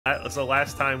So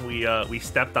last time we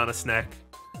stepped on a snack,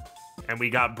 and we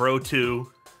got bro 2.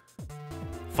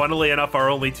 Funnily enough,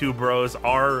 our only 2 bros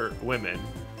are women.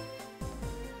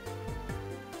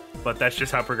 But that's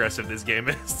just how progressive this game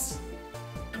is.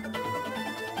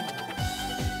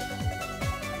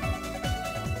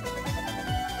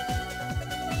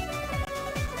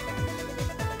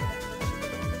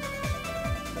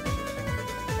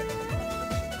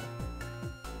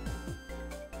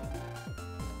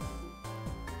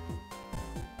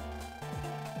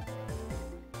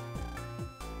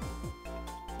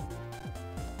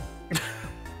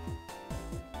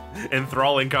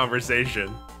 Enthralling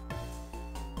conversation.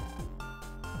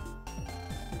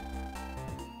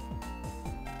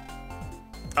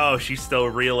 Oh, she's still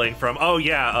reeling from... Oh,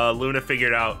 yeah, Luna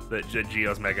figured out that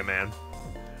Gio's Mega Man.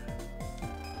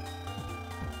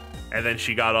 And then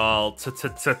she got all tsundere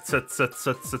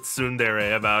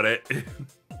about it.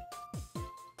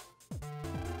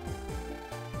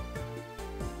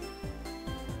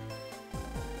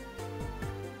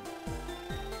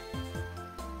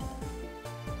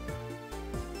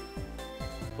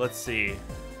 Let's see.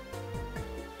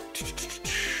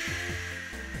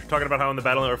 Talking about how in the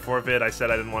Battle Network 4 vid I said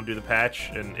I didn't want to do the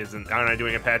patch, and aren't I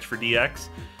doing a patch for DX?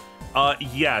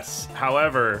 Yes.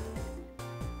 However,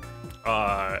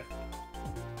 the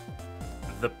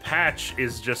patch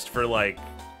is just for, like,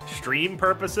 stream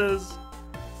purposes.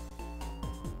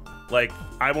 Like,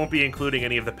 I won't be including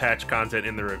any of the patch content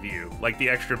in the review. Like, the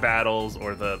extra battles,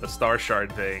 or the Star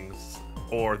Shard things,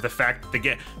 or the fact that the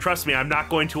game... Trust me, I'm not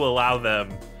going to allow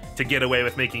them to get away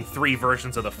with making 3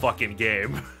 versions of the fucking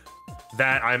game.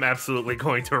 That, I'm absolutely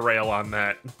going to rail on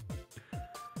that.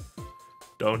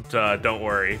 Don't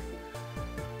worry.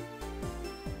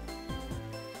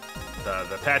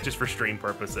 The patch is for stream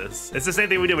purposes. It's the same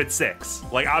thing we did with 6.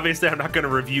 Like, obviously, I'm not going to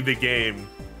review the game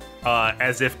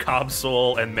as if Cobb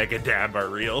Soul and Mega Dab are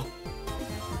real.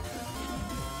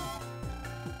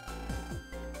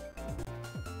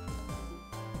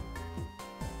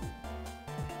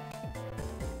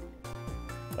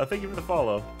 Thank you for the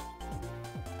follow.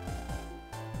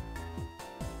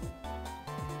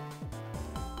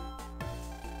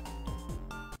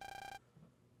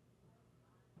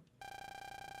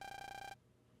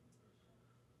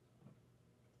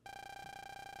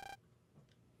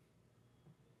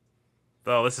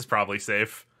 Oh, this is probably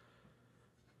safe.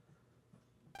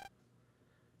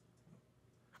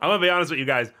 I'm gonna be honest with you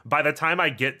guys. By the time I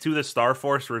get to the Star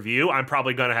Force review, I'm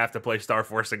probably gonna have to play Star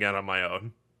Force again on my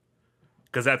own.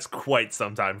 Because that's quite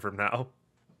some time from now.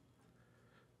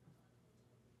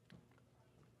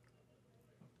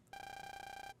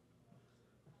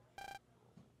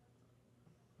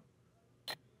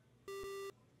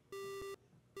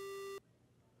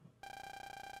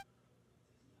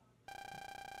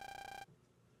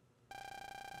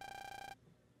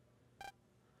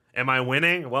 Am I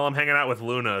winning? Well, I'm hanging out with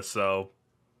Luna, so...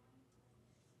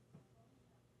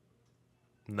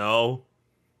 No.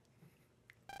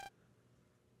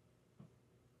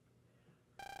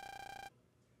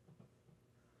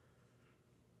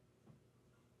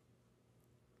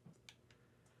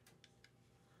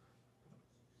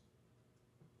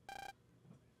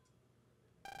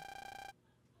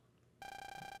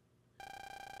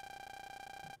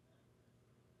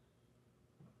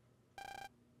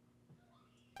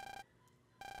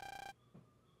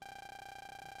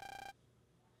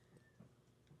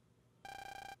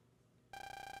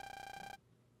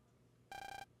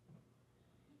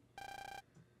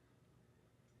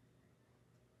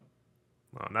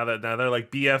 Oh, now they're like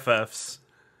BFFs.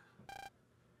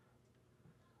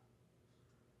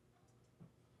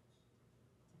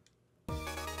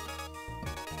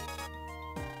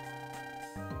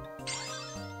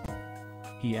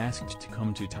 He asked to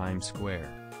come to Times Square.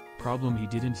 Problem, he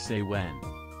didn't say when.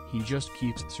 He just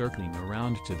keeps circling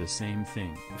around to the same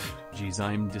thing. Geez,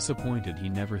 I'm disappointed he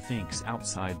never thinks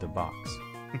outside the box.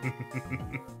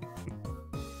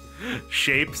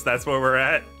 Shapes, that's where we're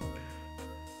at.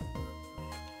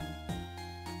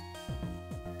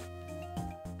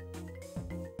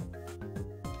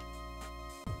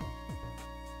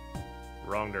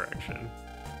 Wrong direction.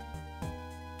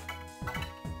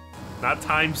 Not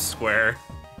Times Square.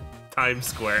 Times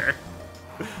Square.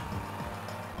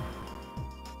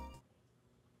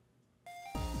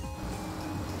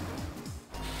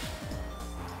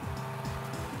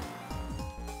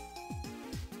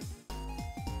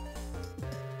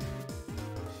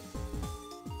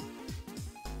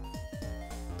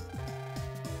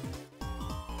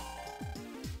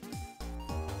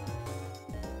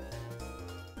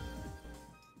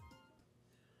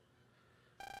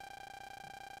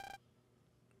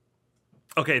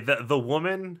 Okay, the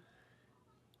woman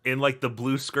in like the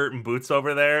blue skirt and boots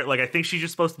over there, like I think she's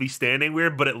just supposed to be standing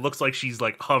weird, but it looks like she's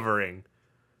like hovering.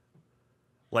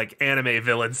 Like anime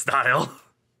villain style.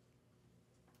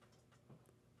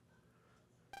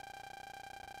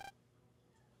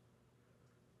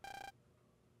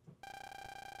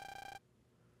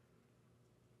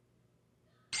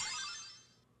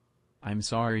 I'm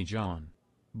sorry, John.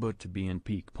 But to be in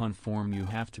peak pun form you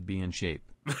have to be in shape.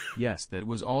 Yes, that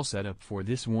was all set up for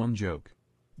this one joke.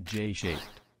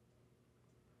 J-shaped.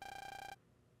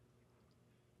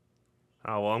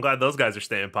 Oh, well, I'm glad those guys are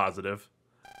staying positive.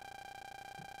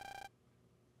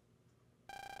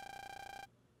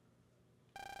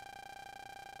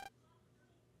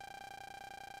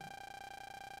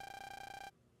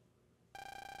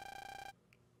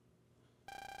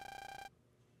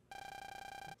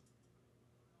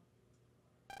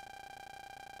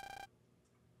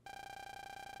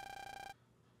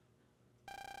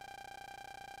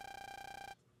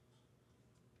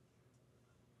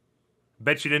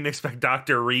 Bet you didn't expect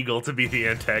Dr. Regal to be the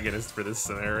antagonist for this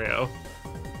scenario.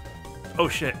 Oh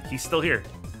shit, he's still here.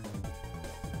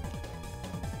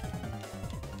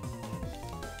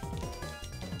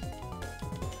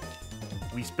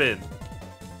 We spin.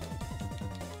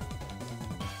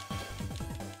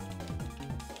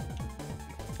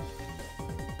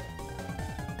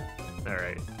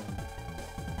 Alright.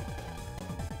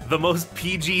 The most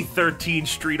PG-13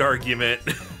 street argument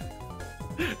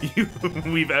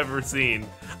we've ever seen.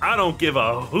 I don't give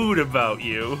a hoot about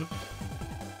you.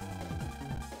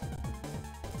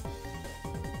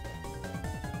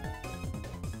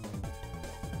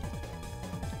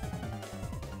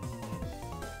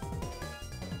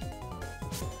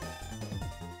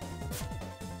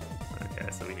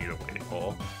 Okay, so we need a waiting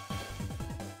hole.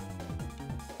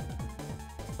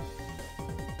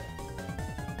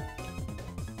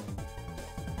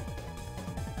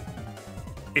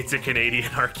 It's a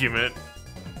Canadian argument.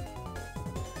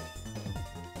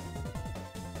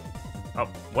 Oh,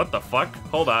 what the fuck?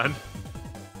 Hold on.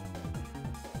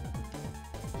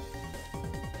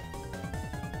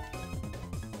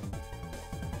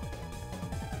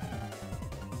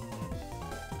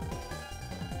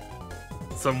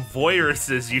 Some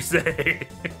voyeuresses, you say?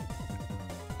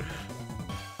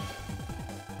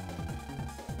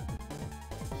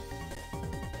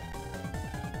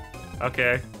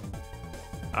 Okay.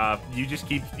 You just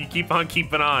keep on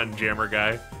keeping on, Jammer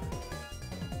guy.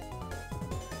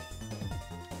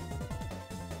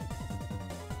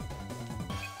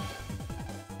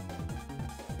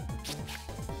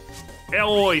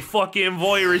 Oi, fucking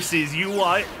voyeuresses, you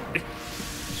what?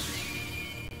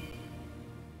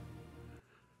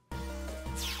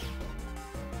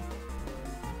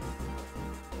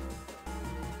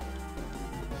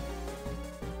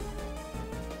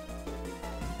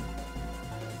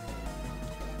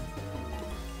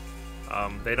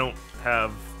 They don't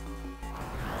have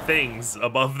things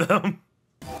above them.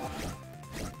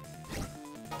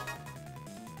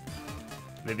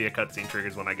 Maybe a cutscene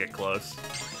triggers when I get close.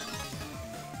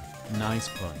 Nice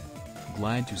pun.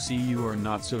 Glad to see you are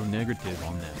not so negative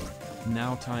on them.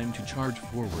 Now time to charge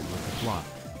forward with the plot.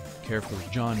 Careful,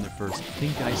 John, the first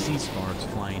think I see sparks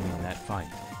flying in that fight.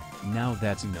 Now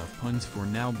that's enough puns for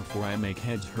now before I make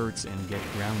heads hurts and get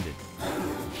grounded.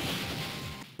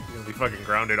 You'll be fucking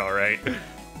grounded, alright.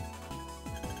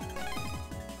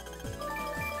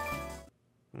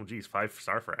 Oh geez, 5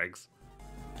 star frags.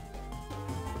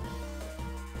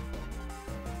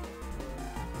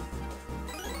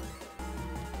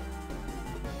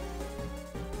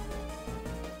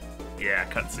 Yeah,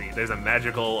 cutscene. There's a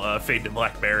magical fade to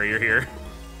black barrier here.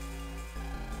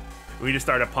 We just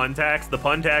start a pun tax. The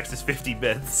pun tax is 50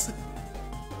 bits.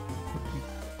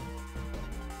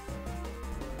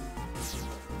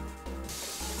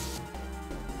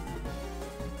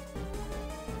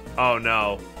 Oh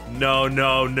no. No,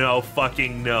 no, no,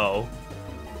 fucking no.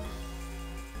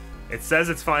 It says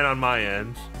it's fine on my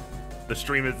end. The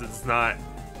stream is it's not.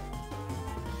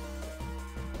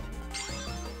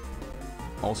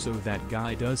 Also, that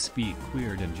guy does speak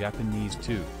weird in Japanese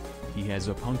too. He has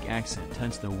a punk accent,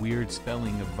 hence the weird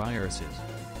spelling of viruses.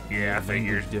 Yeah, I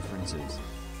figured. Language differences.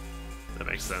 That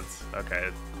makes sense. Okay.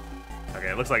 Okay,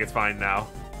 it looks like it's fine now.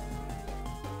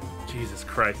 Jesus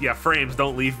Christ. Yeah, frames,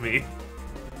 don't leave me.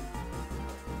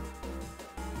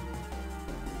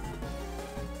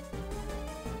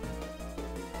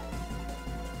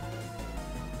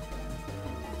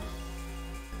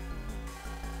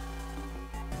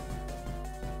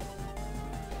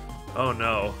 Oh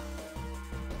no.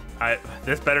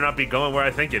 This better not be going where I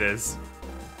think it is.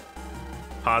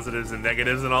 Positives and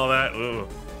negatives and all that. Ooh.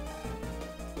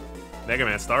 Mega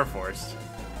Man Star Force.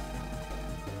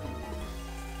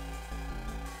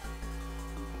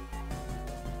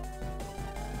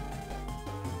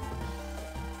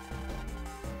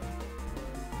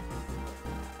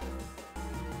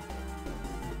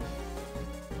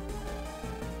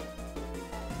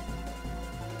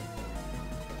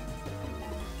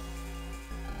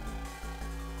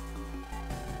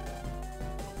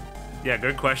 Yeah,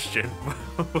 good question.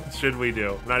 What should we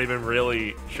do? I'm not even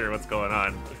really sure what's going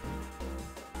on.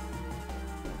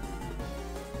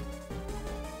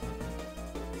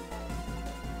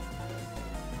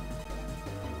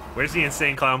 Where's the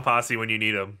Insane Clown Posse when you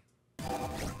need him?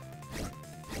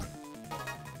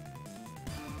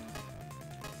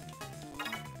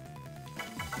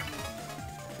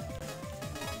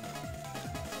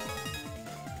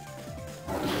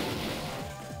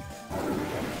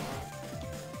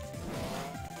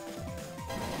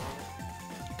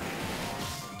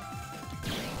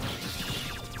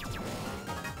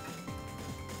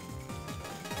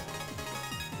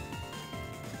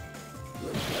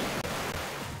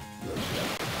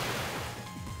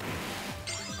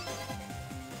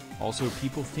 Also,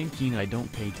 people thinking I don't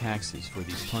pay taxes for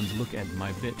these puns, look at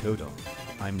my bit total.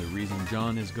 I'm the reason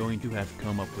John is going to have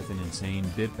come up with an insane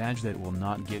bit badge that will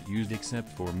not get used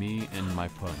except for me and my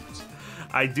puns.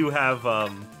 I do have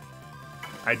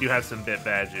some bit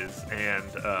badges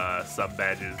and sub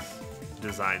badges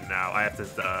designed now. I have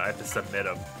to submit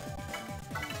them.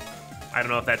 I don't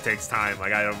know if that takes time.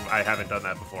 Like I haven't done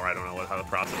that before. I don't know how the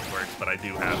process works, but I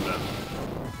do have them.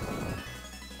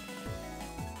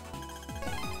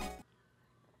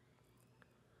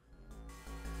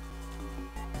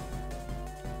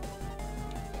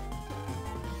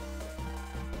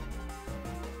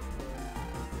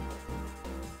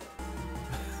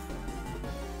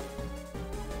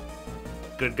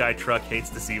 Good guy truck hates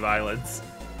to see violence.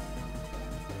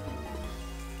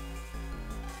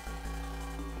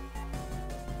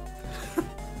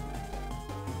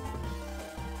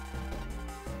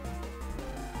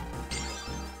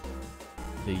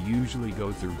 They usually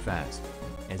go through fast.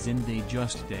 As in they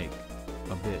just take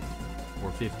a bit, or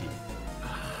 50.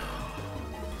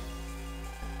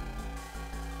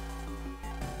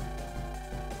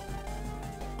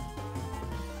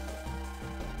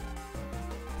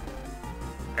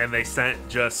 And they sent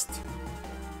just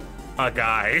a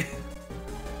guy.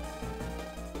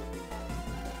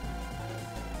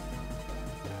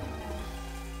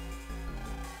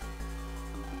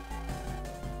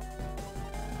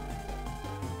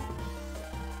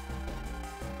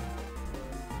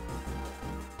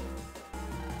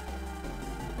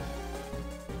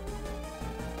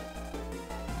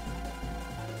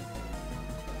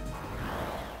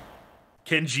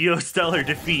 Can Geostellar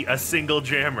defeat a single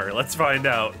jammer? Let's find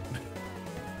out.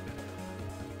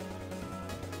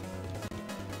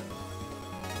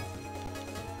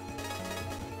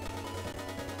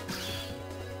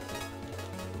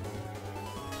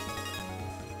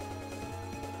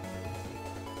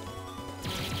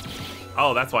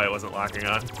 Oh, that's why it wasn't locking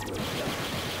on.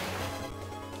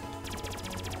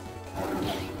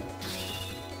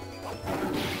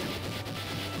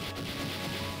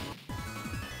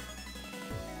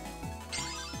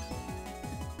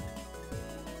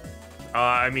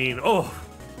 I mean, oh,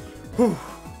 whew.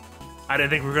 I didn't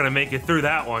think we were gonna make it through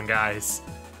that one, guys.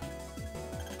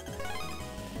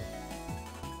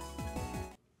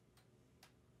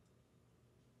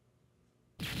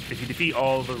 If you defeat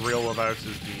all the real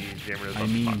viruses, the jammer is I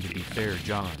mean, to be fair,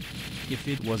 John, if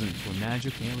it wasn't for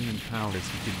magic alien powers,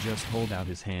 he could just hold out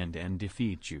his hand and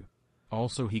defeat you.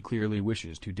 Also, he clearly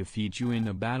wishes to defeat you in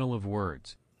a battle of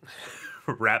words.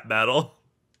 Rap battle.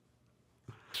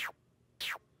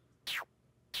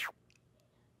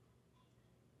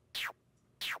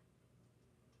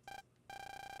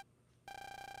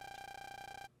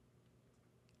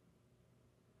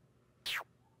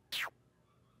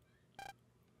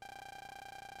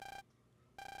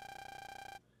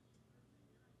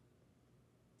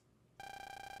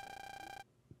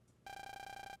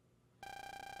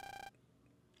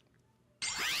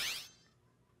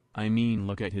 I mean,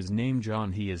 look at his name,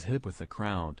 John. He is hip with the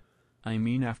crowd. I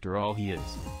mean, after all, he is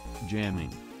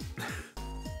jamming.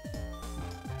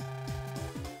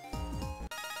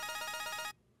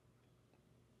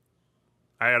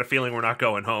 I got a feeling we're not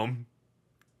going home.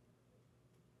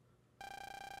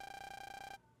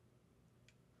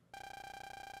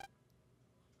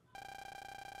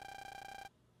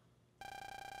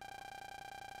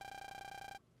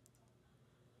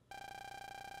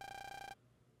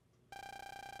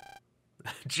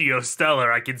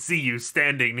 Geostellar, I can see you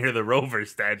standing near the rover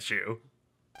statue.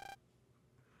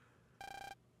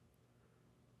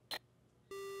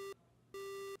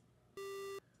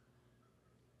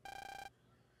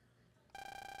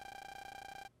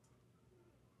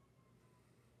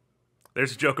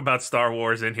 There's a joke about Star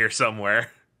Wars in here somewhere.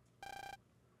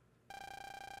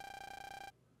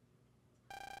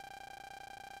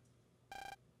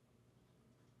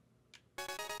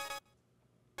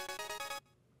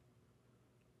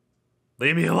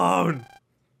 Leave me alone!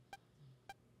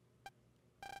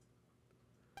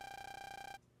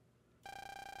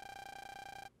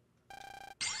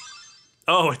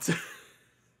 Oh,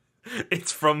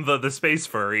 it's from the space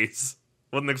furries.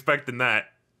 Wasn't expecting that.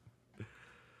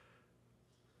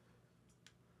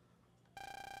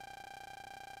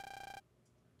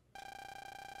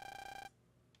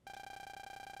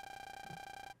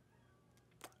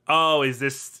 Oh, is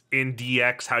this in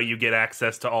DX how you get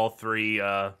access to all three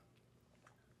of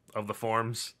the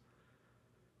forms?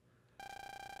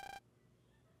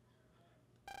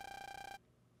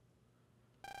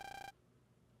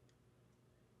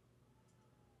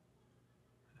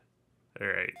 All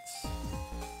right.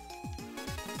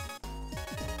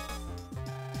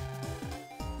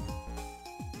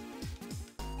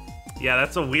 Yeah,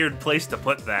 that's a weird place to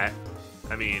put that.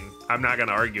 I mean, I'm not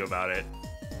gonna argue about it.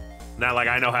 Not like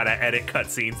I know how to edit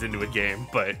cutscenes into a game,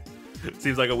 but it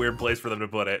seems like a weird place for them to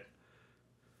put it.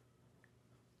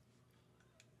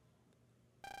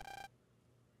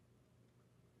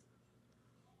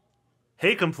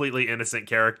 Hey, completely innocent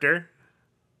character.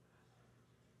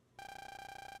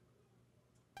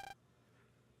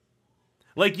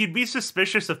 Like, you'd be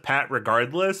suspicious of Pat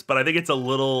regardless, but I think it's a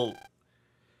little...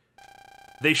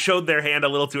 They showed their hand a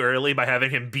little too early by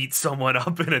having him beat someone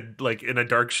up in a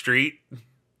dark street.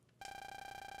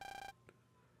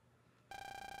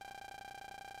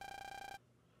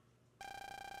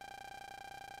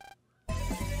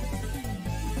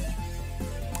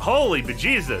 Holy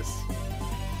bejesus!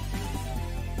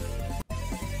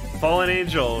 Fallen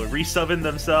Angel resubbing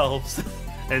themselves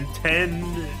and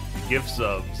 10 gift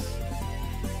subs.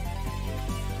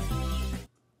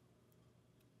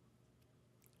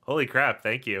 Holy crap,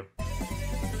 thank you.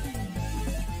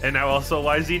 And now also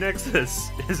YZ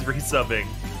Nexus is resubbing.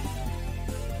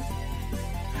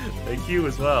 Thank you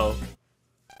as well.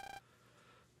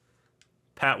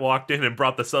 Pat walked in and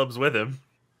brought the subs with him.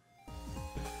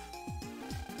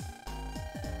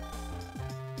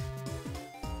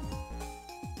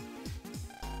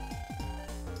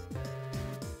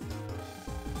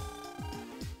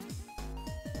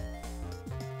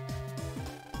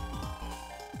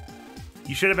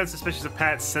 You should have been suspicious of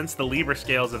Pat since the Libra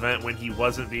Scales event when he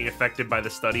wasn't being affected by the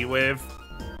study wave.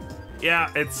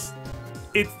 Yeah, it's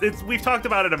we've talked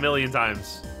about it a million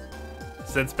times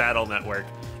since Battle Network.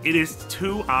 It is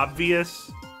too obvious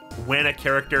when a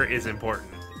character is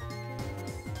important.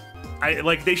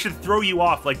 They should throw you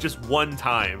off like just one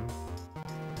time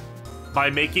by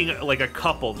making like a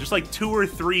couple, just like 2 or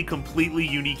 3 completely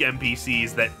unique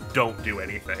NPCs that don't do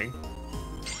anything.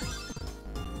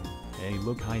 Hey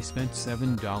look, I spent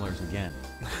 $7 again.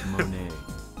 Monet.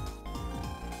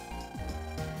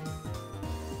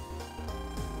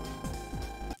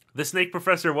 The Snake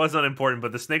Professor was unimportant,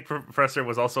 but the Snake Professor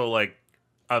was also like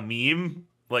a meme.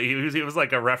 Like he was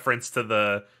like a reference to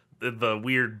the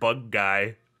weird bug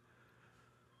guy.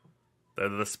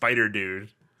 The spider dude.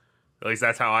 At least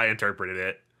that's how I interpreted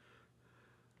it.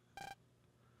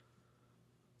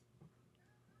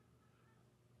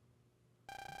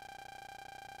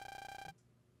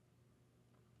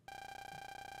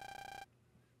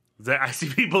 I see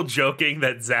people joking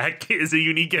that Zach is a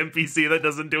unique NPC that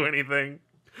doesn't do anything.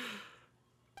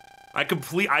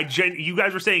 You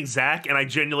guys were saying Zach, and I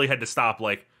genuinely had to stop.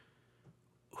 Like,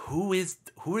 who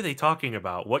are they talking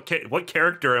about? What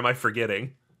character am I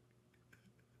forgetting?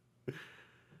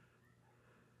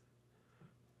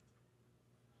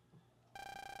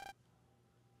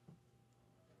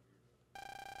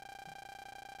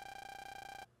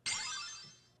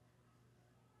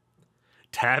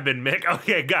 Tab and Mick.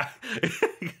 Okay, guys.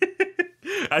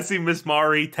 I see Miss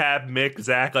Mari, Tab, Mick,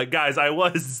 Zach. Like, guys, I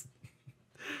was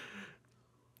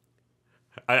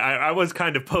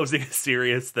kind of posing a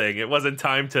serious thing. It wasn't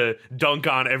time to dunk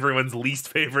on everyone's least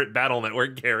favorite Battle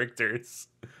Network characters.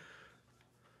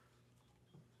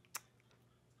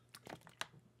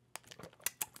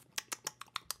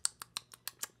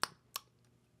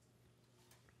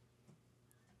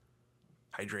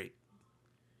 Hydrate.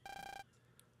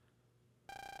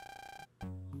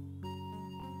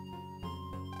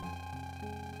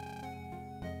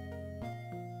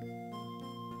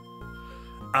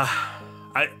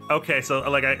 Okay, so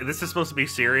like this is supposed to be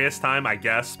serious time, I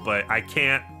guess, but I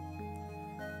can't.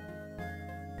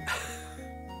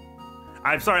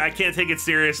 I'm sorry, I can't take it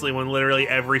seriously when literally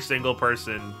every single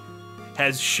person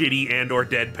has shitty and or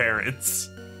dead parents.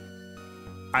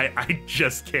 I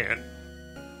just can't.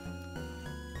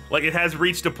 Like, it has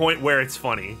reached a point where it's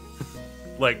funny.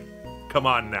 Like, come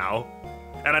on now.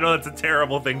 And I know that's a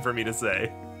terrible thing for me to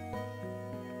say.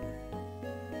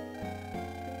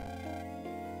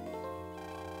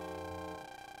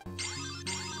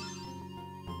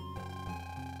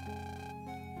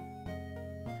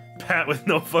 Pat with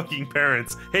no fucking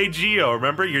parents. Hey, Gio,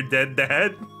 remember your dead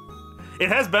dad? It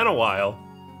has been a while.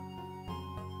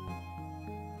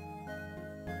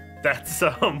 That's,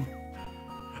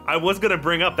 I was gonna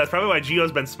bring up, that's probably why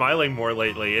Gio's been smiling more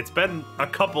lately. It's been a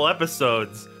couple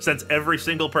episodes since every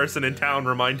single person in town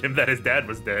reminded him that his dad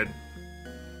was dead.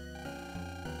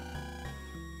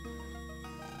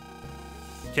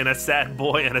 Can a sad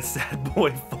boy and a sad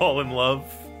boy fall in love?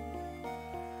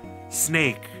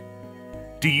 Snake,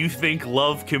 do you think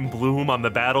love can bloom on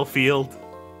the battlefield?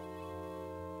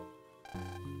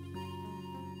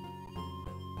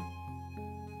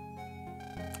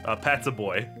 Pat's a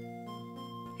boy.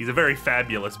 He's a very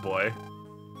fabulous boy.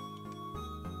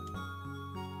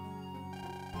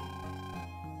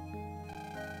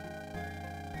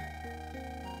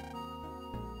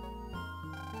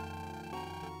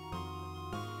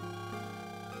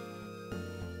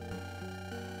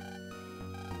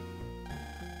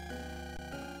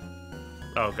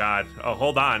 Oh god. Oh,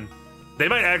 hold on. They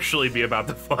might actually be about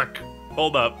to fuck.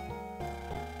 Hold up.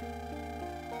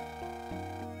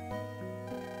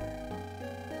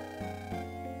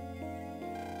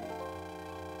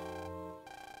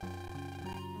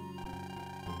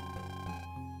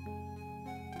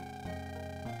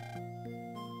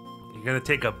 You're gonna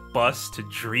take a bus to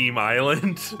Dream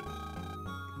Island?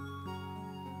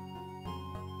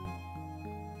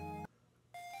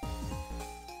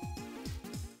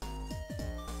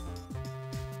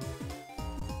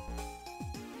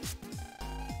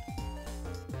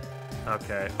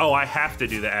 Okay. Oh, I have to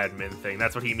do the admin thing.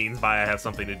 That's what he means by I have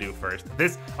something to do first.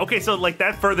 This, okay, so like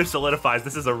that further solidifies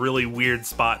this is a really weird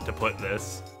spot to put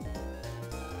this.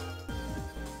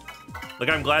 Like,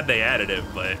 I'm glad they added it,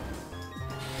 but...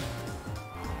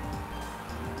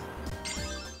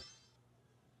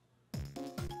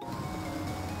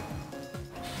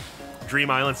 Dream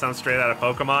Island sounds straight out of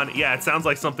Pokemon. Yeah, it sounds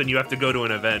like something you have to go to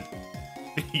an event.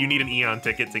 You need an Eon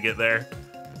ticket to get there.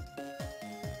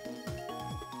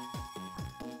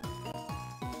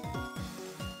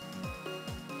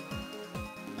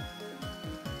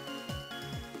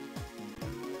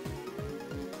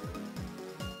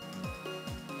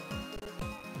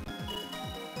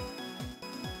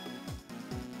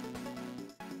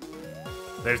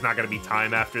 There's not going to be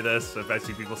time after this, so I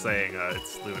see people saying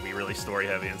it's going to be really story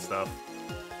heavy and stuff.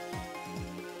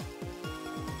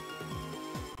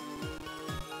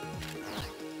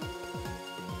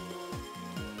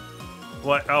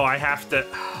 What? Oh, I have to...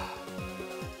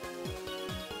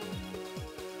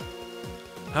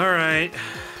 Alright.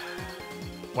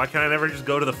 Why can't I never just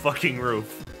go to the fucking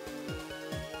roof?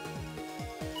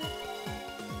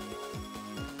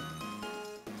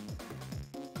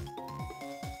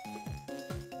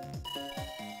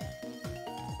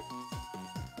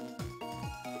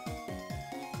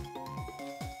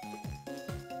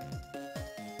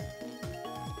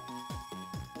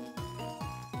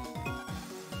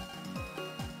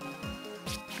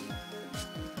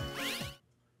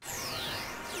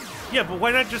 Yeah, but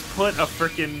why not just put a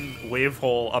frickin' wave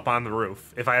hole up on the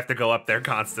roof if I have to go up there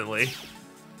constantly?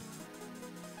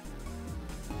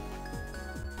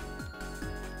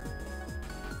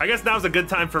 I guess now's a good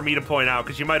time for me to point out,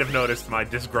 because you might have noticed my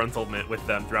disgruntlement with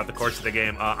them throughout the course of the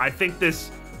game. I think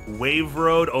this wave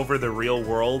road over the real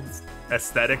world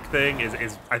aesthetic thing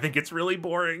is I think it's really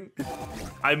boring.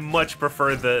 I much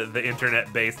prefer the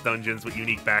internet-based dungeons with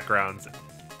unique backgrounds.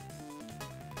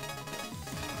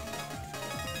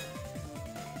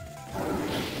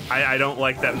 I don't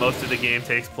like that most of the game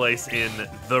takes place in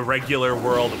the regular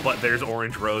world, but there's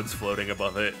orange roads floating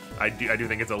above it. I do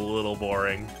think it's a little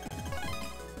boring.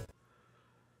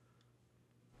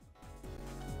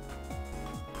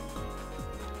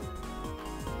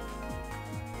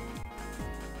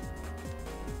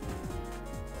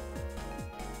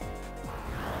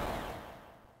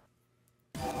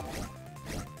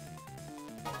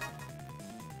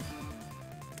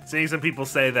 Seeing some people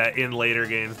say that in later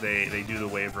games they do the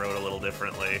wave road a little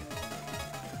differently.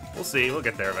 We'll see. We'll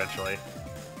get there eventually.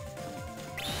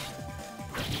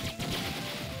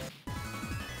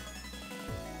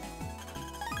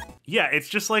 Yeah, it's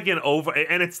just like an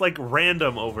and it's like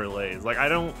random overlays. Like, I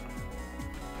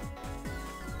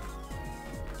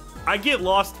get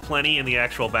lost plenty in the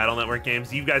actual Battle Network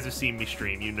games. You guys have seen me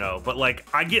stream, you know. But, like,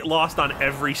 I get lost on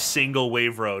every single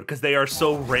wave road because they are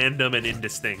so random and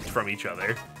indistinct from each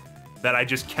other that I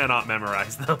just cannot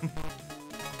memorize them.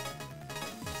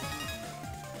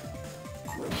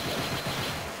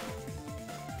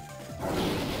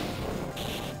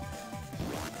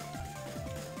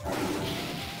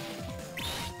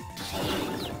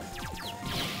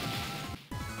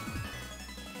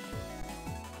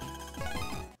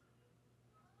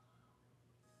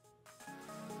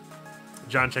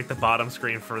 John, check the bottom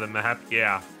screen for the map.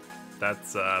 Yeah,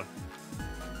 that's a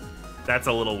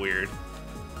little weird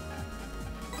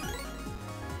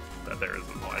that there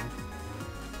isn't one.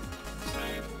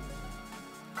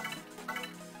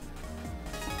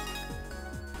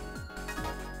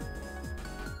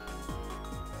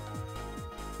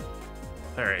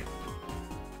 All right.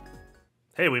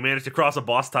 Hey, we managed to cross a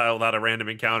boss tile without a random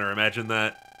encounter. Imagine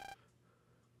that.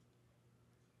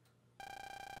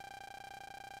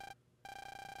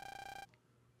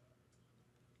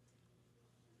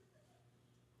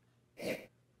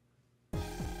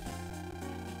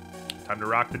 Time to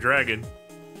rock the dragon.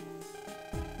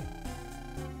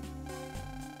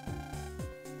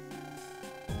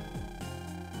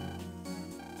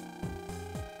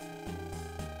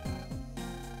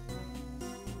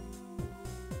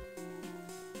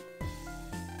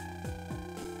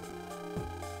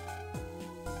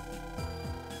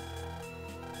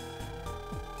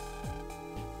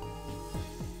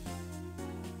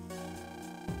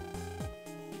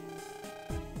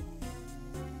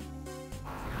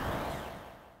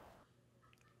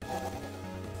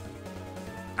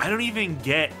 I don't even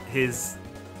get his...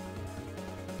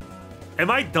 Am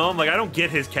I dumb? Like, I don't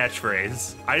get his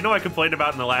catchphrase. I know I complained about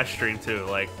it in the last stream, too.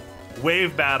 Like,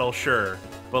 wave battle, sure.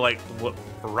 But, like, what,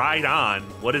 ride on?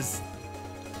 What does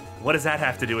that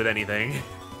have to do with anything?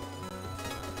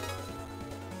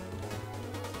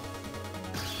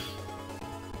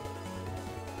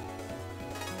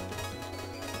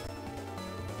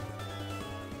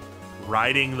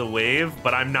 Riding the wave?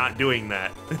 But I'm not doing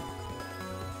that.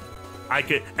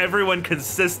 Everyone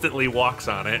consistently walks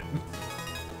on it.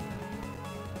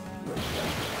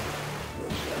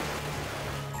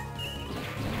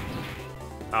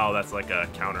 Oh, that's like a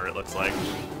counter, it looks like.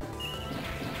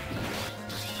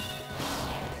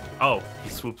 Oh, he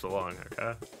swoops along,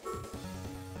 okay.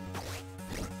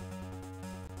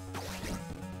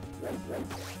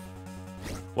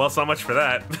 Well, so much for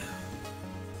that.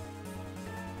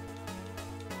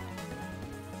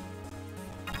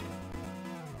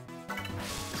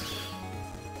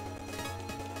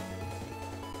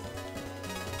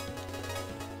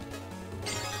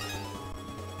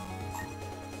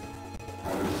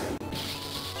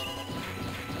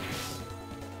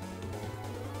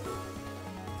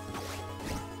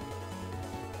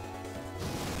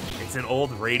 It's an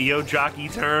old radio jockey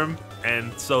term,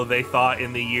 and so they thought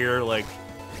in the year like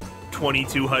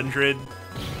 2200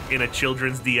 in a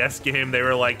children's DS game, they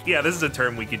were like, yeah, this is a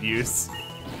term we could use.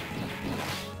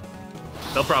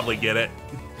 They'll probably get it.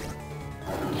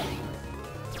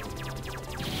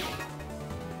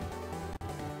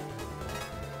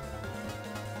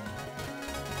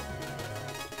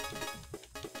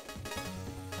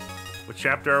 What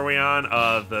chapter are we on?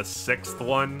 The 6th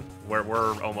one, where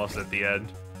we're almost at the end.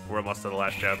 We're almost to the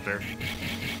last chapter.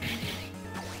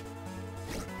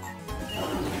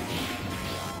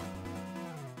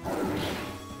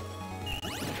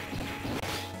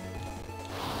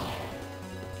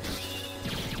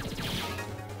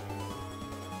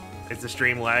 Is the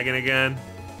stream lagging again?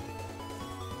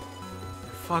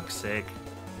 For fuck's sake.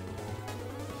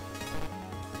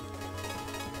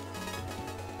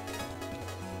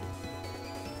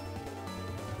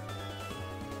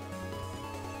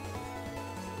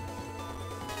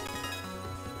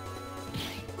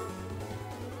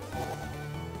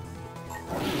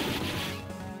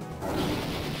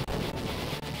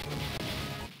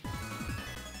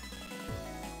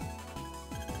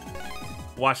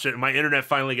 Watch it. My internet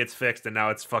finally gets fixed, and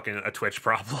now it's fucking a Twitch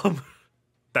problem.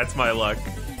 That's my luck.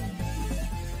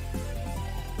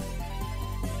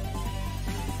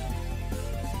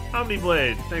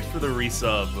 Omniblade, thanks for the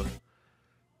resub.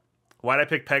 Why'd I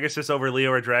pick Pegasus over Leo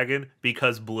or Dragon?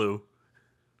 Because blue.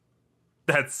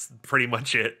 That's pretty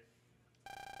much it.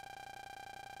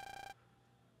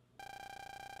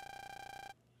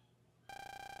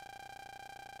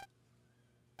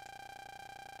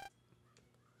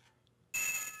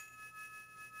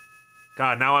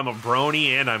 God, now I'm a brony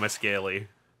and I'm a scaly.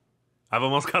 I've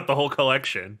almost got the whole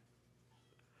collection.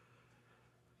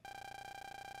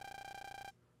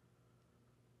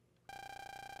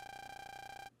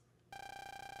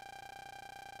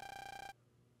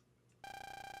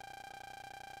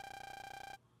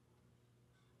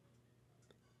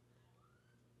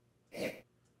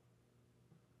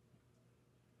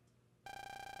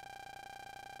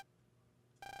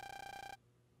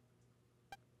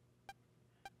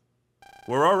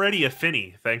 We're already a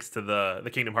Finny, thanks to the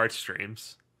Kingdom Hearts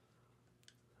streams.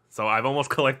 So I've almost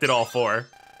collected all 4.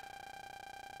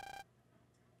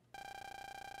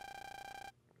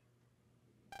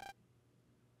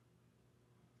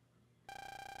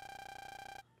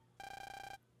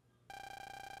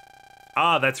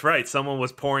 Ah, that's right. Someone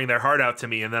was pouring their heart out to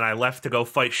me, and then I left to go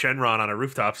fight Shenron on a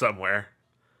rooftop somewhere.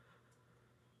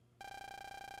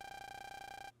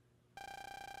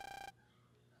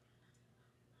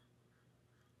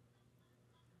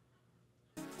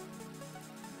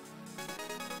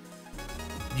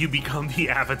 You become the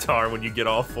Avatar when you get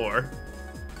all 4.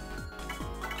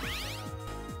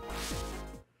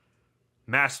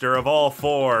 Master of all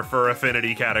 4 for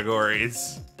affinity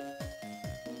categories.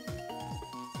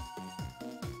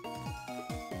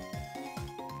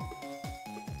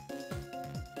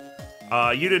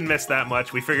 You didn't miss that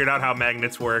much. We figured out how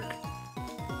magnets work.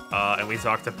 And we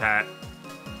talked to Pat.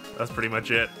 That's pretty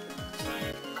much it.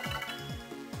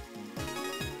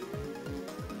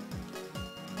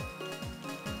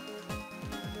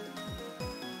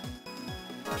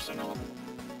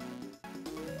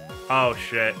 Oh,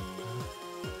 shit.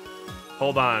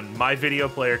 Hold on. My video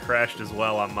player crashed as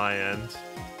well on my end.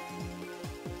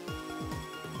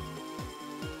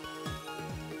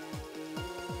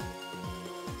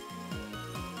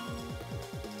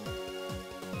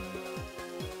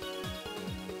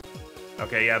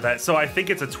 Okay, yeah, so I think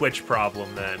it's a Twitch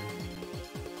problem then.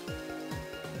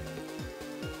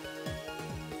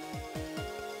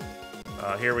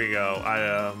 Here we go.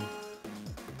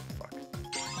 Fuck.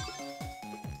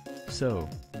 So,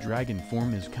 dragon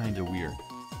form is kinda weird.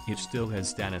 It still has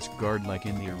status guard like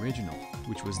in the original,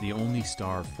 which was the only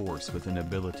Star Force with an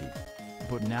ability.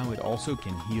 But now it also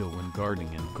can heal when guarding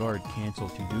and guard cancel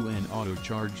to do an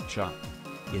auto-charged shot.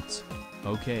 It's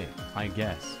okay, I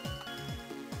guess.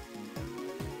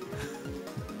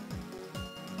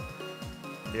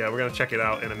 Yeah, we're gonna check it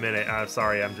out in a minute.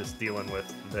 Sorry, I'm just dealing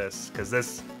with this, because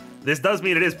this does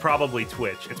mean it is probably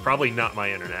Twitch. It's probably not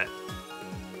my internet.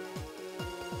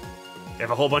 If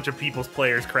a whole bunch of people's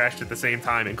players crashed at the same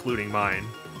time, including mine.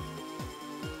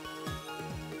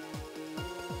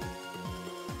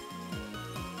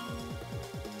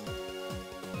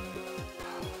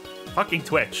 Fucking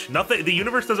Twitch. Nothing. The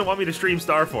universe doesn't want me to stream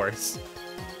Star Force.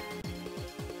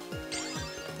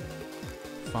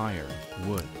 Fire,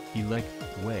 wood, elect,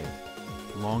 way.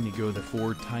 Long ago the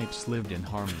 4 types lived in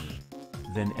harmony.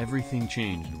 Then everything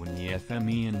changed when the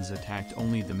FMEans attacked.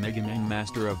 Only the Mega Man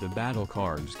Master of the battle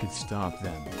cards could stop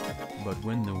them. But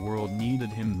when the world needed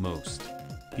him most,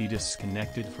 he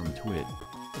disconnected from Twitch.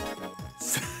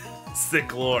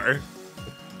 Sick lore.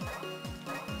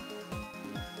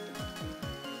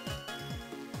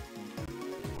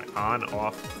 On,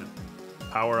 off, the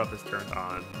power up is turned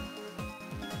on.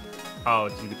 Oh,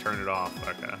 so you can turn it off,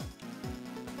 okay.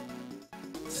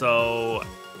 So...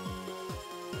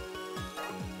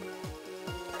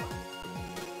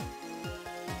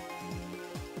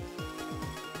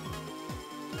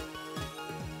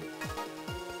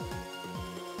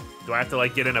 do I have to,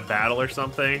 like, get in a battle or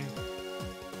something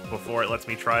before it lets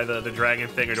me try the dragon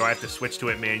thing, or do I have to switch to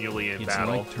it manually in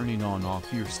battle? It's like turning on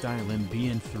off your style in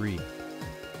BN3.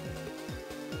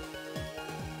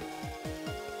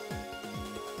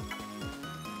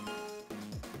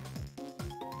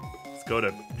 Let's go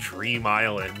to Dream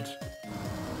Island.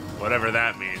 Whatever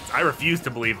that means. I refuse to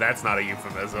believe that's not a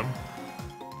euphemism.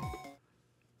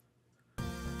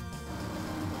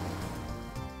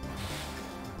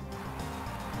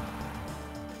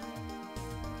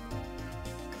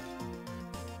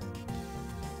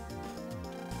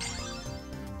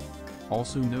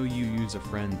 Also know you use a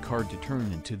friend card to turn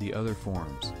into the other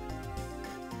forms.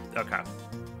 Okay.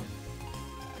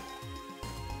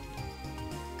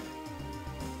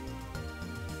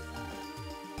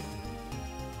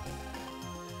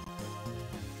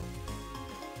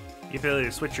 The ability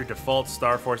to switch your default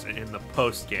Star Force in the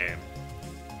post game.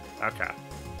 Okay.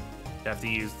 You have to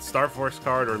use Star Force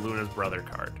card or Luna's brother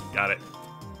card. Got it.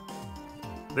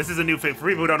 This is a new for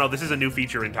people who don't know, this is a new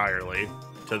feature entirely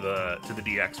to the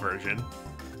DX version.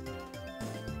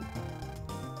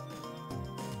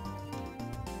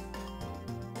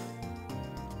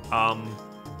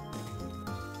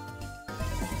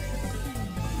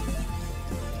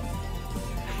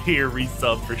 Here,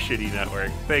 resub for Shitty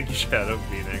Network. Thank you, Shadow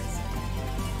Phoenix.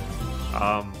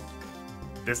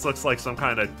 This looks like some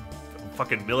kind of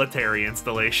fucking military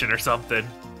installation or something.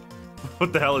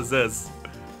 What the hell is this?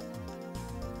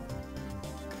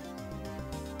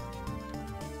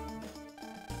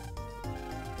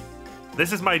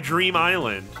 This is my dream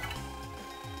island.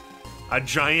 A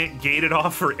giant gated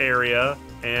off area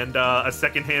and a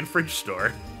secondhand fridge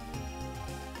store.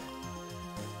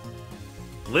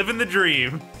 Living the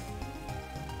dream.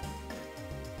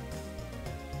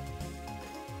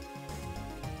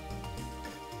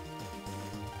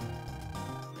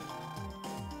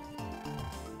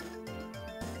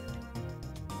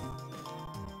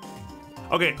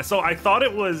 Okay, so I thought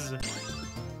it was...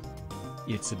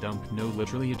 It's a dump. No,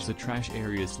 literally, it's a trash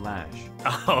area slash.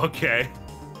 Oh, okay.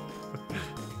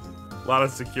 A lot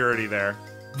of security there.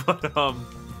 But,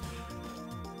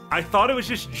 I thought it was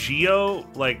just Geo,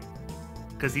 like,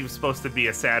 because he was supposed to be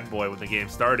a sad boy when the game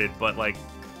started, but, like,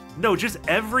 no, just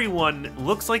everyone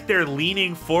looks like they're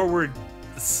leaning forward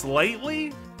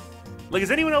slightly? Like,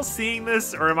 is anyone else seeing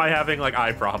this, or am I having, like,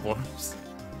 eye problems?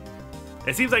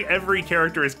 It seems like every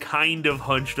character is kind of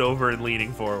hunched over and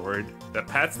leaning forward. That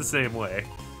Pat's the same way.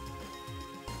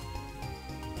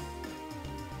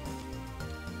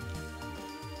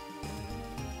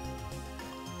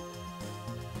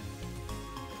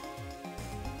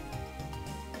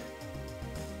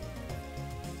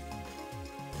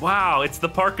 Wow, it's the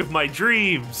park of my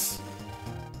dreams!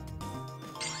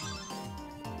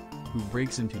 Who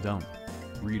breaks into dump?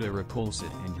 Rita Repulsa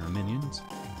and your minions?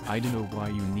 I don't know why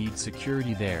you need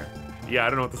security there. Yeah, I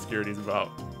don't know what the security's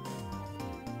about.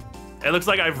 It looks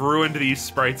like I've ruined these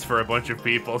sprites for a bunch of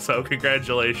people, so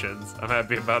congratulations. I'm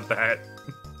happy about that.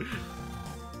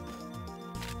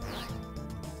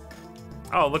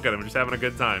 Oh, look at him, just having a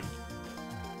good time.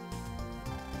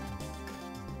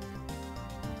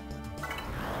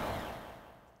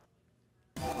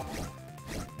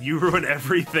 You ruin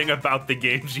everything about the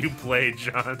games you play,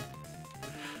 John.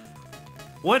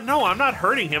 What? No, I'm not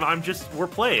hurting him. We're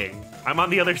playing. I'm on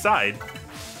the other side.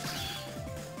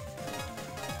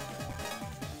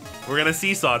 We're gonna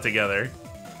seesaw together.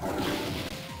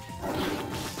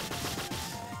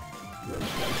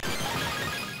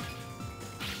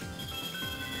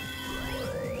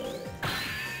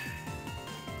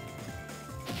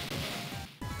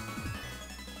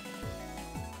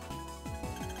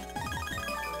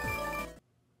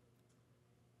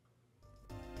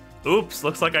 Oops,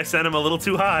 looks like I sent him a little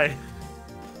too high.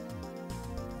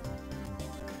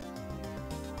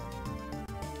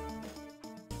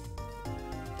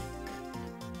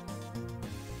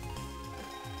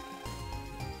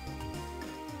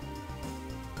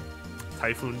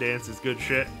 Typhoon Dance is good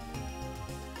shit.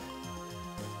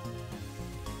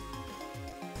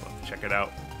 Let's check it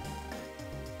out.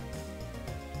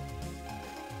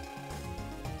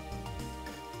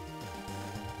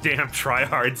 Damn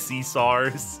tryhard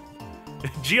seesawers.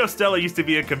 Geostella used to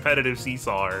be a competitive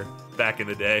seesawer back in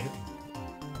the day.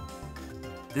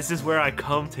 This is where I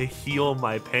come to heal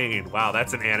my pain. Wow,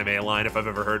 that's an anime line if I've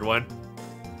ever heard one.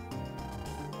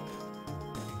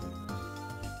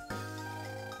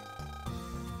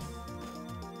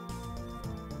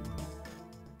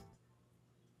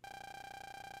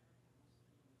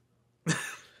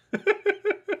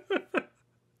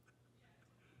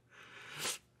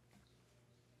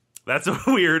 That's a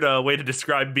weird way to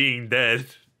describe being dead.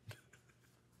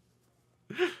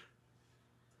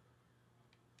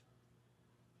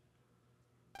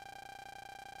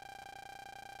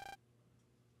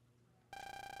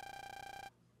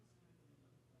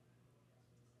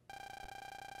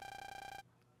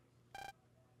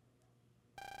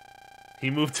 He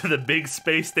moved to the big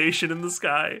space station in the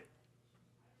sky.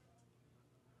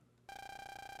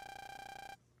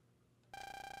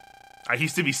 I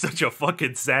used to be such a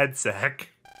fucking sad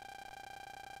sack.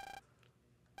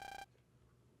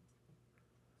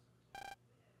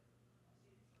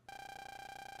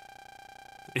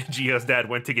 Gio's dad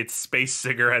went to get space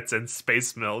cigarettes and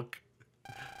space milk.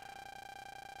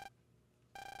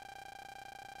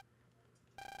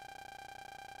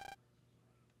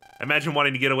 Imagine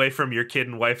wanting to get away from your kid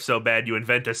and wife so bad you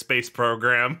invent a space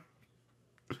program.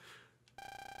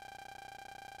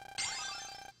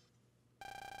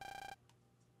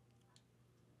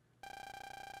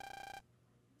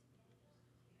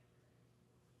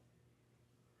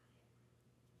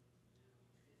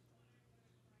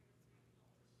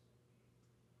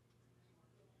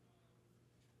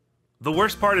 The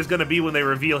worst part is going to be when they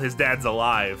reveal his dad's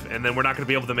alive, and then we're not going to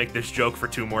be able to make this joke for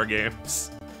 2 more games.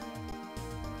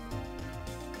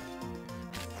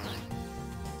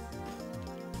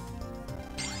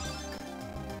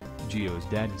 Gio's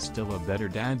dad is still a better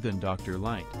dad than Dr.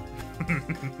 Light.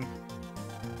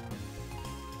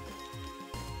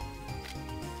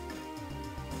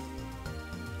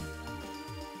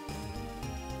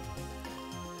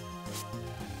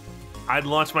 I'd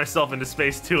launch myself into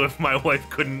space too if my wife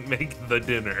couldn't make the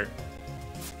dinner.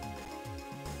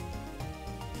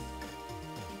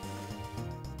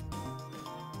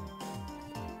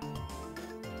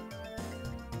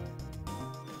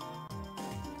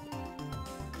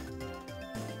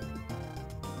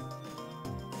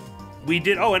 We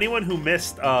did. Oh, anyone who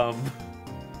missed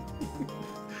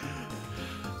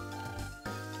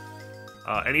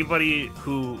Anybody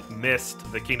who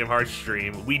missed the Kingdom Hearts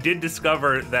stream, we did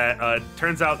discover that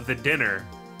turns out the dinner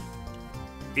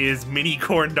is mini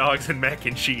corn dogs and mac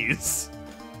and cheese.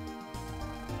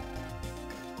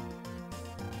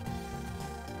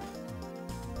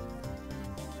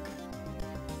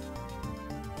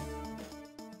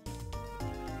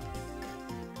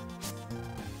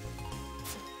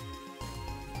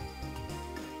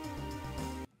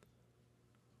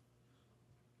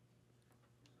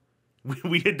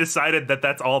 We had decided that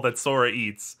that's all that Sora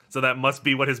eats, so that must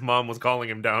be what his mom was calling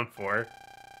him down for.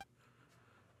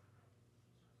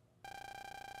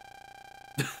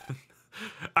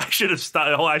 I should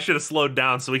have slowed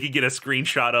down so we could get a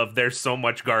screenshot of "there's so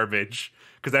much garbage,"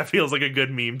 because that feels like a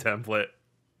good meme template.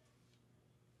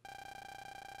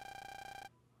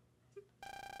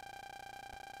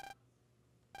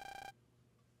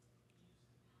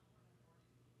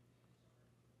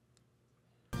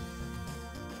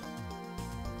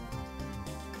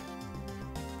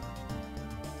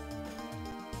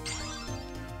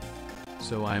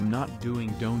 So I'm not doing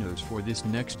donos for this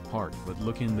next part, but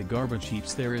look in the garbage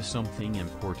heaps, there is something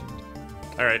important.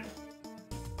 Alright.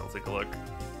 I'll take a look.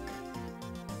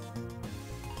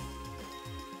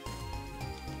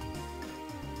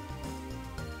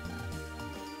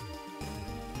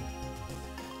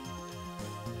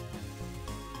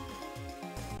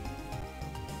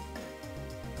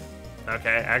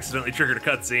 Okay, accidentally triggered a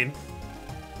cutscene.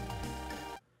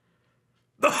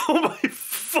 Oh my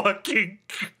fucking...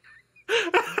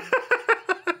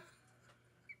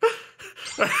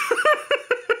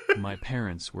 My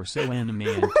parents were so anime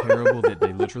and terrible that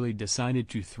they literally decided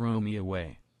to throw me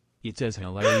away. It's as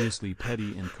hilariously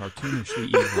petty and cartoonishly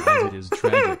evil as it is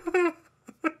tragic.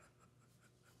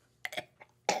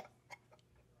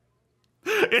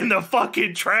 In the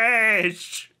fucking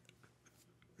trash!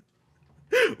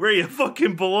 Where you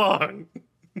fucking belong.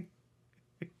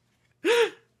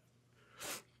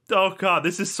 Oh god,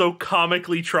 this is so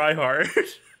comically tryhard.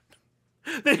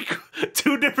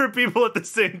 Two different people at the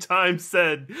same time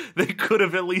said they could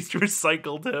have at least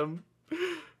recycled him.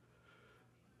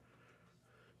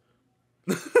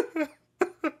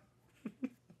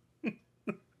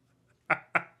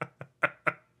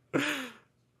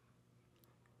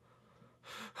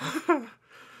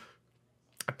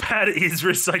 Pat is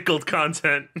recycled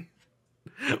content.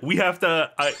 We have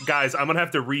to, guys, I'm gonna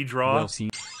have to redraw. Well, see,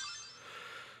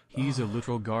 he's a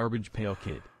literal garbage pail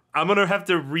kid. I'm gonna have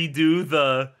to redo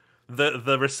the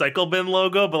recycle bin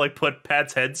logo, but like put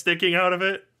Pat's head sticking out of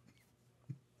it.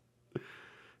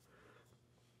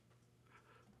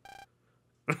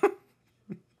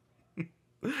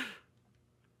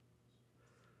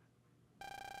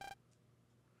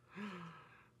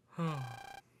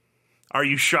 Are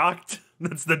you shocked?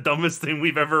 That's the dumbest thing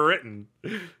we've ever written.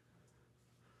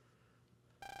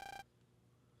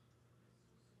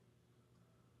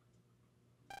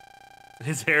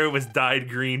 His hair was dyed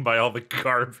green by all the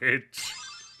garbage.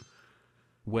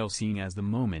 Well, seeing as the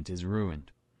moment is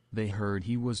ruined, they heard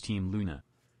he was Team Luna.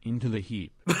 Into the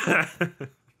heap.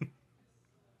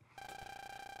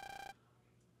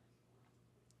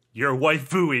 Your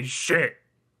waifu is shit.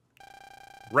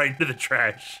 Right into the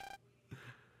trash.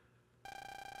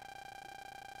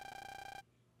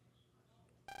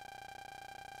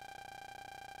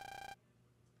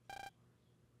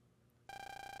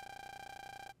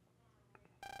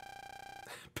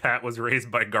 Pat was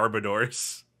raised by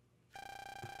Garbadors.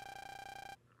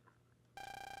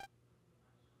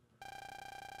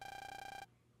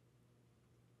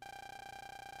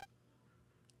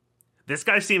 This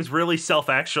guy seems really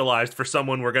self-actualized for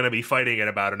someone we're going to be fighting in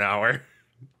about an hour.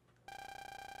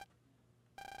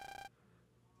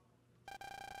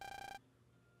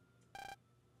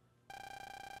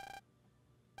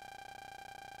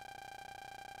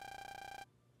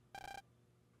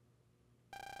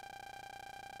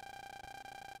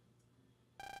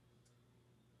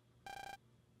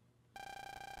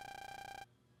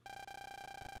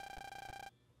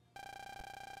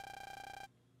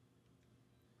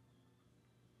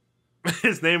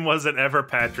 His name wasn't ever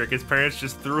Patrick. His parents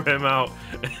just threw him out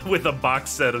with a box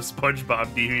set of SpongeBob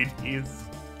DVDs.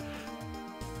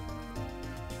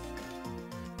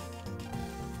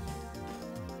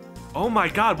 Oh my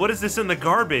god, what is this in the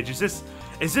garbage? Is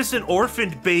this an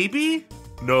orphaned baby?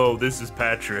 No, this is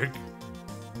Patrick.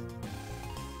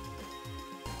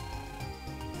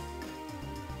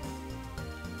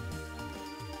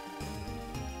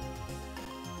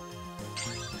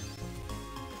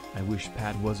 I wish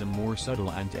Pat was a more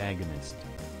subtle antagonist.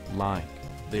 Like,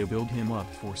 they build him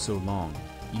up for so long,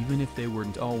 even if they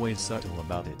weren't always subtle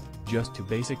about it, just to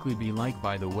basically be like,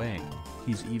 by the way,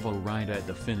 he's evil right at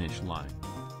the finish line.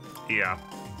 Yeah.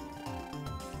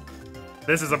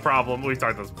 This is a problem. We've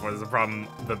talked about this before. This is a problem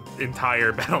the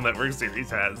entire Battle Network series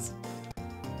has.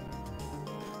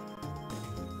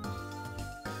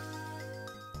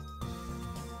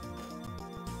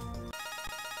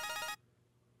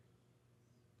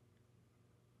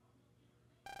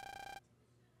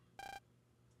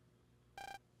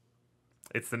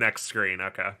 It's the next screen,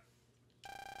 okay.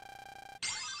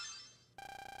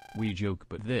 We joke,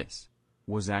 but this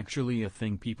was actually a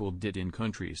thing people did in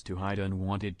countries to hide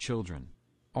unwanted children.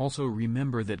 Also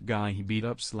remember that guy he beat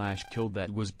up / killed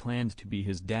that was planned to be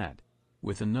his dad,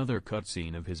 with another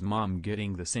cutscene of his mom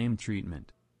getting the same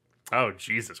treatment. Oh,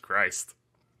 Jesus Christ.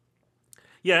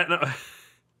 Yeah, no.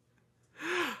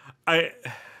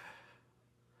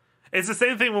 It's the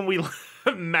same thing when we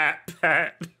Matt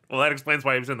Pat. Well, that explains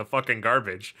why he was in the fucking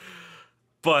garbage.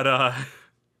 But,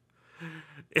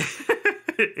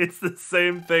 it's the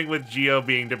same thing with Geo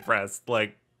being depressed.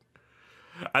 Like,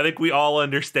 I think we all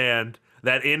understand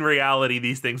that in reality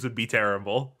these things would be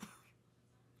terrible.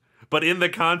 But in the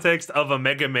context of a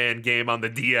Mega Man game on the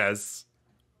DS,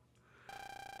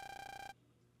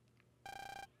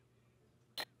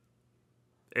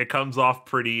 it comes off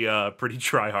pretty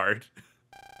try-hard.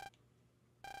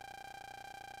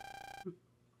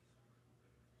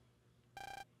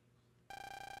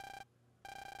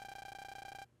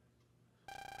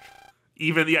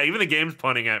 Even the game's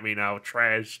punning at me now.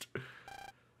 Trashed.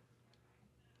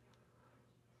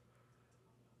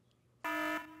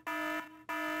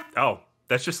 Oh,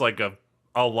 that's just like a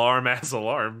alarm-ass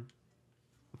alarm.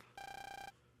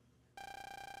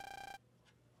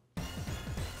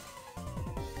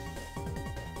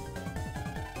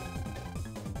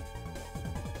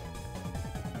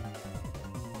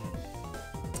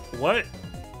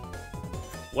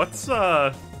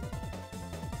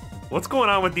 What's going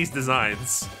on with these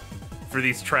designs for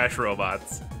these trash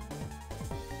robots?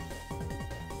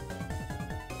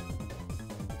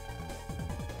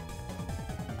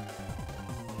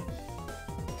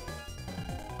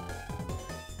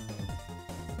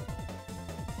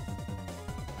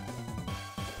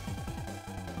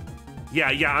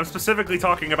 Yeah, I'm specifically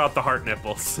talking about the heart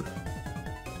nipples.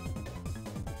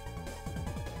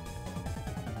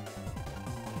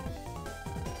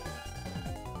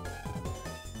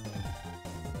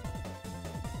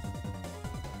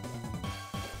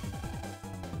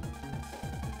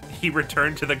 He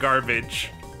returned to the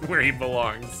garbage where he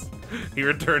belongs. He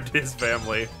returned to his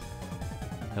family.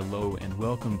 Hello and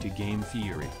welcome to Game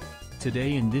Theory.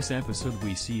 Today in this episode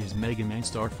we see his Mega Man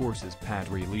Star Forces Pat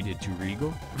related to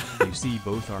Regal. You see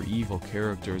both are evil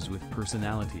characters with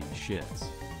personality shifts.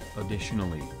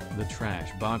 Additionally, the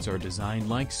trash bots are designed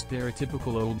like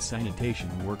stereotypical old sanitation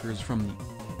workers from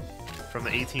the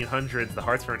 1800s. The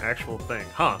hearts are an actual thing.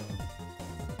 Huh.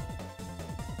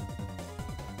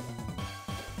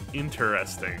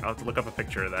 Interesting. I'll have to look up a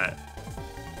picture of that.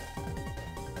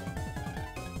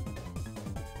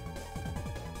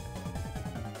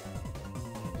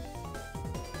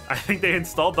 I think they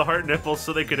installed the heart nipples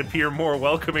so they could appear more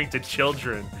welcoming to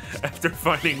children after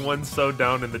finding one so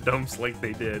down in the dumps like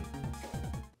they did.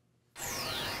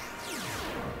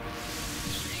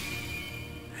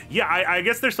 Yeah, I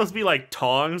guess they're supposed to be like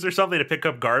tongs or something to pick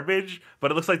up garbage,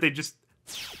 but it looks like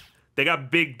they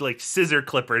got big like scissor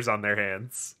clippers on their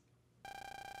hands.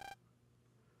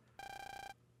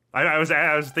 I was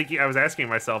asking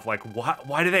myself, like,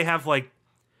 why do they have like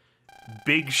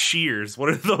big shears? What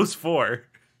are those for?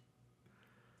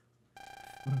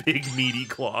 Big meaty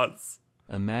claws.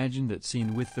 Imagine that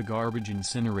scene with the garbage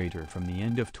incinerator from the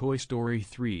end of Toy Story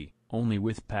 3, only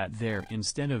with Pat there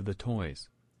instead of the toys.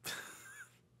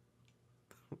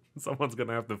 Someone's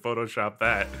gonna have to Photoshop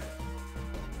that.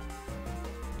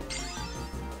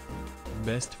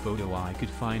 Best photo I could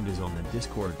find is on the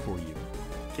Discord for you.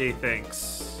 Okay,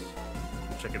 thanks.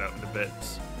 We'll check it out in a bit.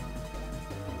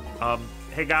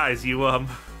 Hey guys, you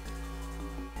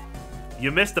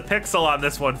missed a pixel on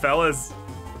this one, fellas.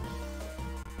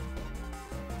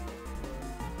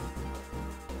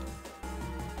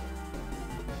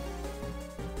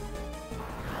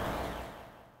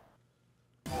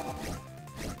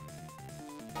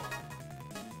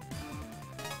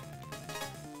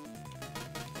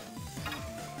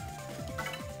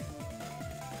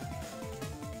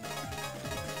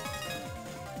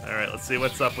 Alright, let's see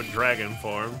what's up with dragon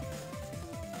form.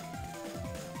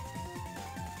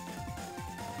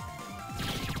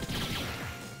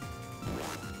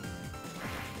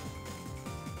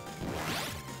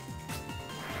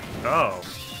 Oh.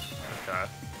 Okay.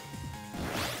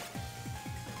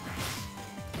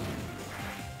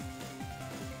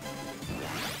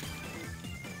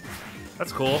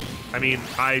 That's cool. I mean,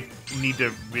 I need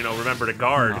to, you know, remember to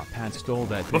guard Pat stole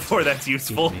that pixel. before that's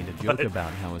useful. He made a joke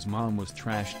about how his mom was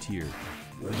trash-tiered.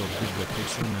 Little did the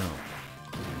pixel know.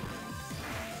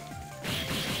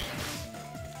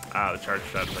 Ah, the charge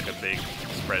shot's like a big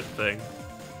spread thing.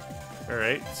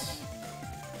 Alright.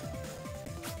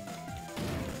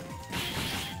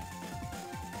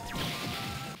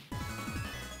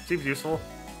 Seems useful.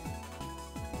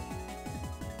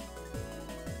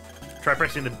 Try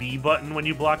pressing the B button when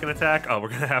you block an attack. Oh, we're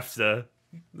gonna have to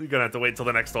wait till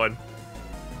the next one.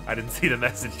 I didn't see the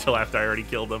message till after I already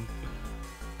killed him.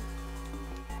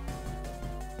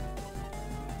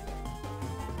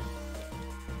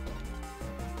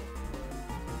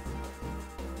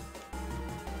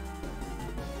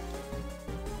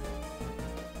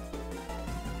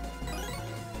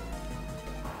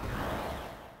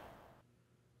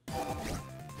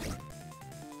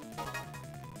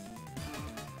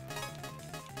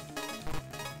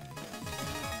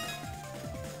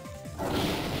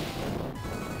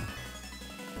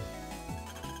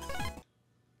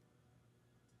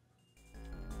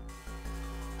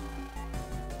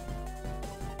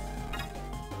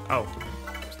 Oh,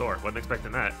 store. Wasn't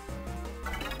expecting that.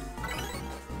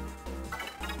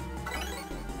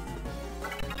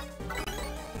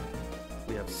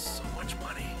 We have so much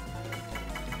money.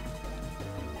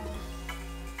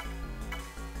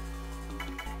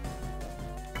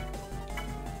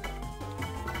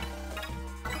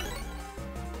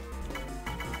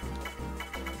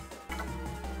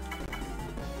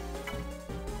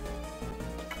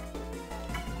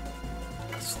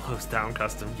 Slows down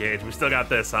custom gauge. We still got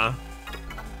this, huh?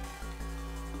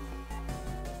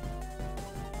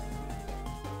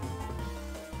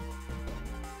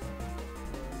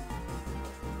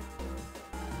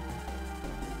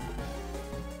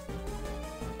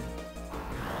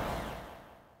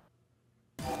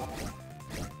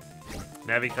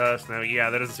 Navicus, no, yeah,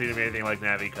 there doesn't seem to be anything like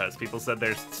Navicus. People said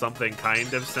there's something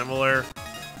kind of similar.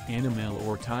 Animal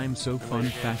or time. So fun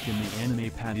fact in the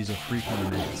anime, Pat is a freaking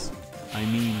mess. I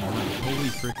mean, like, holy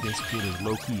frick, this kid is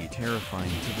low-key terrifying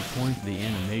to the point the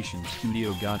animation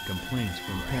studio got complaints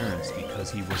from parents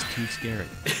because he was too scary.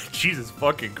 Jesus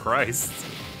fucking Christ.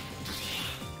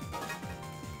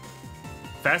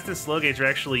 Fast and slow gauge are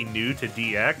actually new to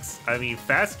DX. I mean,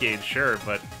 fast gauge, sure,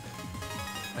 but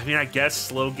I mean, I guess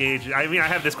slow gauge. I mean, I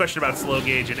have this question about slow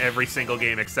gauge in every single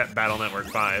game except Battle Network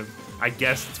 5. I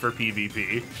guess it's for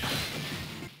PvP.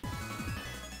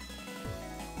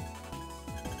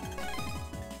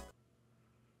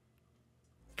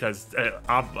 Because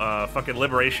fucking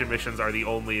Liberation missions are the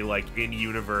only, like,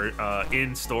 in-universe,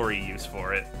 in-story use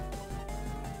for it.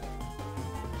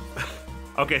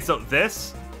 Okay, so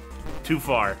this, too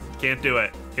far. Can't do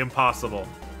it. Impossible.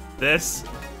 This,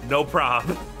 no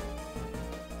prob.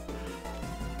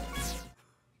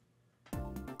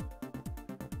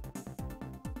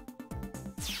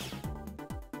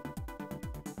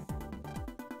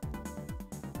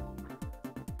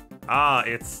 Ah,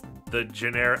 it's the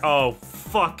generic. Oh,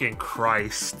 fucking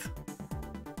Christ.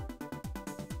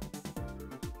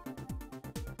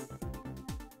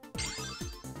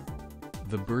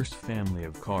 The burst family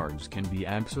of cards can be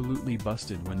absolutely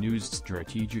busted when used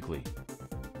strategically.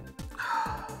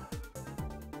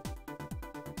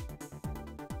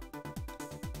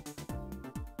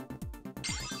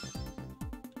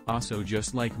 Also,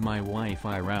 just like my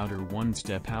Wi-Fi router, one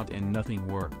step out and nothing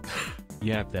works.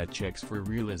 Yep, that checks for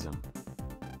realism.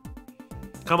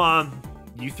 Come on,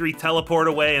 you three teleport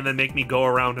away and then make me go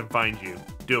around and find you.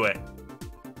 Do it.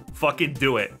 Fucking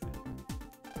do it.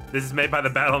 This is made by the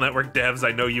Battle Network devs.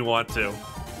 I know you want to.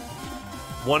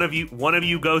 One of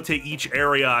you go to each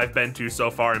area I've been to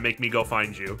so far and make me go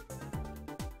find you.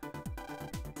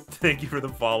 Thank you for the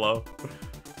follow.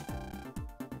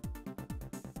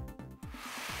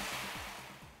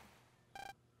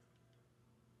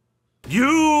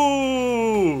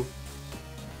 You!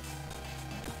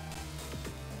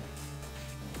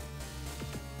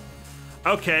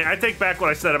 Okay, I take back what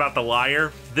I said about the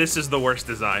liar. This is the worst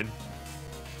design.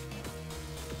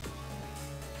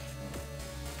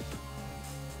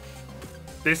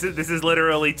 This is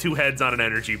literally two heads on an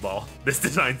energy ball. This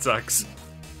design sucks.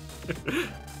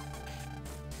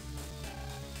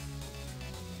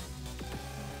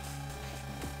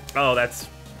 Oh, that's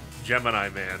Gemini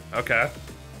Man. Okay.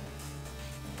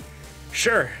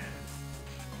 Sure.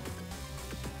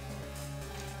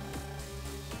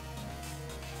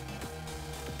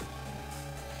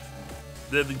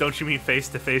 Don't you mean face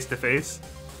to face to face?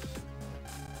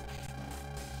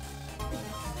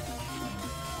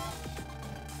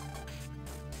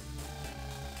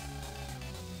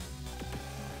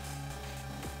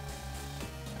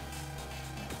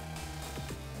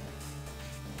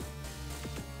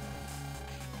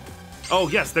 Oh,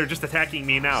 yes, they're just attacking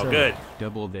me now. So, Good.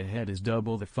 double the head is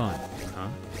double the fun. Huh?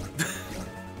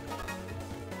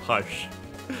 Hush.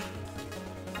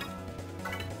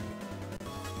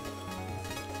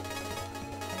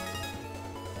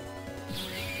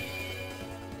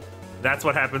 That's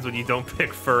what happens when you don't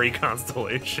pick furry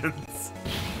constellations.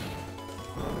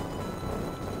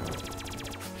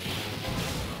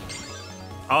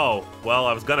 Oh, well,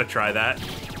 I was gonna try that.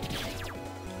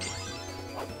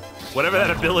 Whatever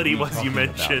that ability was you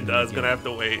mentioned, I was gonna have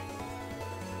to wait.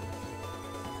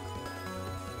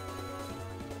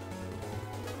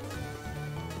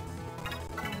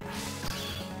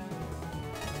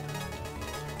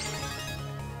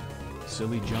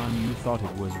 Silly John, you thought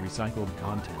it was recycled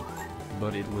content,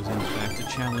 but it was in fact a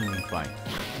challenging fight.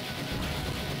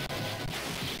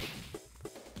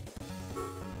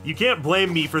 You can't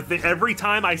blame me for every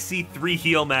time I see 3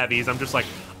 heal Mavis, I'm just like,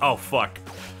 oh fuck.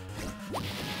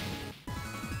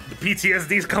 The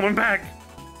PTSD's coming back.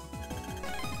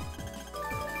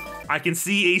 I can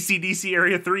see AC/DC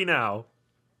Area 3 now.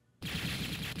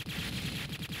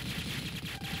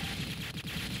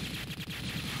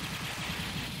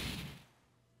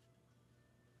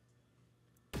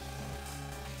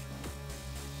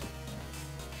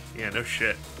 Yeah, no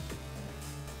shit.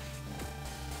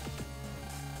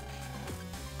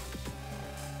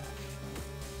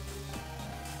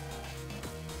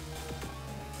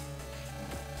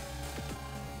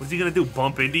 What's he gonna do,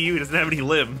 bump into you? He doesn't have any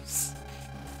limbs.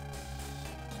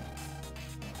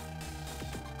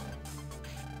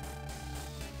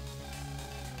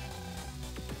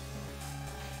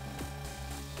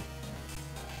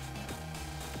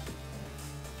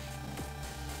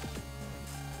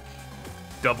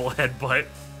 Double headbutt.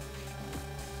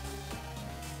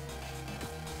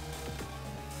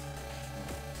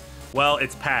 Well,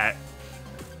 it's Pat.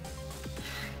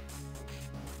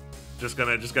 Just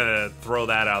gonna throw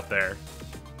that out there.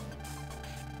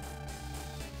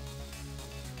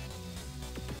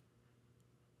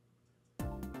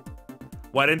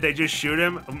 Why didn't they just shoot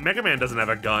him? Mega Man doesn't have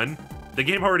a gun. The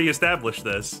game already established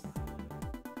this.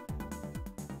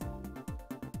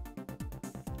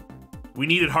 We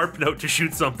needed Harp Note to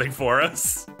shoot something for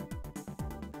us.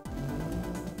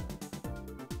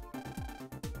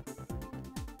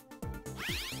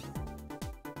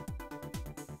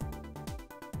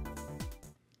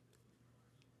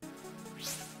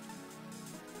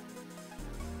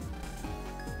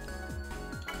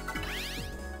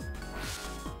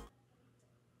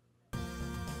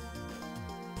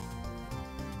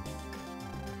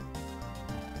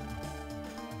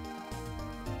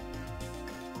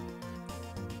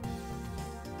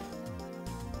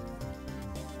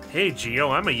 Hey Geo,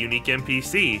 I'm a unique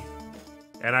NPC.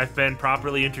 And I've been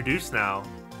properly introduced now.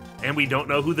 And we don't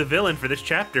know who the villain for this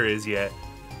chapter is yet.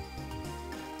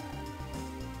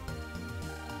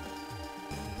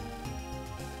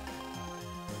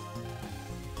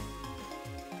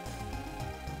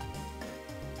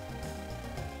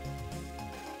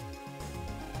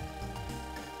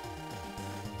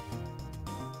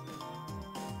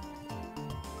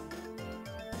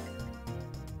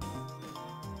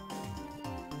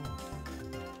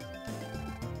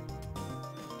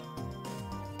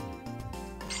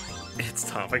 It's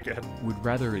Tom again. Would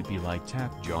rather it be like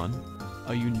Tap John?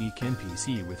 A unique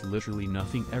NPC with literally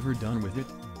nothing ever done with it?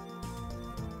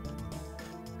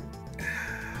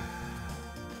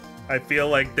 I feel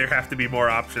like there have to be more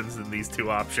options than these 2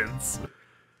 options.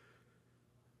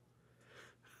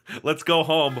 Let's go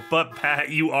home, but Pat,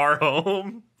 you are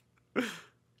home.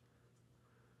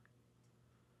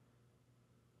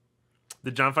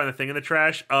 Did John find the thing in the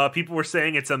trash? People were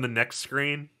saying it's on the next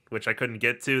screen, which I couldn't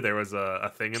get to. There was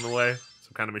a thing in the way,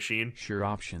 some kind of machine. Sure,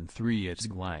 option 3, it's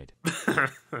glide.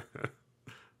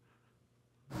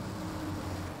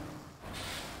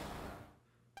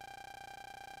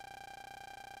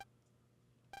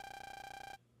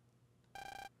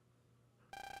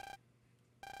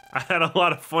 I had a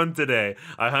lot of fun today.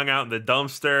 I hung out in the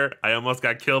dumpster. I almost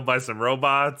got killed by some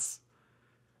robots.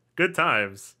 Good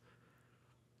times.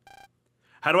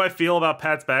 How do I feel about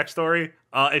Pat's backstory?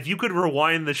 If you could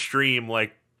rewind the stream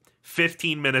like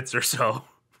 15 minutes or so.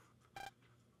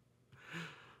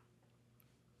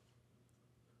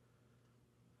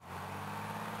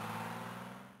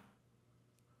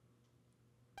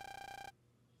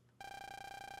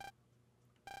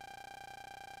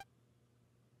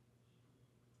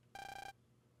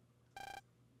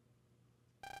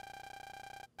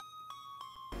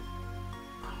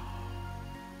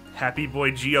 Happy boy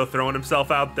Geo throwing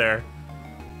himself out there.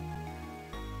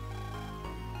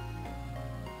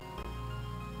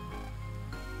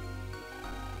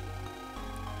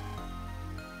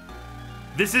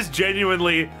 This is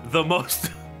genuinely the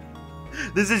most...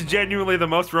 This is genuinely the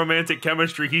most romantic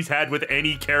chemistry he's had with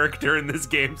any character in this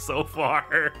game so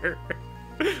far.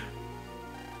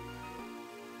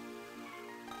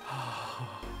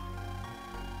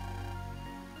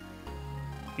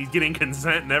 He's getting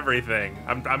consent and everything.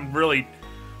 I'm really...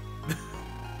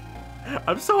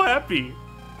 I'm so happy.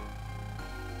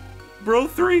 Bro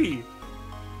 3.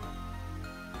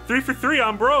 3 for 3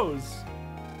 on bros.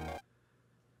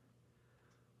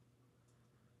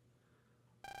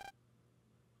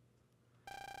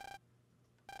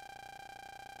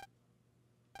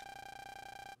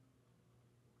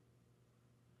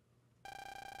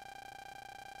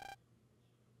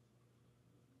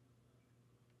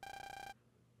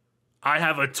 I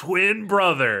have a twin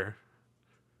brother.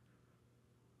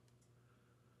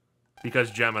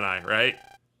 Because Gemini, right?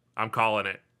 I'm calling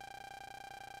it.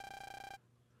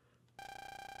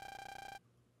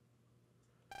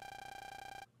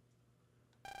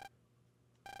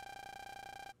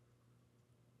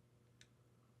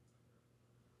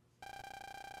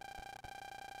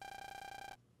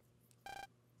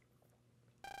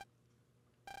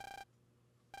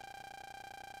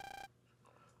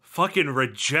 Fucking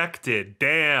rejected.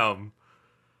 Damn.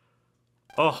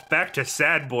 Oh, back to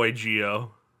sad boy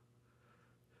Geo.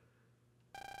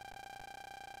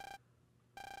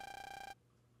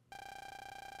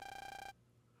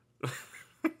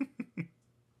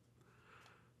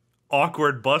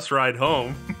 Awkward bus ride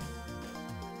home.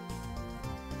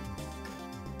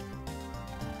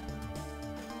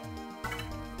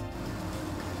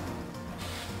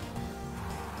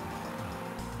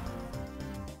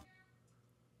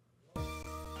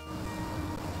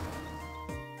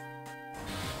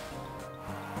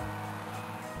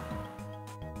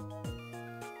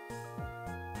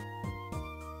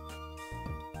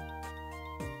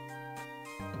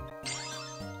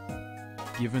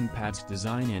 Given Pat's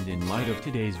design and in light of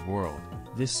today's world,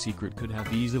 this secret could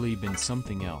have easily been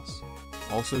something else.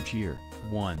 Also Cheer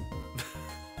 1.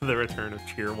 The return of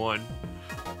Cheer 1.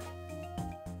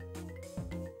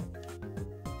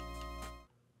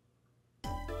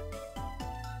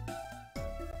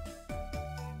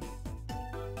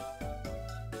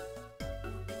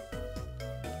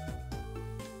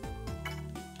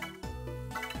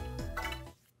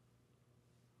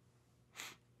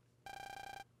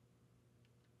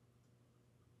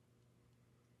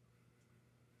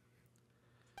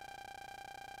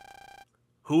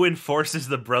 Who enforces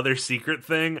the brother secret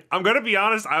thing? I'm gonna be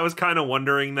honest, I was kind of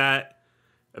wondering that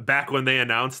back when they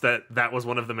announced that that was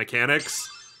one of the mechanics.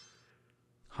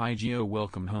 Hi Geo,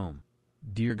 welcome home.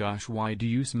 Dear gosh, why do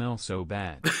you smell so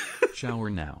bad? Shower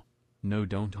now. No,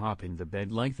 don't hop in the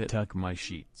bed like that, tuck my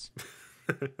sheets.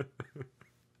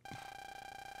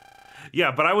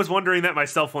 Yeah, but I was wondering that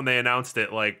myself when they announced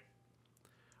it, like,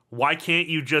 why can't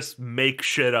you just make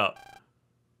shit up?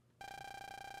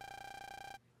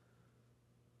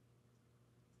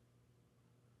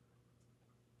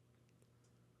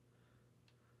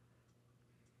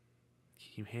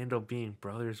 You handle being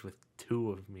brothers with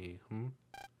 2 of me,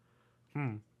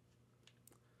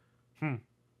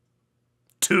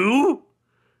 2?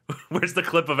 Where's the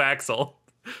clip of Axel?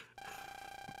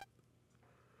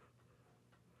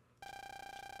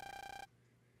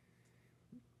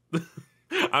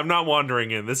 I'm not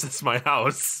wandering in. This is my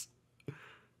house.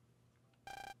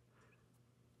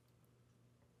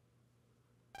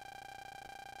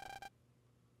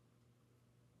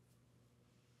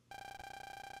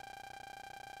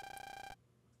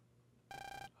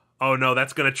 Oh no,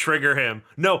 that's gonna trigger him.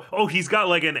 No, oh, he's got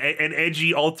like an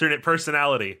edgy alternate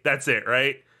personality. That's it,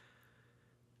 right?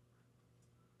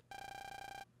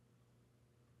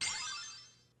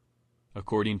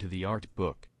 According to the art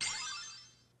book,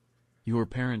 your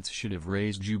parents should have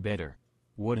raised you better.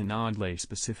 What an oddly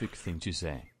specific thing to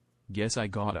say. Guess I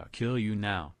gotta kill you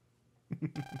now.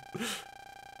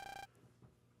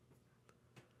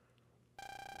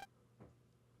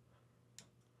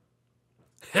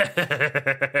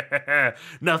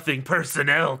 Nothing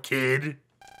personnel, kid.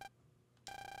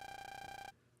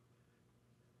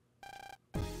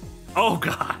 Oh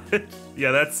god.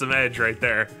 Yeah, that's some edge right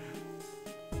there.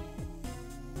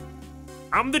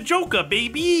 I'm the Joker,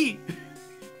 baby.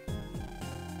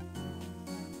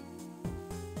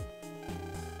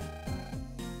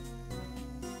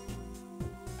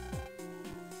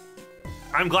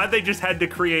 I'm glad they just had to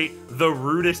create the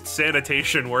rudest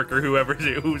sanitation worker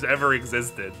who's ever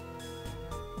existed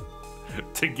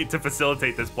to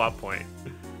facilitate this plot point.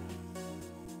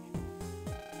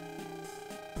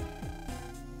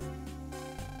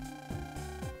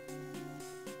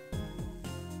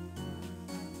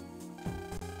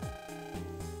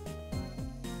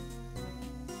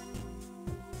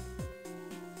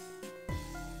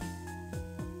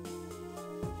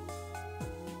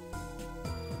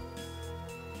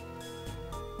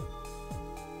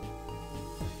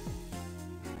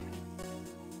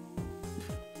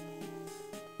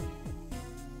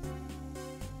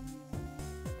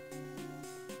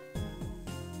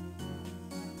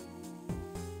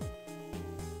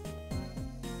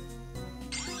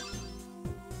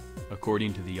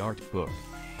 according to the art book.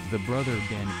 The brother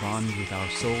band bonds with our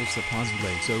soul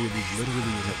supposedly, so it is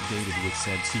literally updated with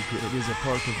said secret. It is a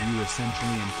part of you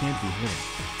essentially and can't be hidden.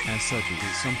 As such, it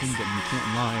is something that you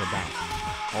can't lie about.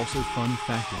 Also, fun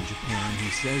fact, in Japan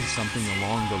he says something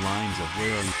along the lines of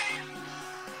where are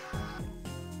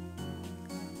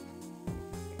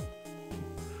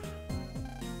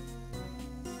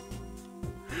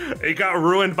you? It got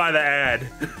ruined by the ad.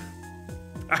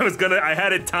 I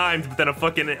had it timed, but then a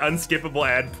fucking unskippable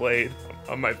ad played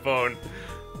on my phone.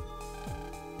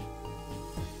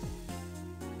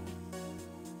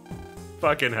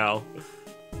 Fucking hell.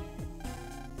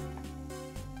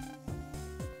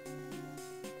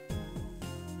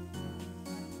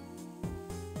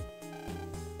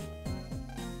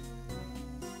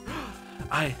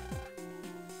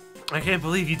 I can't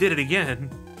believe you did it again.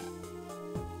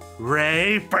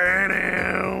 Ray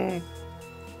Burnow.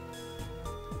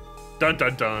 Dun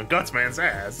dun dun. Gutsman's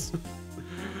ass.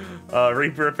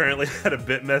 Reaper apparently had a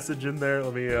bit message in there.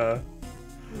 Let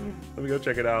me go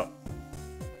check it out.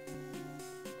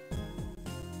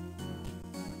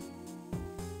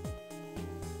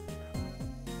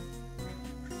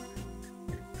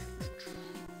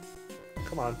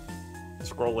 Come on.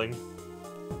 Scrolling.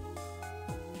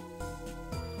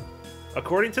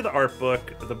 According to the art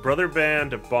book, the brother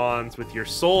band bonds with your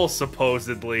soul,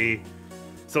 supposedly.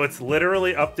 So it's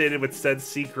literally updated with said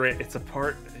secret. It's a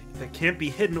part that can't be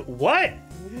hidden. What?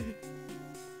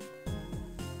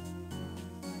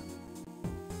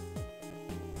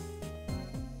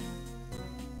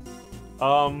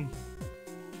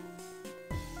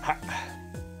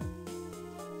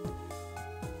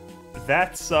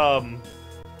 That's,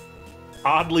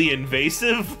 oddly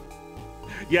invasive?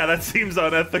 Yeah, that seems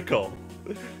unethical.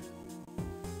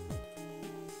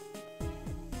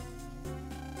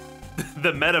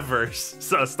 The metaverse.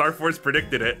 So Star Force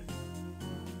predicted it.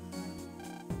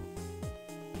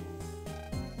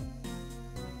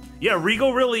 Yeah,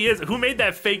 Regal really is. Who made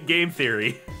that fake game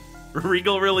theory?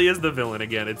 Regal really is the villain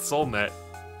again. It's SoulNet.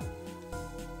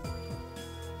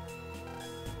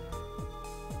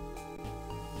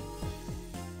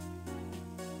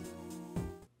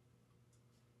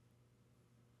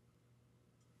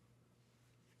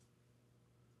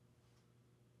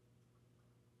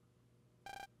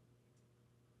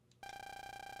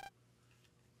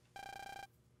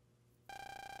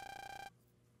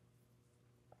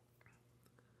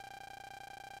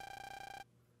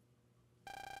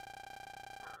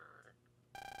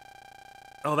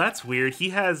 Oh, that's weird. He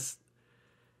has...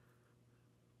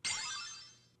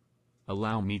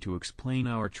 Allow me to explain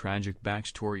our tragic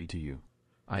backstory to you.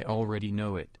 I already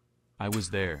know it. I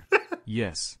was there.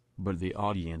 Yes, but the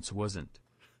audience wasn't.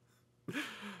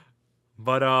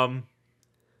 But,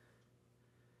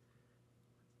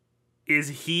 is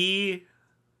he...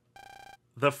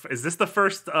 Is this the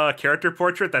first character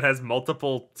portrait that has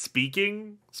multiple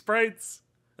speaking sprites?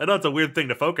 I know it's a weird thing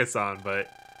to focus on, but...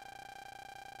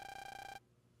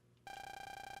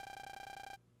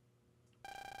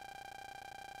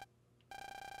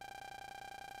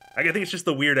 I think it's just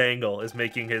the weird angle is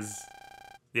making his...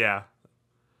 Yeah.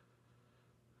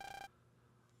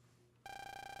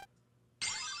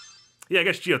 Yeah, I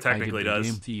guess geotechnically does.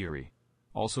 Game theory.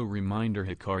 Also, reminder,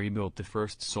 Hikari built the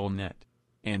first SoulNet.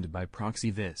 And by proxy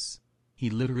this.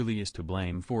 He literally is to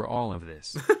blame for all of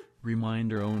this.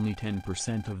 Reminder, only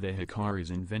 10% of the Hikari's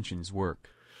inventions work.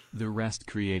 The rest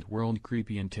create world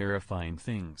creepy and terrifying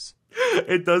things.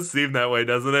 It does seem that way,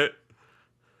 doesn't it?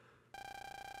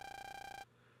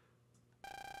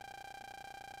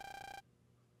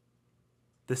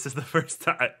 This is the first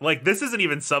time... Like, this isn't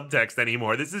even subtext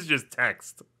anymore. This is just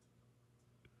text.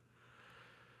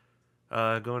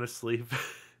 Going to sleep.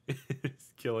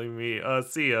 It's killing me.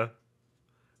 See ya.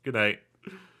 Good night.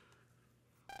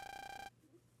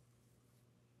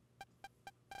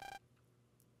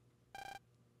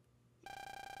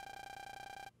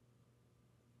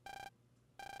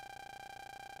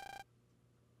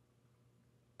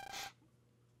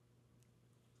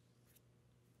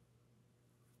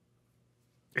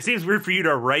 It seems weird for you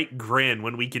to write grin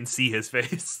when we can see his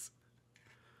face.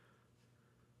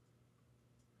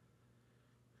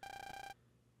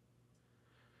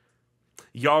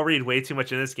 Y'all read way too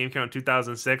much in this. Game came out in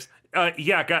 2006.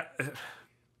 Yeah,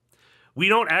 we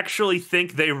don't actually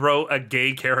think they wrote a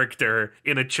gay character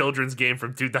in a children's game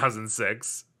from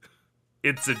 2006.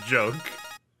 It's a joke.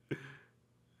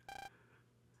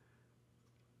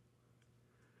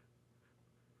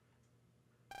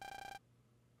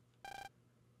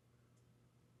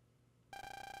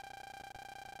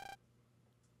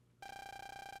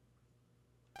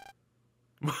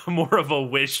 More of a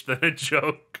wish than a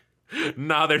joke.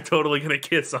 Nah, they're totally gonna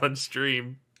kiss on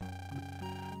stream.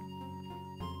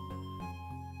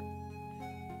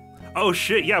 Oh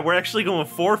shit, yeah, we're actually going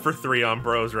 4 for 3 on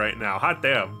bros right now. Hot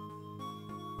damn.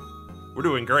 We're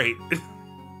doing great.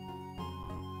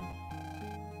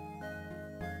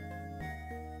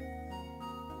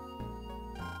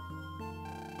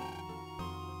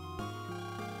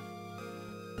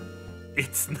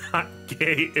 It's not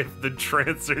gay if the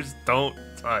trancers don't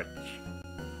touch.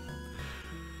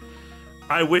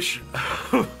 I wish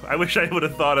I would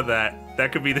have thought of that.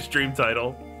 That could be the stream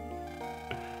title.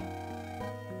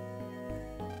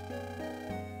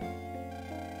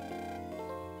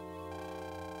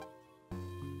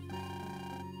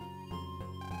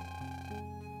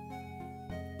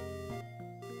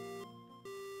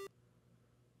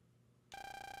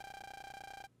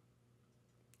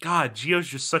 God, Gio's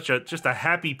just just a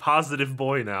happy, positive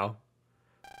boy now.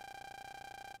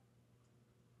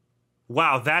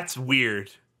 Wow, that's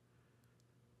weird.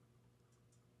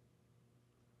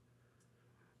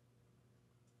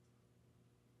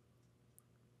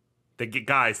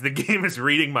 Guys, the game is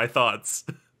reading my thoughts.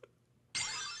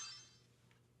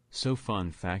 So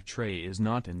fun fact, Trey is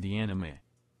not in the anime.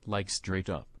 Like straight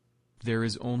up. There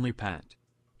is only Pat.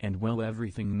 And well,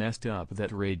 everything messed up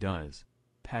that Ray does.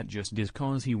 Pat just does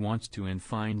cause he wants to and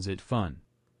finds it fun.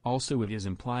 Also, it is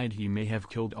implied he may have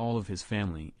killed all of his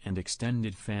family and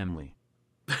extended family.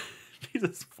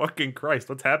 Jesus fucking Christ,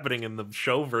 what's happening in the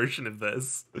show version of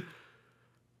this?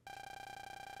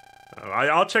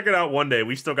 I'll check it out one day.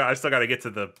 I still got to get to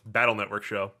the Battle Network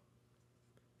show.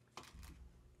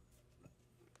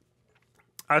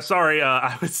 Sorry,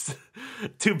 I was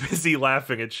too busy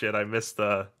laughing at shit. I missed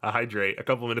a hydrate a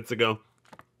couple minutes ago.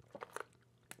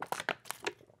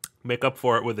 Make up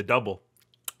for it with a double.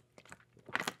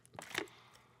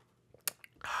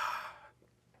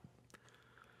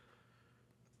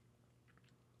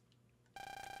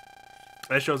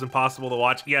 That show's impossible to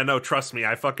watch. Yeah, no, trust me.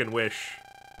 I fucking wish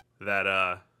that,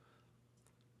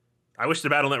 I wish the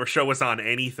Battle Network show was on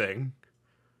anything.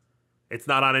 It's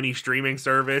not on any streaming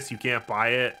service. You can't buy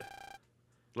it.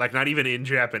 Like, not even in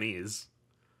Japanese.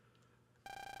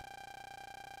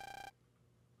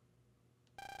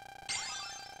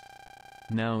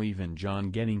 Now even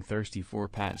John getting thirsty for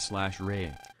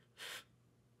Pat/Ray.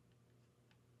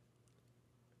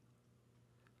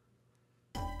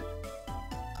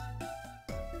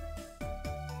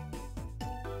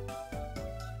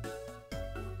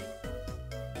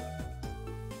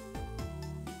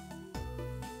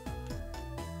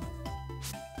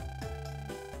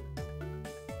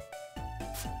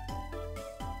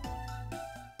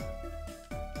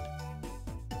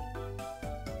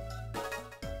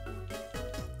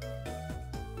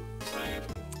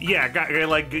 Yeah,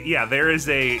 like, yeah, there is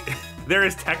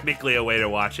technically a way to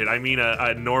watch it. I mean,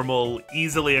 a normal,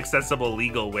 easily accessible,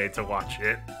 legal way to watch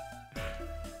it.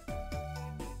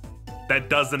 That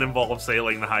doesn't involve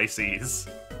sailing the high seas.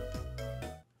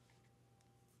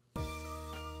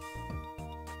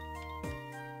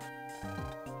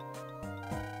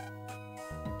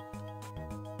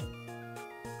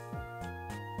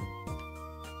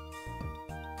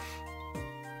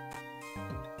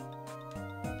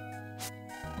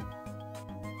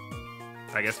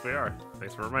 I guess we are.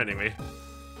 Thanks for reminding me.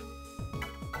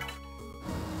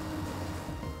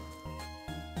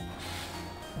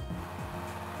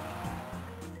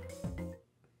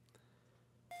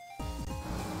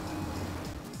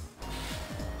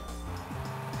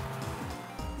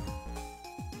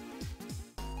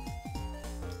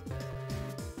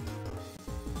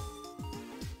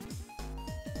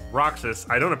 Roxas,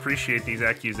 I don't appreciate these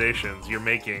accusations you're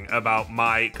making about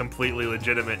my completely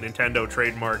legitimate Nintendo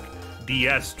trademark,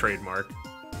 DS trademark.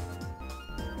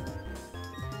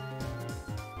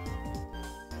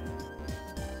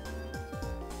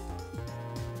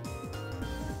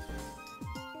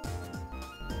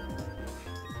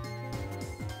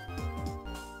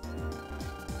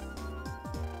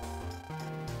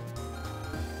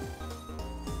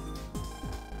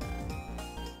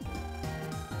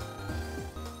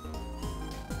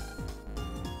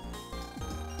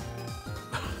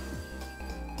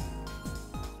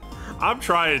 I'm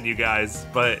trying, you guys,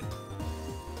 but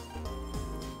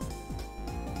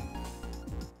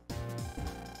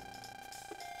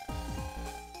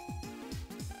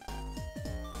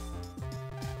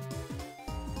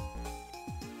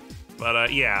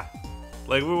yeah,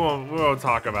 like we won't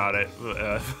talk about it,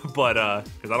 but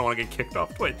because I don't want to get kicked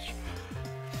off Twitch.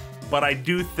 But I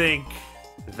do think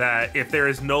that if there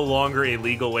is no longer a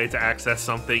legal way to access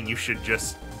something, you should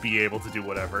just be able to do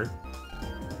whatever.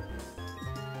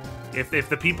 If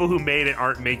the people who made it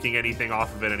aren't making anything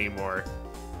off of it anymore,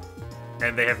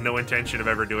 and they have no intention of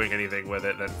ever doing anything with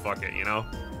it, then fuck it, you know?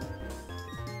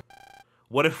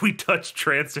 What if we touch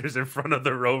Trancers in front of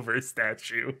the Rover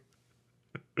statue?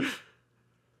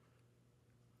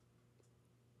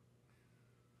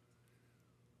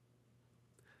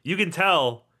 You can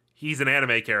tell he's an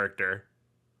anime character.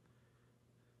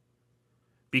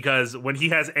 Because when he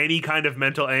has any kind of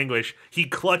mental anguish, he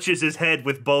clutches his head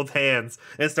with both hands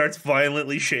and starts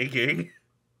violently shaking.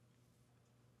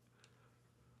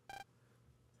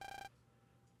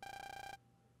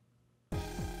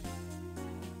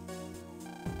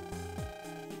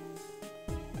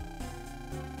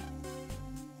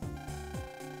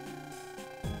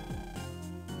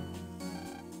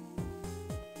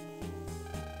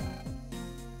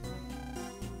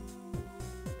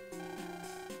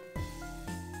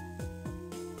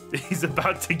 He's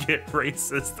about to get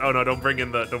racist. Oh no, don't bring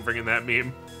in that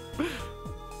meme.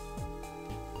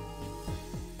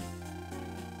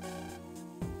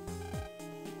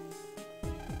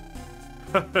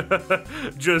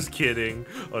 Just kidding.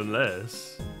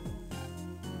 Unless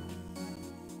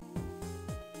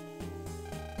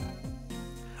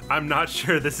I'm not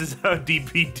sure this is how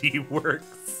DPD works.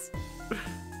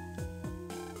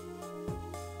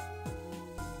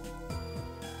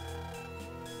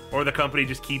 Or the company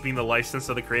just keeping the license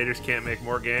so the creators can't make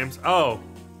more games. Oh,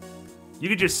 you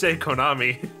could just say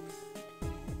Konami.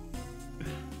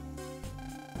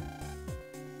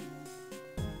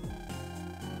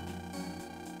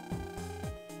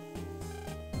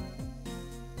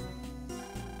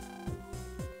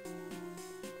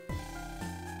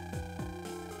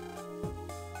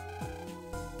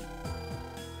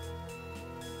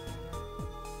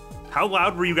 How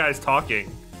loud were you guys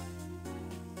talking?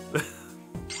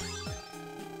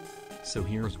 So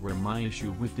here's where my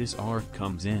issue with this arc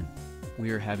comes in.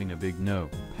 We're having a big no,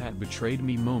 Pat betrayed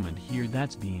me moment here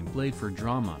that's being played for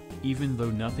drama, even though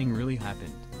nothing really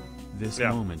happened. This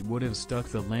moment would have stuck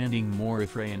the landing more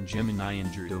if Ray and Gemini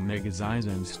injured Omega Zyza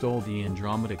and stole the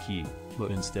Andromeda key, but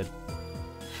instead...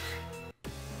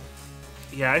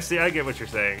 Yeah, I see, I get what you're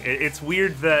saying. It's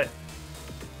weird that...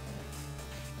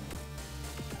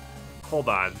 Hold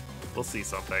on, we'll see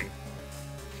something.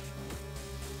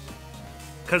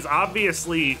 Because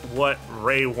obviously what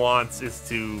Ray wants is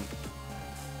to...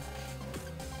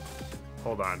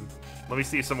 Hold on. Let me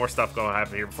see some more stuff going to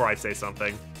happen here before I say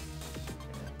something.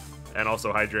 And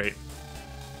also hydrate.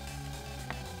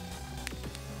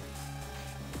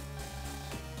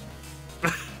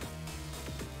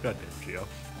 Goddamn, Gio.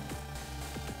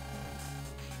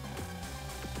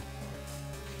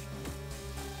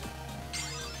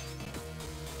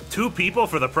 Two people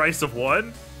for the price of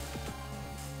one?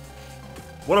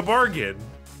 What a bargain.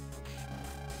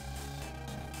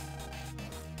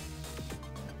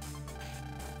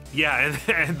 Yeah,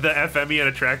 and the FMEN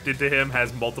attracted to him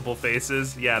has multiple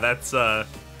faces. Yeah, that's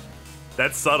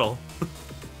subtle.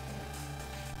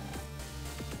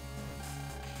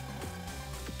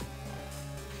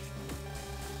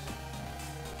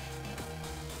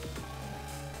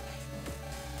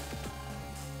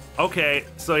 Okay,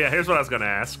 so yeah, here's what I was gonna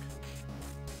ask.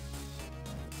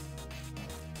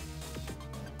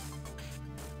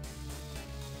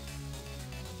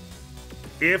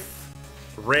 If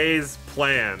Ray's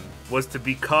plan was to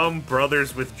become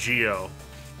brothers with Gio,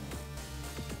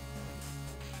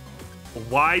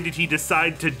 why did he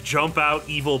decide to jump out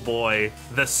Evil Boy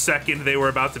the second they were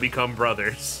about to become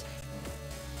brothers?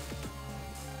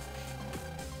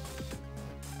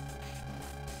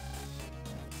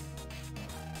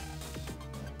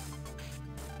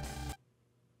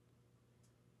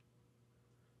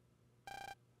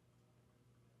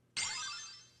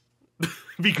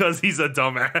 Because he's a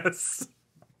dumbass.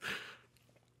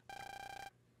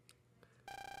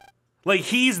 Like,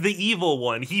 he's the evil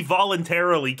one. He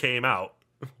voluntarily came out.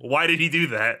 Why did he do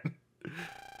that?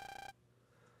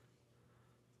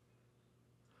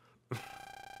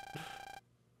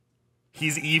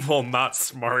 He's evil, not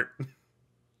smart.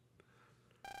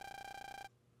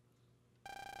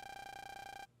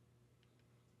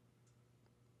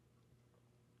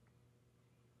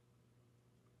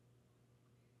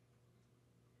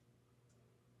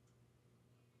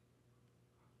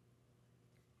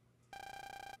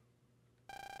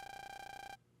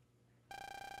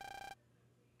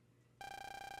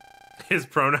 His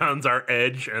pronouns are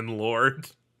Edge and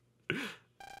Lord.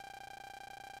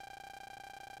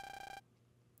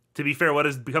 To be fair, what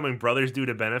does becoming brothers do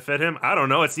to benefit him? I don't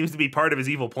know. It seems to be part of his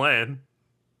evil plan.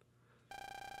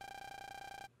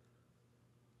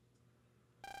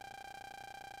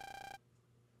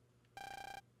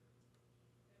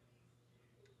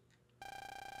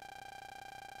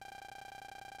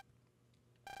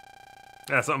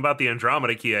 Yeah, something about the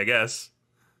Andromeda key, I guess.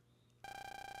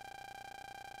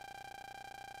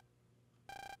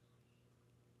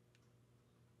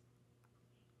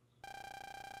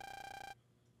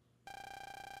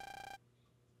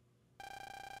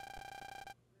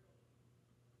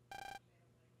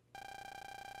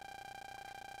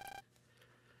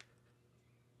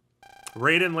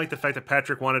 Raiden liked the fact that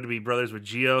Patrick wanted to be brothers with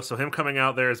Geo, so him coming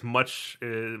out there is as much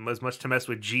to mess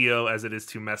with Geo as it is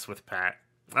to mess with Pat.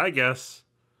 I guess.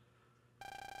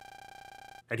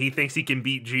 And he thinks he can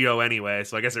beat Geo anyway,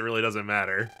 so I guess it really doesn't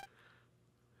matter.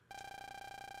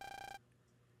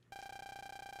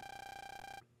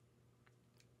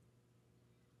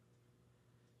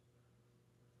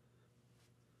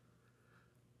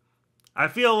 I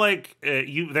feel like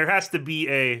there has to be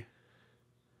a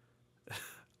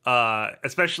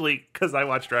especially because I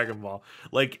watch Dragon Ball.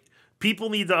 Like, people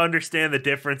need to understand the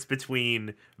difference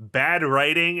between bad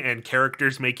writing and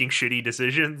characters making shitty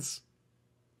decisions.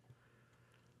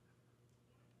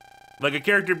 Like, a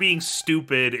character being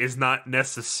stupid is not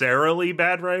necessarily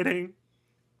bad writing.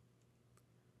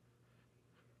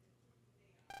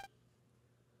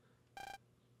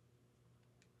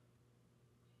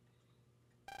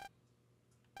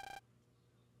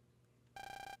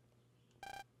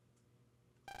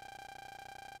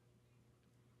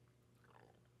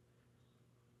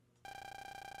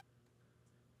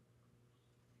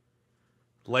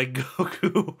 Like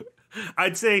Goku.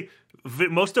 I'd say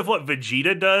most of what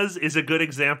Vegeta does is a good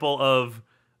example of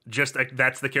just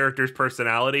that's the character's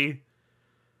personality.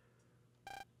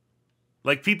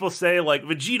 Like, people say, like,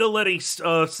 Vegeta letting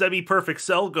semi-perfect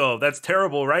Cell go, that's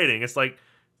terrible writing. It's like,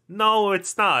 no,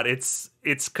 it's not. It's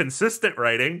consistent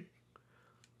writing.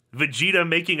 Vegeta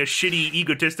making a shitty,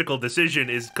 egotistical decision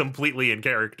is completely in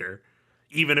character,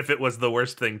 even if it was the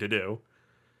worst thing to do.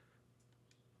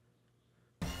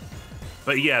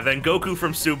 But yeah, then Goku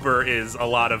from Super is a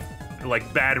lot of,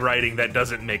 like, bad writing that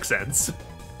doesn't make sense.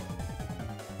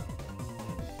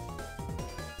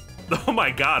 Oh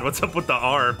my god, what's up with the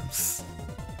arms?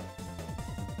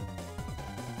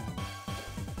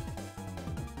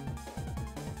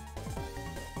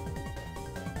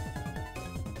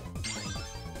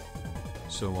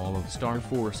 So all of Star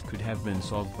Force could have been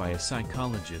solved by a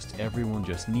psychologist. Everyone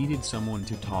just needed someone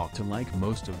to talk to, like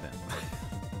most of them.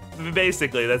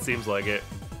 Basically, that seems like it.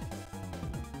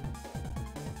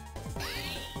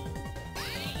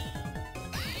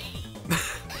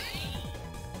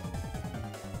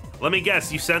 Let me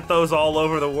guess, you sent those all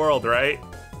over the world, right?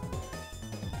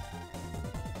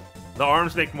 The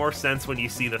arms make more sense when you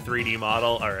see the 3D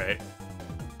model. Alright.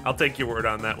 I'll take your word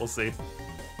on that, we'll see.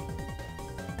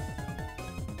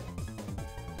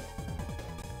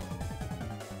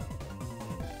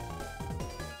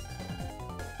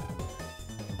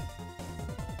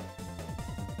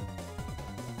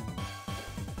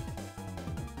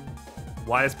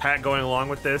 Why is Pat going along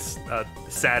with this?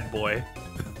 Sad boy.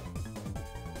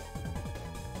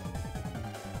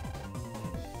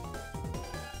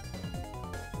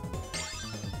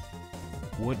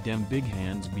 What dem big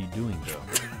hands be doing though?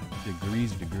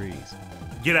 Degrees.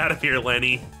 Get out of here,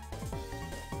 Lenny.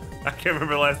 I can't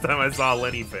remember the last time I saw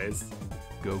Lenny face.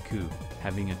 Goku,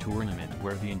 having a tournament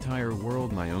where the entire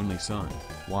world, my only son,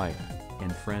 wife,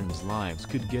 and friends' lives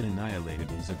could get annihilated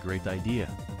is a great idea.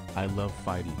 I love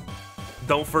fighting.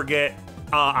 Don't forget,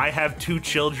 I have 2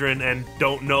 children and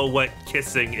don't know what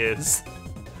kissing is.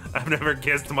 I've never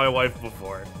kissed my wife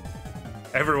before.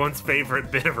 Everyone's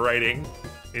favorite bit of writing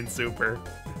in Super.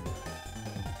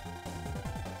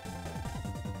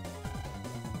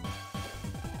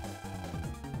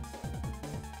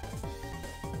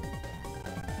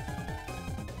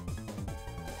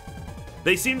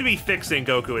 They seem to be fixing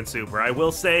Goku in Super. I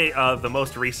will say the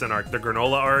most recent arc, the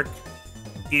Granola arc,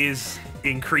 is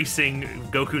increasing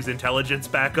Goku's intelligence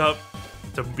back up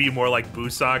to be more like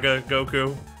Buu Saga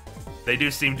Goku. They do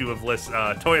seem to have listened,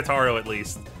 Toyotaro at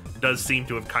least, does seem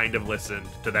to have kind of listened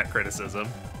to that criticism.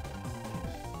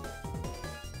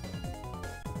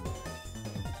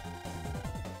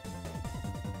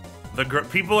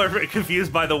 People are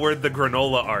confused by the word the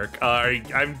Granola arc.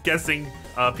 I'm guessing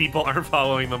people aren't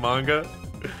following the manga.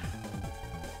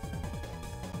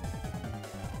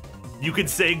 You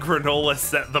could say Granola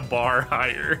set the bar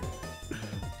higher.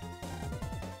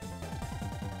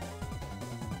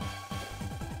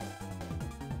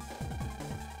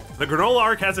 The Granola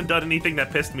arc hasn't done anything that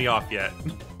pissed me off yet.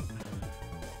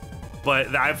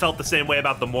 But I felt the same way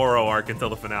about the Moro arc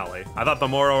until the finale. I thought the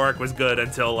Moro arc was good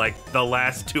until, like, the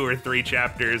last 2 or 3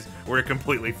 chapters where it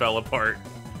completely fell apart.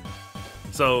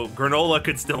 So, Granola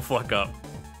could still fuck up.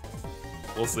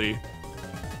 We'll see.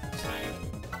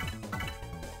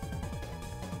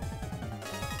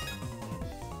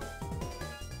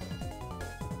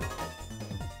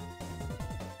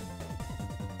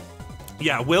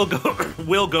 Yeah, will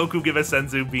Goku give a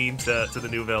Senzu bean to the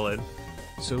new villain?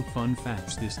 So fun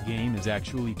facts, this game is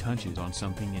actually touches on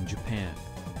something in Japan.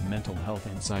 Mental health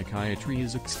and psychiatry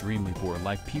is extremely poor.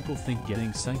 Like, people think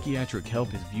getting psychiatric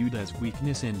help is viewed as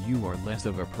weakness and you are less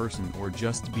of a person or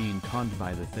just being conned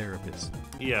by the therapist.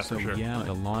 Yeah, so for sure. Yeah,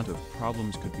 a lot of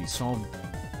problems could be solved.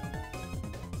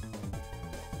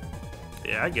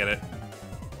 Yeah, I get it.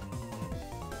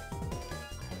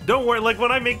 Don't worry, like,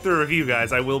 when I make the review,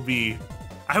 guys, I will be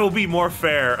more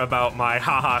fair about my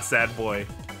haha sad boy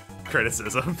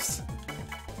criticisms.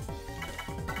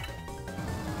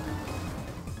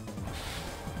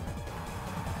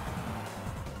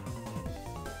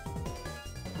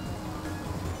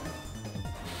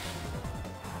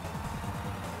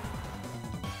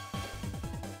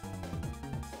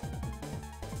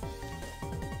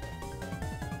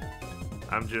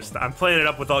 I'm playing it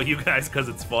up with all you guys because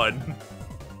it's fun.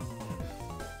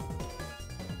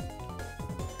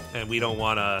 And we don't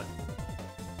want to...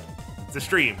 It's a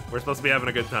stream. We're supposed to be having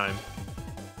a good time.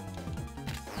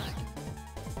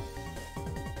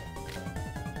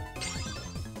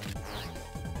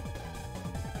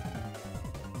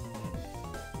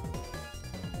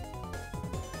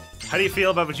 How do you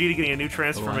feel about Vegeta getting a new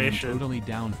transformation? Oh, I'm totally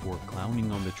down for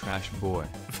clowning on the trash boy.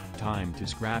 Time to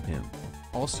scrap him.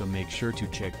 Also make sure to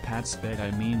check Pat's bed,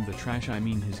 I mean the trash, I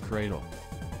mean his cradle.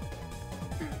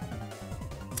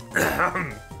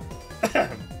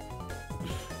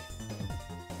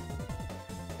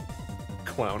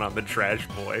 Clown on the trash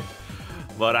boy.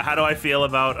 But how do I feel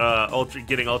about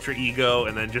getting Ultra Ego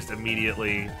and then just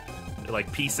immediately, like,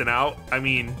 peacing out? I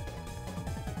mean...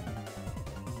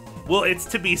 Well, it's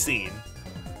to be seen.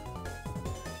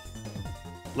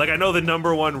 Like, I know the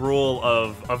 #1 rule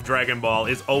of Dragon Ball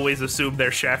is always assume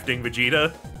they're shafting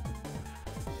Vegeta.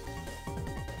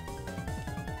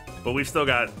 But we've still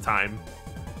got time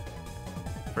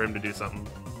for him to do something.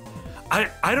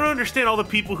 I don't understand all the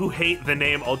people who hate the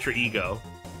name Ultra Ego.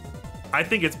 I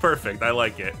think it's perfect. I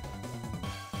like it.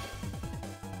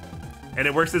 And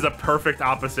it works as a perfect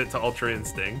opposite to Ultra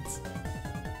Instinct.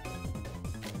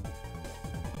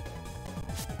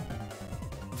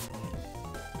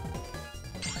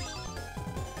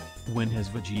 When has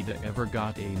Vegeta ever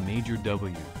got a major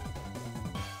W?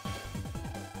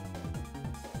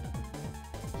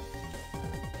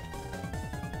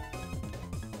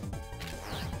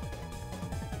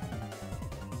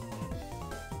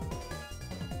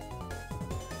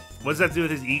 What does that do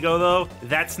with his ego, though?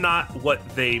 That's not what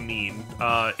they mean.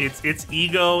 It's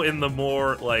ego in the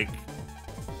more, like,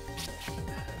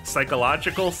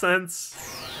 psychological sense.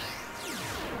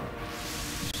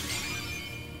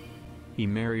 He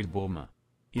married Bulma.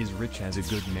 Is rich, has a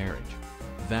good marriage.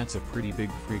 That's a pretty big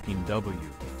freaking W.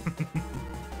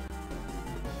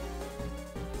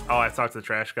 Oh, I talked to the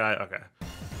trash guy? Okay.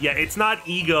 Yeah, it's not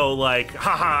ego like,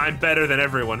 haha, I'm better than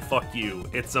everyone, fuck you.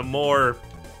 It's a more...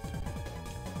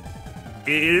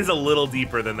 It is a little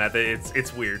deeper than that.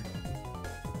 It's weird.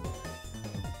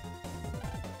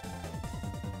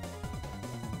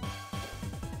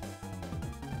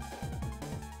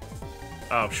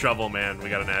 Oh, Shovel Man. We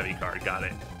got a Navi card. Got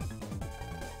it.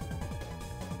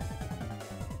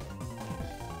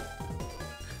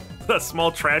 A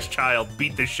small trash child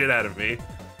beat the shit out of me.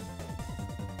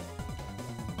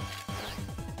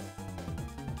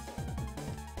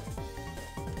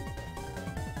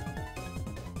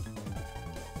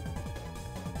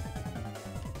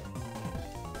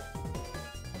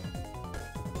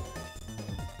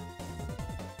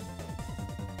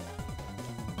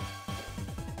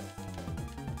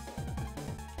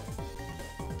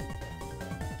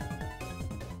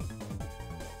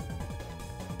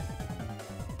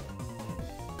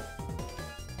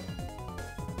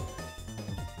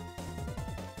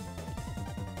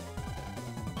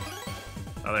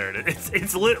 Oh, there it is.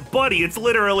 It's lit, buddy. It's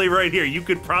literally right here. You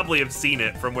could probably have seen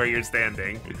it from where you're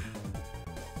standing.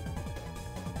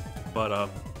 But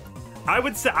I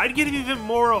would say I'd get even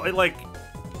more. Like,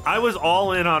 I was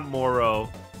all in on Moro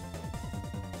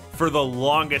for the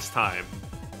longest time,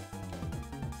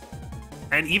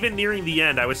 and even nearing the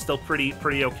end, I was still pretty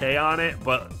okay on it.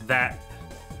 But that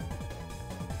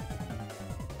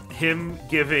him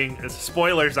giving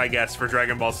spoilers, I guess, for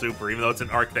Dragon Ball Super, even though it's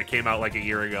an arc that came out like a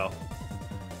year ago.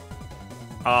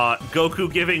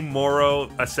 Goku giving Moro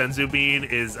a Senzu Bean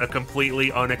is a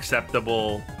completely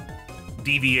unacceptable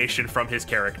deviation from his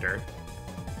character.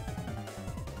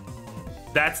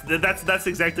 That's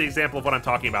exactly the example of what I'm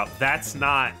talking about. That's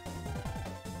not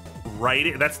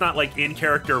writing. That's not like in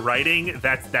character writing.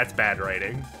 That's bad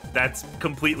writing. That's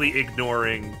completely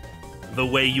ignoring the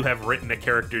way you have written a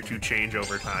character to change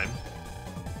over time.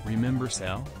 Remember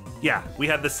Cell? Yeah, we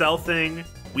had the Cell thing.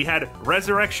 We had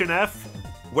Resurrection F,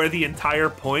 where the entire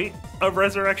point of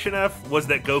Resurrection F was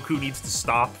that Goku needs to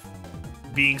stop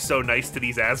being so nice to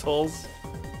these assholes.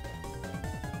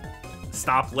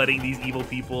 Stop letting these evil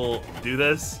people do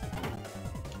this.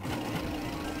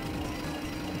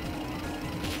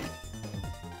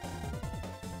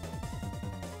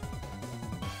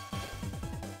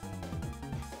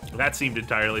 That seemed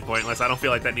entirely pointless. I don't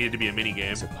feel like that needed to be a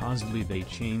minigame. Supposedly they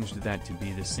changed that to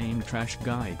be the same trash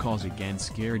guy cause again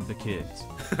scared the kids.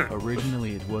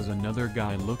 Originally it was another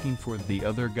guy looking for the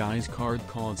other guy's card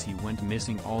cause he went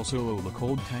missing. Also a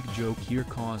cold tech joke here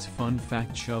cause fun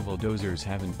fact shovel dozers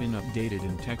haven't been updated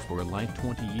in tech for like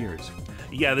 20 years.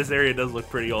 Yeah, this area does look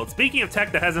pretty old. Speaking of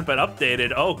tech that hasn't been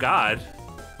updated, oh god.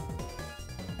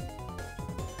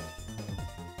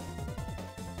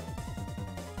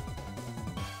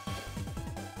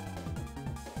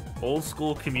 Old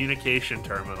school communication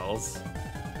terminals.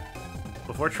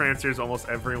 Before transfers, almost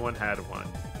everyone had one.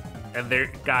 And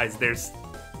there, guys,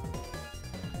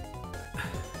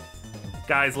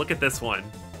 guys, look at this one.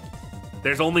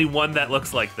 There's only one that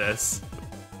looks like this.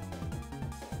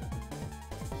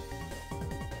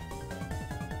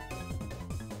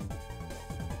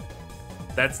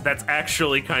 That's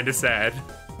actually kind of sad.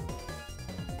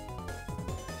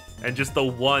 And just the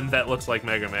one that looks like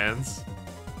Mega Man's.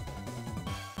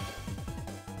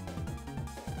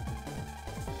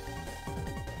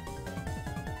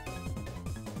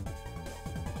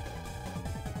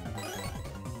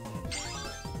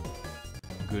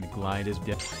 Good, Glide is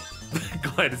dead.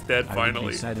 Glide is dead, finally. I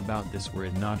would be sad about this were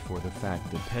it not for the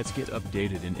fact that pets get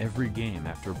updated in every game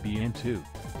after BN2.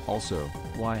 Also,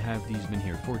 why have these been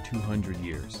here for 200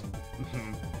 years?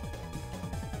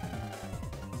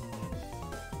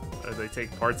 They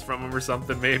take parts from them or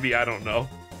something, maybe? I don't know.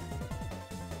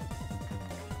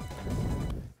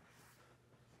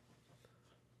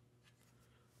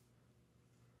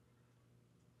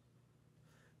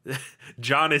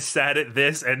 John is sad at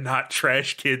this and not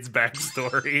Trash Kid's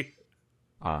backstory.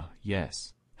 Ah,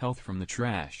 yes. Health from the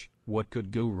trash. What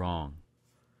could go wrong?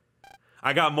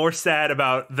 I got more sad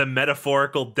about the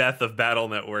metaphorical death of Battle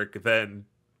Network than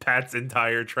Pat's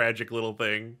entire tragic little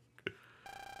thing.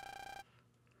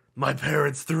 My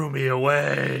parents threw me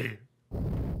away.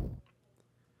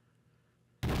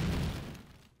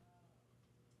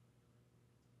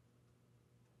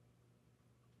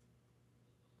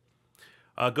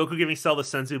 Goku giving Cell the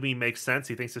Senzu beam makes sense.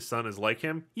 He thinks his son is like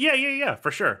him. Yeah,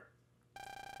 for sure.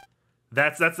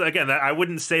 That's again, I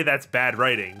wouldn't say that's bad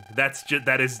writing. That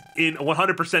is in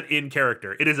 100% in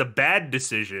character. It is a bad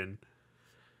decision.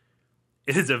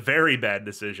 It is a very bad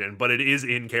decision, but it is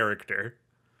in character.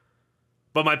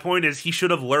 But my point is, he should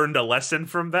have learned a lesson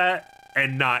from that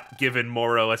and not given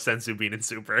Moro a Senzu bean in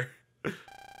Super.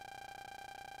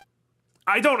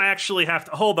 I don't actually have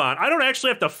to hold on. I don't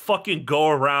actually have to fucking go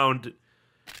around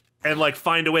and like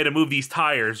find a way to move these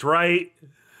tires, right?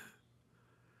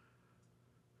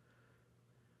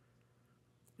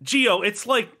 Gio, it's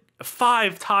like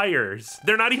 5 tires.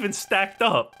 They're not even stacked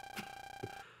up.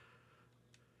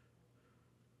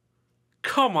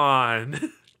 Come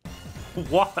on.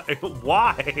 Why?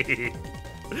 Why?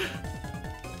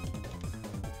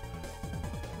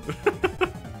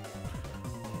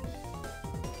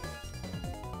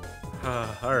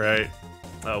 All right.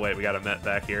 Oh, wait, we got a Met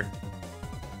back here.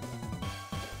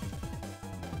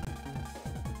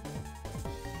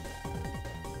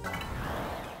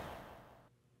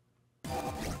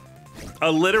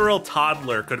 A literal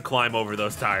toddler could climb over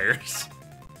those tires.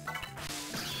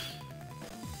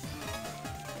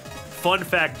 Fun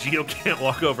fact, Geo can't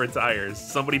walk over tires.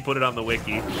 Somebody put it on the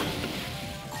wiki.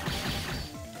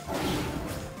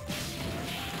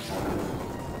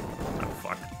 Oh,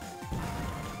 fuck.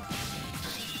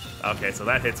 Okay, so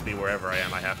that hits me wherever I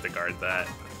am. I have to guard that.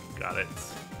 Got it.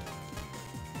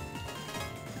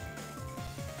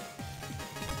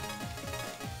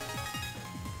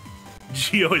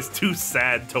 Geo is too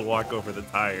sad to walk over the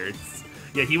tires.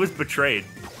 Yeah, he was betrayed.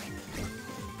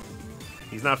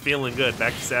 He's not feeling good.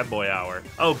 Back to Sad Boy Hour.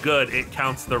 Oh, good. It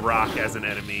counts the rock as an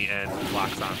enemy and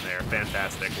locks on there.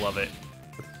 Fantastic. Love it.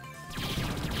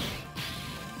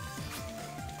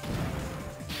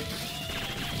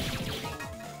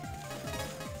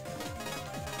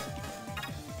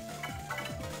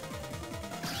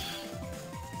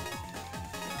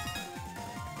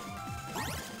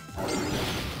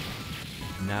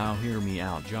 Now hear me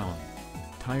out, John.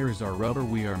 Tires are rubber,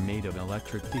 we are made of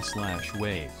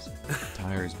electricity/waves.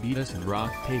 Tires beat us in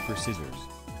rock, paper, scissors.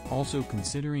 Also,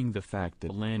 considering the fact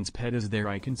that Land's pet is there,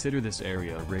 I consider this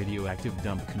area a radioactive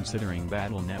dump considering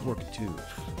Battle Network 2.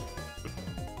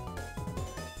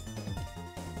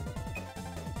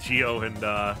 Geo and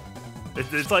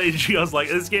it's like Geo's like,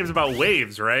 this game's about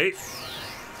waves, right?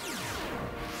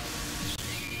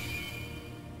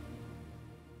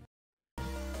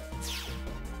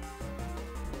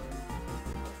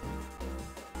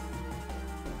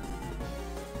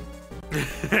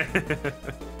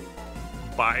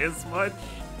 Buy as much?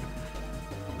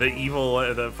 The evil,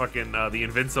 the fucking, the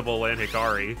invincible Lan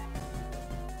Hikari.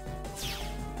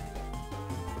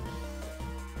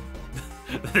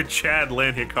 The Chad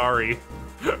Lan Hikari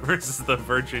versus the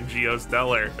Virgin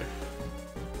Geostellar.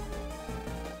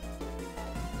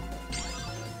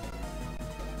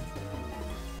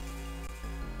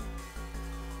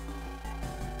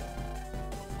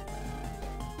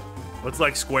 Looks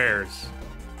like squares,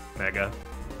 Mega.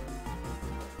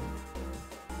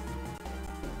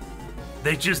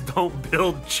 They just don't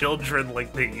build children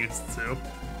like they used to.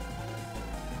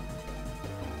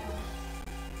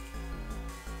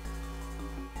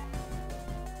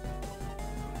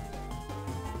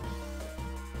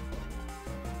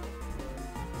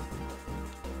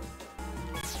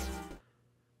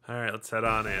 Alright, let's head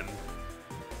on in.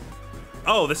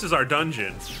 Oh, this is our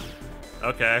dungeon.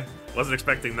 Okay, wasn't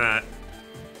expecting that.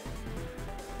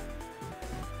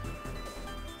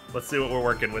 Let's see what we're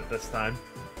working with this time.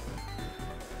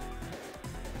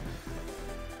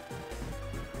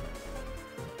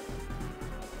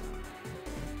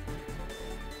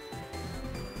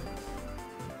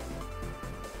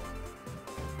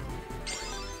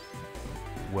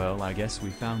 Well, I guess we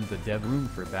found the dev room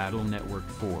for Battle Network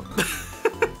 4.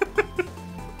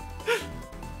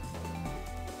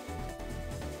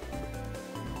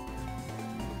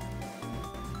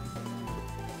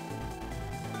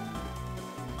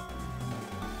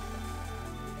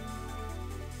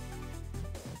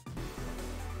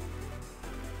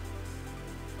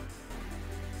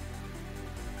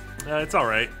 It's all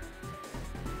right.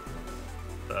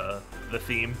 The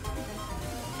theme.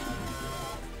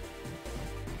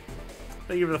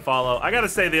 Thank you for the follow. I gotta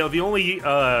say, the only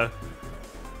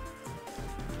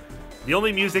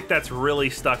music that's really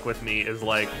stuck with me is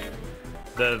like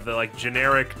the like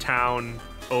generic town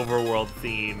overworld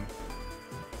theme,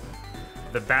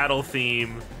 the battle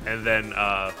theme, and then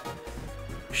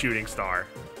Shooting Star.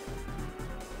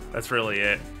 That's really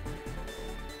it.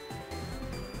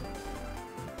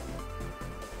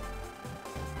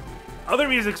 Other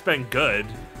music's been good.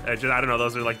 I don't know,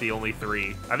 those are like the only three.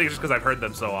 I think it's just because I've heard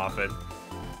them so often.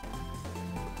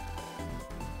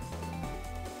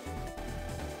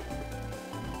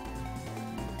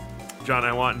 John,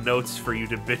 I want notes for you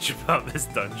to bitch about this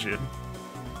dungeon.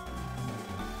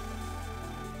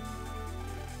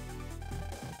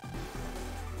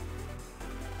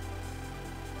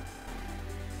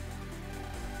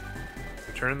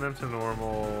 Return them to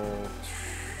normal.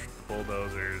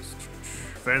 Bulldozers.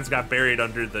 Fans got buried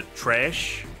under the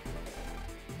trash.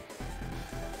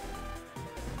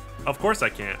 Of course I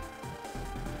can't.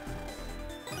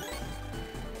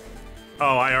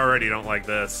 Oh, I already don't like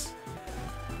this.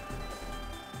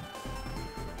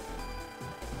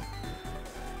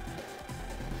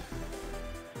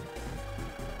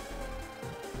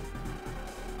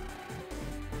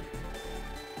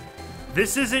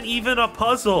 This isn't even a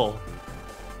puzzle.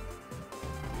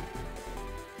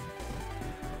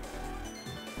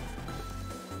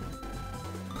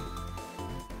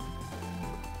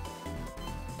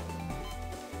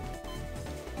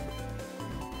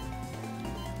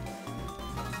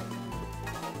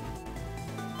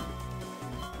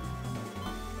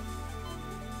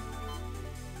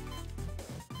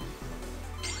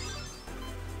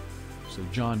 So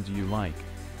John, do you like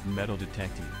Metal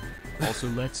Detective? Also,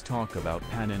 let's talk about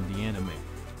Pat and the anime.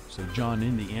 So John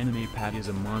in the anime, Pat is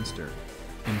a monster.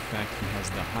 In fact, he has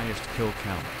the highest kill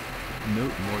count.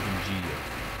 Note more than Geo.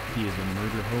 He is a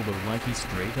murder hobo, like he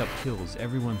straight up kills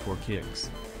everyone for kicks.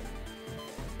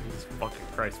 Jesus fucking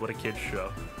Christ, what a kid's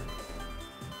show.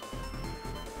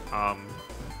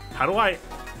 How do I...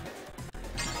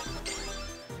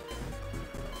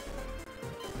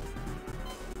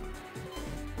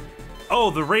 Oh,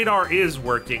 the radar is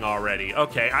working already.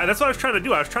 Okay, that's what I was trying to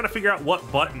do. I was trying to figure out what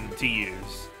button to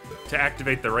use to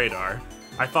activate the radar.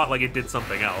 I thought like it did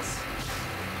something else.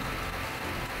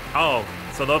 Oh,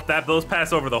 so those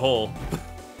pass over the hole.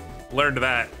 Learned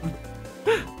that.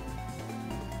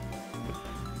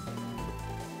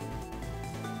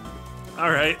 All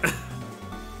right.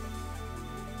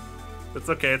 It's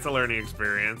okay. It's a learning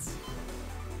experience.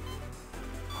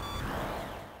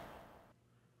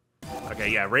 Okay,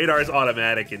 yeah, radar is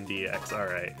automatic in DX. All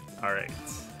right, all right.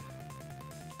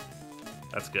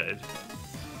 That's good.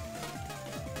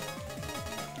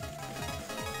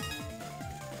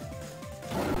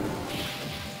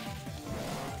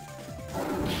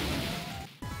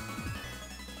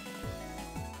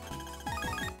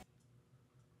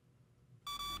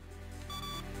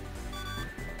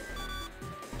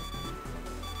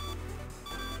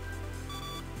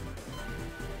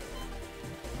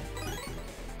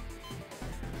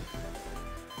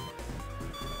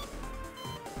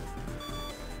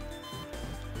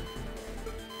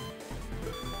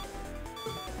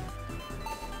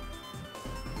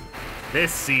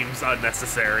 This seems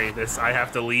unnecessary. This I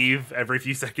have to leave every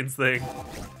few seconds thing.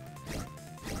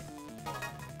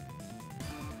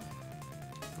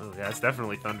 Oh yeah, it's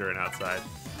definitely thundering outside.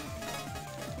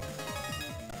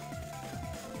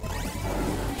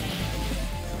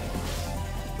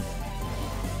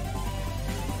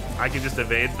 I can just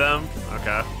evade them?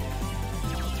 Okay.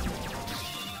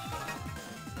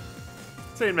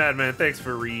 Say Madman, thanks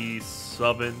for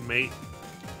re-subbing, mate.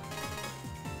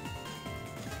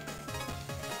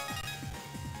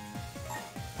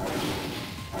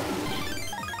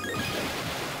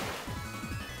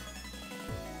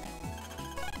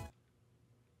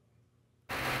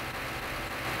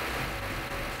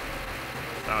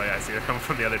 Oh yeah, I see they're coming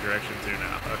from the other direction too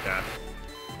now. Okay.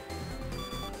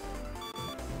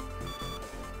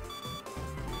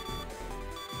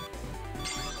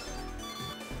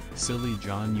 Silly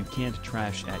John, you can't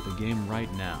trash at the game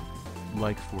right now.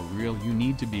 Like for real, you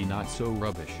need to be not so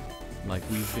rubbish. Like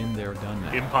we've been there, done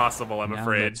that. Impossible, I'm Now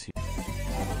afraid. let's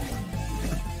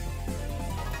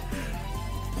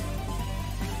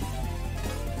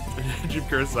Jim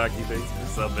Kurosaki,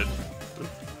 thanks for subbing.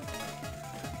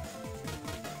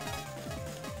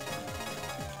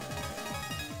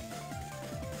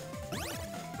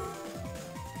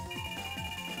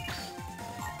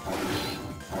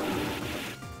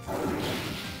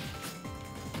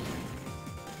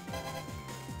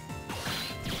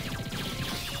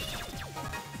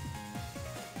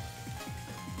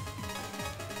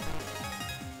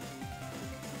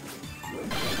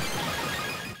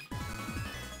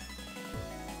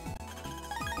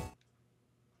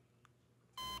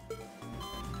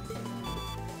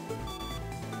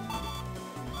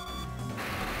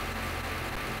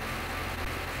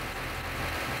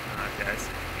 Okay, I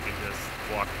see. You can just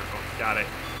walk through. Oh, got it.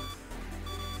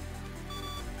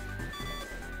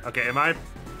 Okay, am I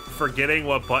forgetting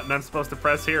what button I'm supposed to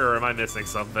press here, or am I missing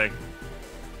something?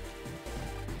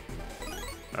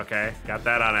 Okay, got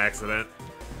that on accident.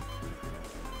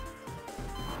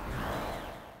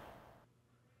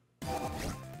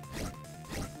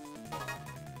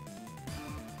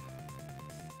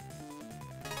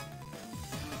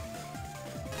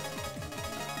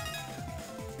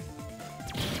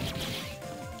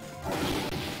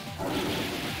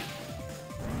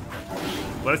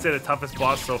 What I'd say the toughest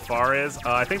boss so far is,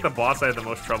 I think the boss I had the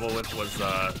most trouble with was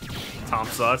Tom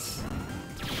Sus.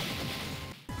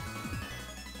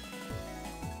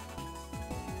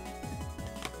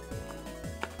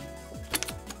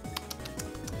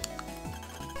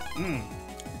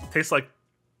 Tastes like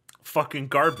fucking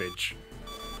garbage.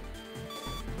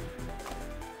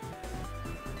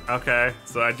 Okay,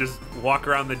 so I just walk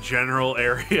around the general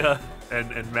area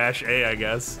and mash A, I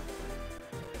guess.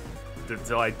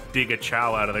 Until I dig a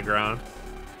chow out of the ground.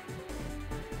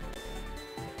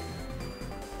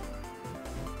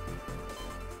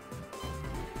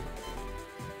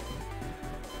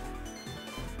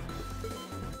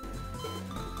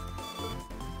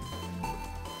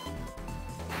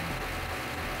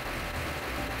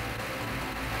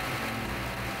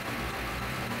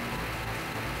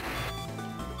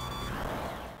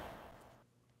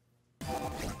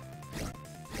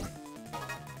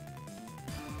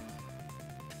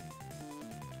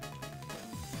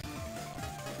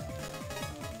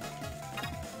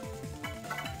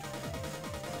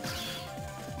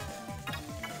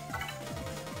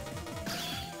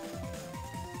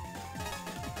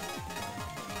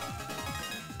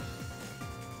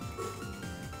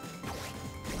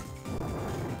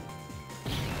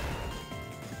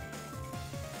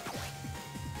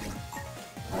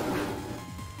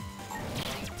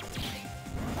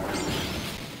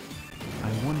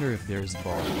 I wonder if there's a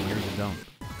bar near the dump,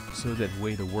 so that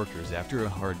way the workers after a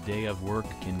hard day of work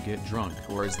can get drunk,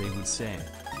 or as they would say,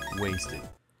 wasted.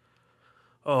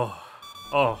 Oh,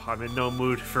 I'm in no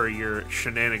mood for your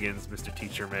shenanigans, Mr.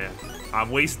 Teacher Man. I'm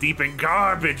waist deep in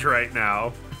garbage right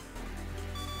now.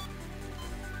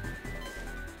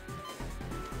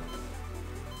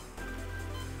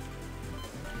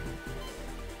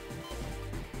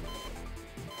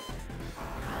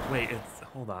 Wait,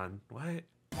 hold on, what?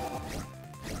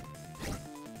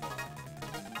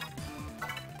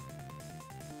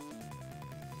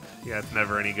 Yeah, it's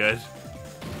never any good.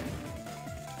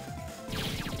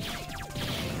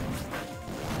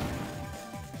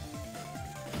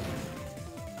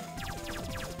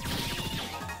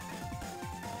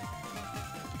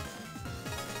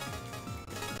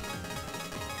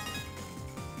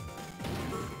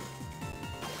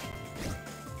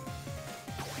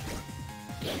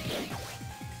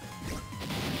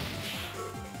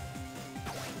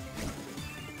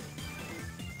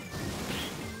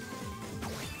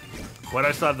 What,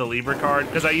 I still have the Libra card?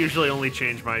 Because I usually only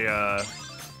change my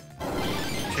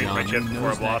chip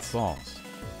before a boss. False.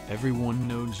 Everyone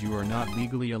knows you are not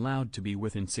legally allowed to be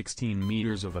within 16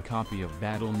 meters of a copy of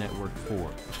Battle Network 4.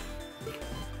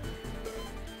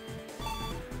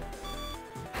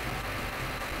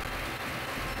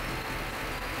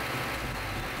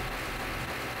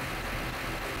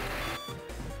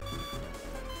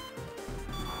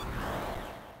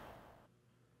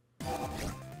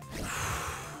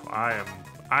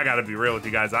 I gotta be real with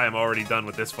you guys, I am already done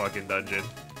with this fucking dungeon.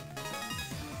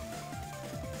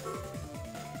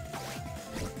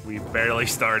 We barely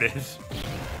started.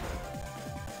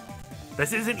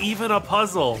 This isn't even a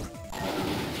puzzle.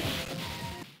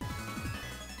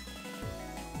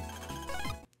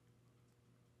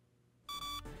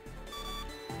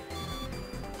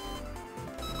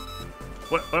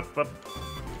 What?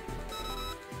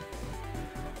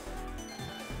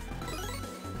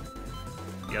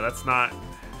 Yeah, that's not...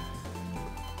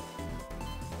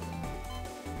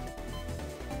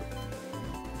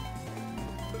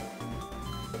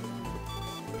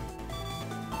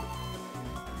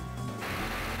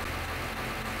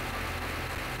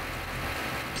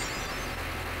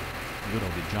 Little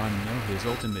did John know his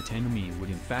ultimate enemy would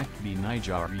in fact be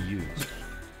KNIArchives.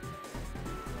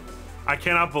 I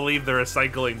cannot believe the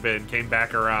recycling bin came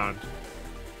back around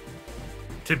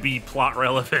to be plot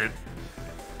relevant.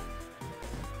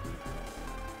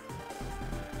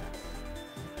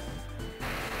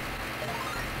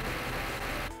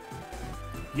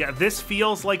 Yeah, this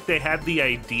feels like they had the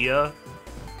idea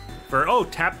for, oh,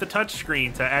 tap the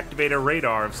touchscreen to activate a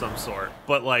radar of some sort,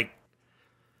 but like,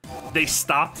 they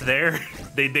stopped there.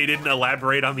 They didn't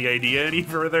elaborate on the idea any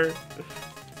further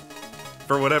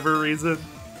for whatever reason.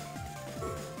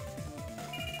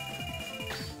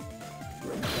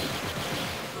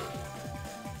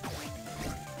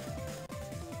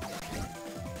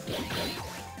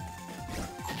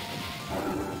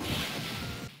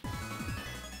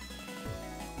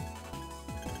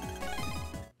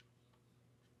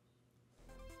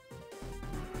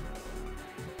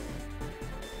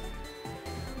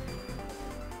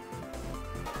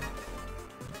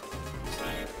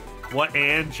 What,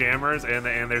 and jammers, and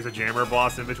there's a jammer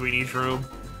boss in between each room.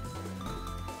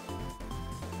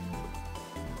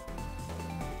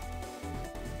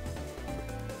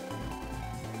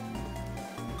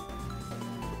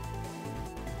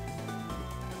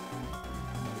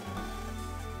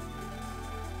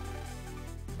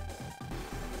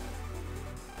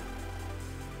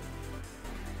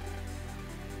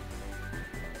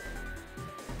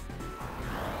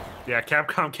 Yeah,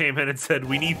 Capcom came in and said,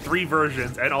 we need 3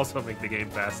 versions and also make the game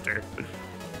faster.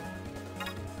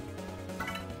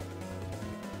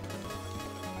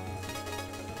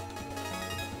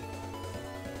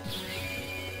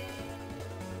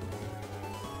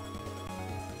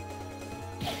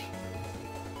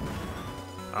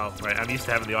 Oh, right, I'm used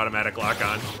to having the automatic lock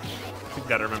on.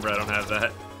 Gotta remember I don't have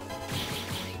that.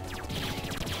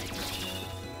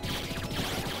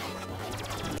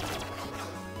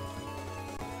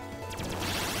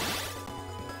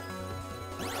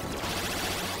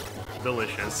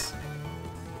 Delicious.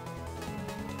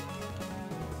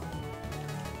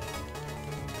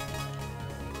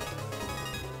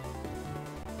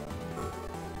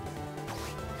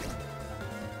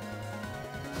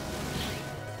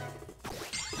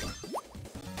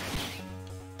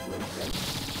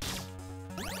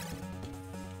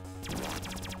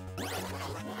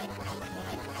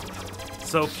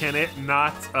 So can it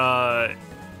not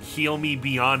heal me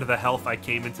beyond the health I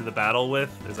came into the battle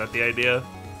with? Is that the idea?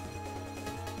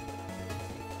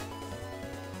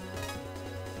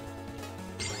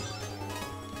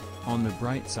 On the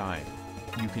bright side,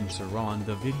 you can surround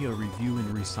the video review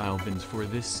in resale bins for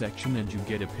this section and you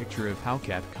get a picture of how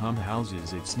Capcom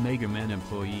houses its Mega Man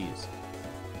employees.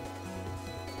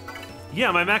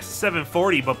 Yeah, my max is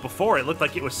 740, but before it looked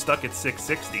like it was stuck at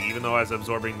 660, even though I was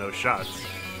absorbing those shots.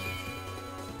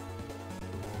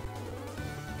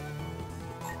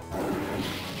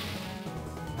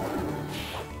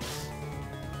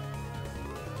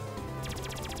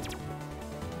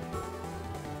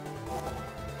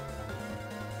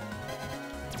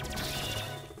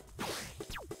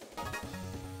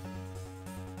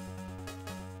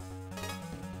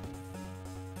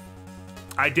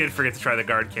 I did forget to try the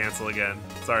guard cancel again.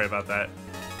 Sorry about that.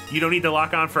 You don't need to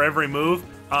lock on for every move?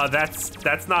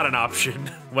 That's not an option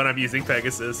when I'm using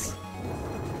Pegasus.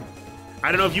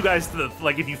 I don't know if you guys,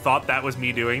 like, if you thought that was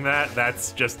me doing that,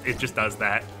 that's just, it just does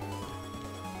that.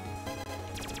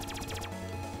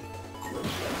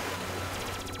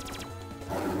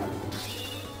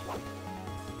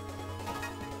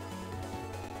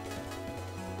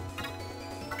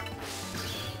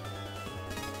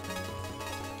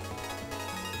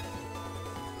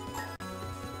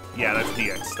 Yeah, that's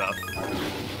DX stuff.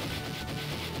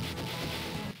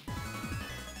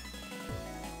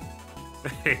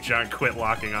 Hey, John, quit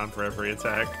locking on for every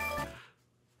attack.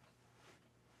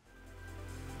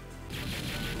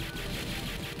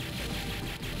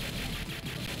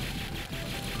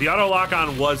 The auto lock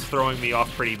on was throwing me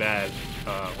off pretty bad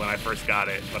when I first got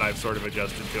it, but I've sort of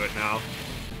adjusted to it now.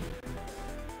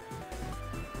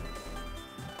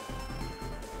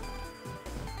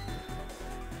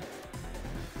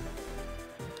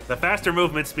 The faster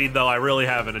movement speed, though, I really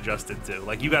haven't adjusted to.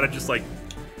 Like, you gotta just, like,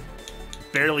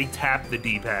 barely tap the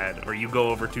D-pad, or you go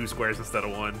over 2 squares instead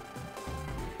of 1.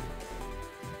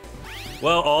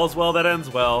 Well, all's well that ends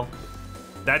well.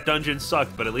 That dungeon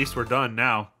sucked, but at least we're done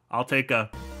now. I'll take a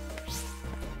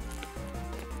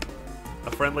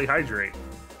friendly hydrate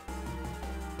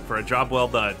for a job well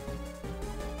done.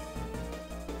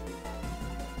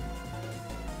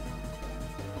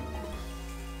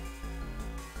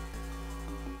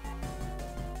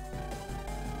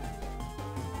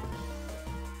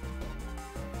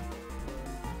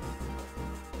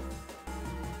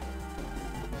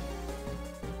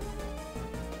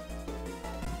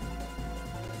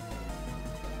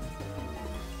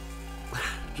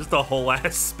 Just a whole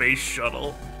ass space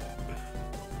shuttle.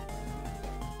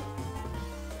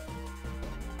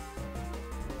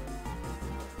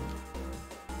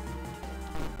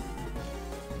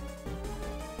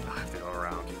 I have to go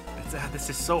around. This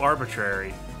is so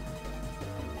arbitrary.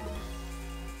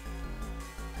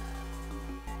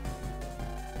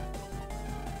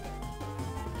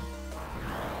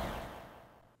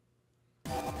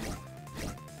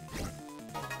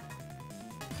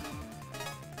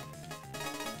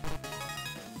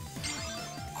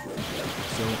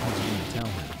 So as we tell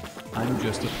him, I'm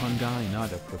just a fun guy,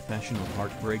 not a professional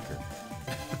heartbreaker.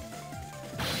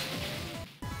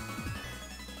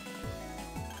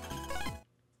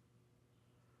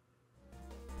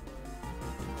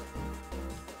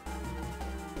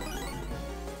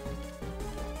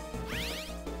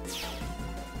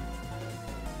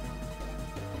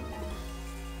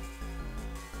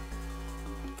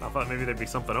 I thought maybe there'd be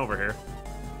something over here.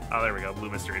 Oh, there we go. Blue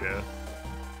mystery data.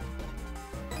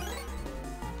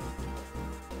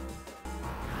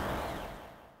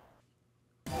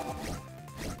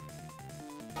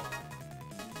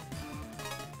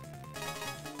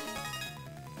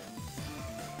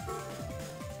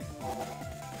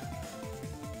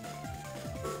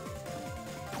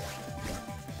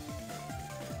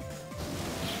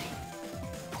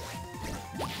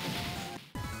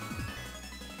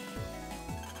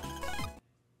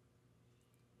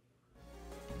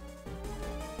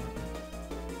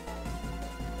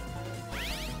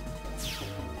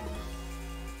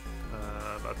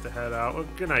 About to head out. Well,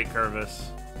 good night,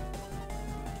 Curvis.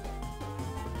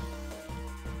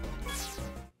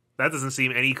 That doesn't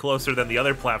seem any closer than the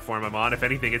other platform I'm on. If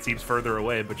anything, it seems further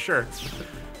away, but sure.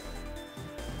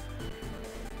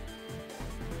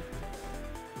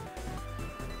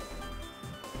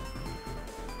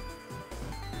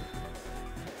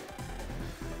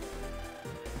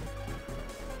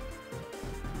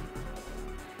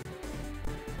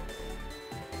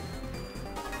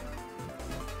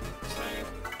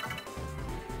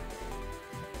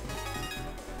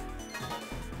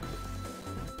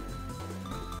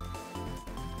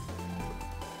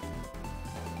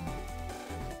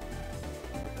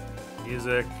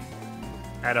 Music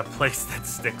at a place that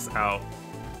sticks out.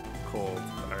 Cold.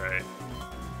 Alright.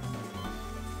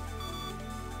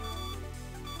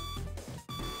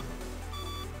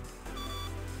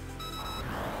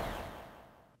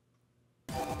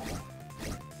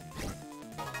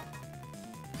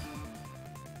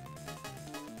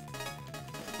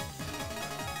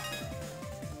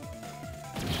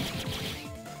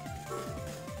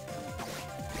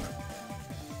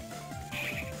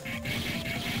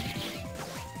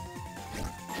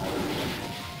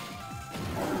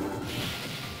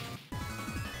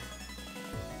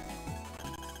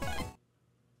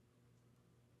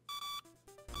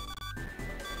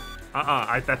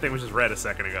 That thing was just red a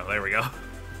second ago. There we go.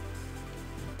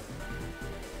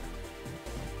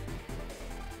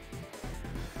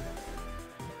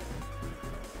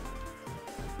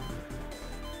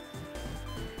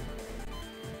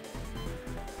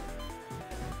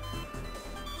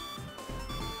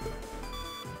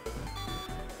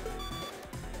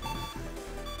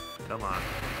 Come on.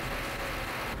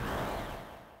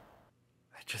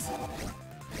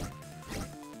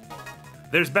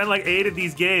 There's been like 8 of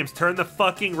these games. Turn the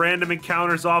fucking random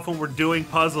encounters off when we're doing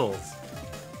puzzles.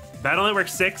 Battle Network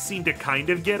 6 seemed to kind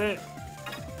of get it.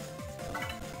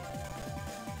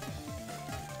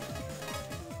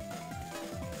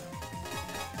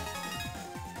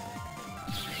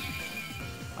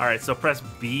 Alright, so press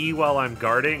B while I'm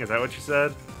guarding. Is that what you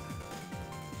said?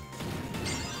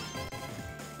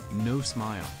 No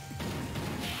smile.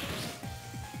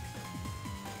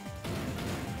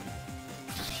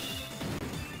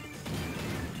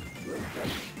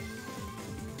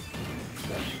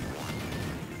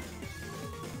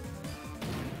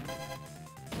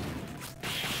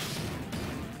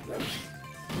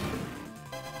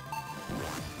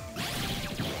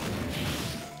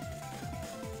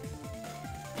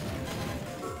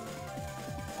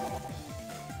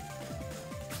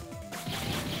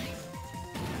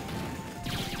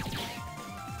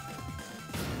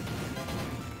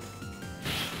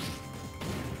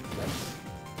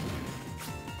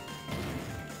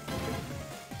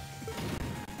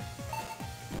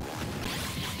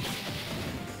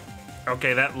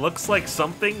 Okay, that looks like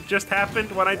something just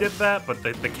happened when I did that, but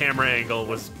the camera angle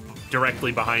was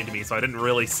directly behind me, so I didn't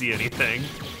really see anything.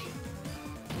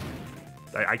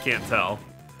 I can't tell.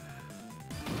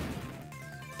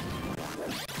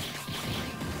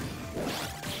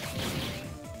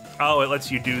 Oh, it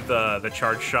lets you do the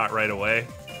charge shot right away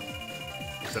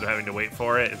instead of having to wait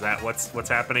for it. Is that what's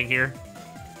happening here?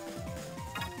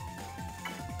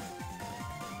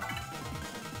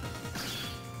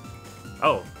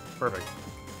 Oh, perfect.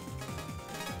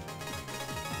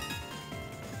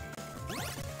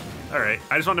 Alright,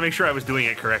 I just wanted to make sure I was doing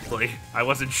it correctly. I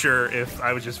wasn't sure if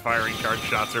I was just firing charge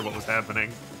shots or what was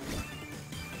happening.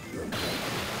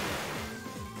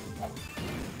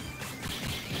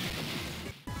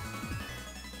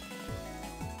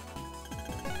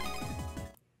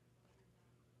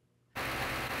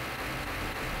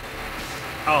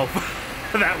 Oh,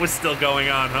 that was still going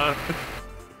on, huh?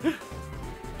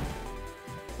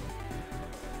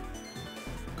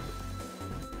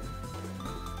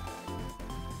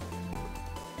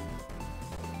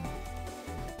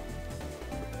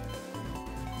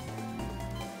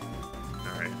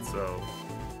 Alright, so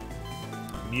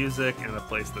music and a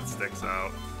place that sticks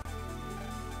out.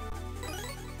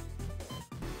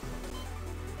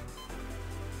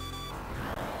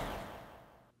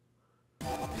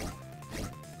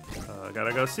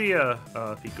 Gotta go see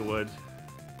Pika Wood.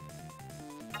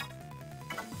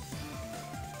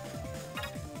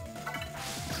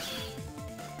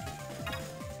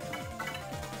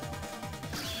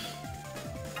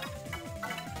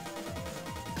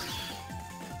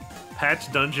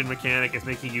 Patch dungeon mechanic is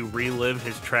making you relive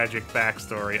his tragic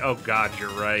backstory. Oh god, you're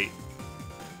right.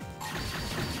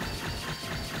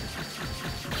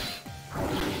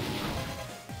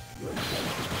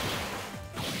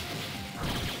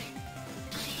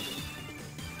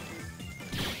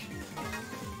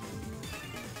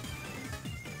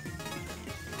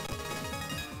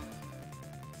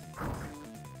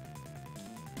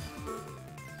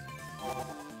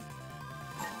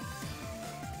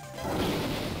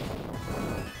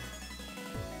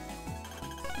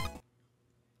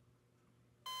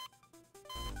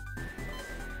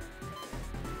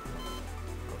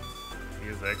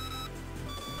 Music.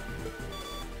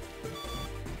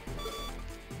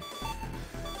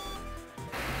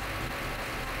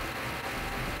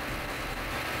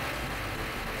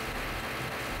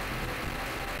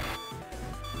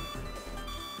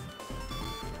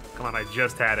 Come on, I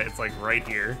just had it. It's like right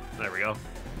here. There we go.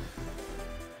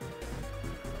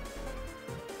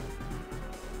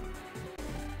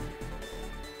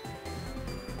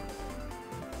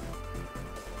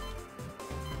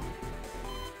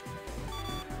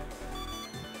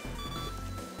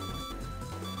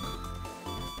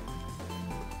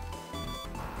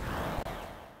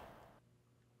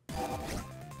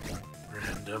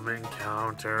 Random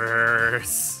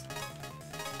encounters.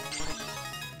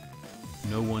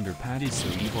 No wonder Pat is so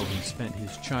evil. He spent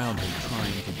his childhood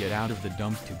trying to get out of the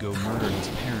dump to go murder his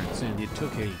parents, and it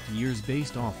took 8 years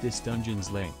based off this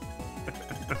dungeon's lay.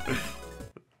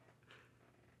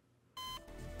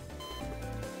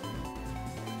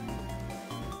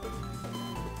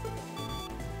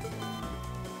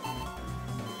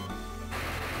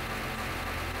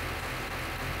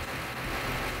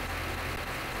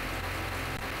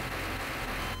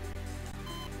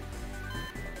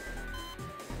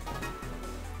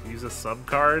 Use a sub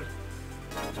card.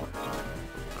 I don't know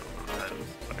what that is.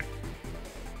 Sorry.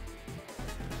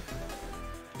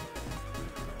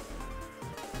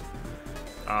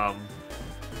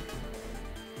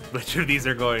 Which of these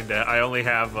are going to? I only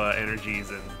have energies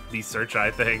and these search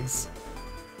eye things,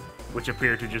 which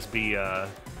appear to just be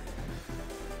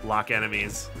lock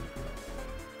enemies.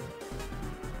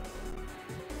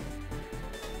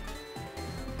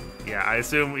 Yeah, I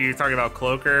assume you're talking about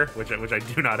Cloaker, which I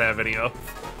do not have any of.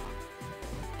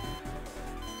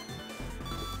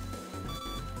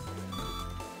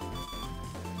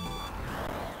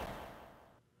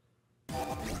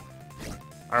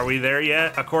 Are we there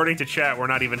yet? According to chat, we're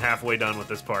not even halfway done with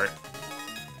this part.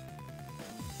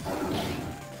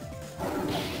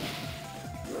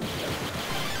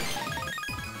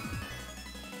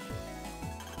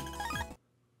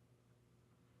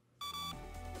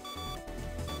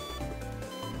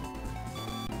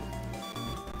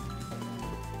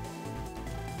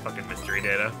 Fucking mystery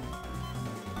data.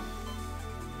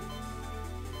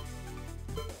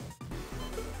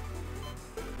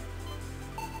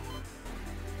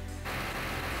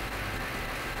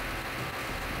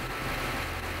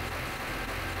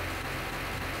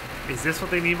 Is this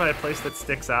what they mean by a place that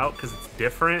sticks out? Because it's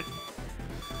different?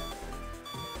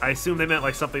 I assume they meant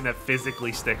like something that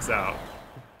physically sticks out.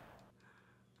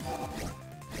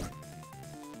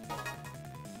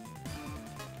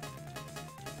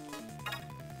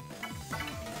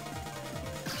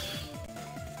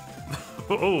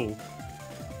 Oh,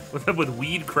 what's up with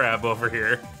weed crab over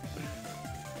here?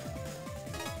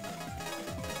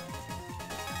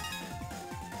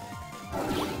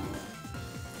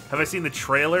 Have I seen the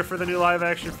trailer for the new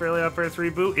live-action Fairly Odd Parents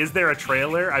reboot? Is there a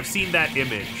trailer? I've seen that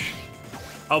image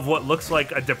of what looks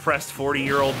like a depressed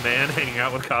 40-year-old man hanging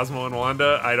out with Cosmo and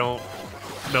Wanda. I don't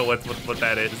know what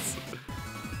that is.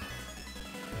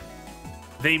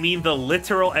 They mean the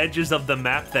literal edges of the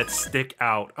map that stick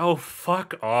out. Oh,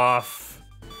 fuck off.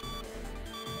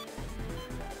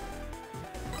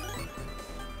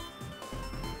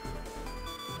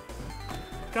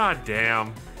 God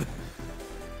damn.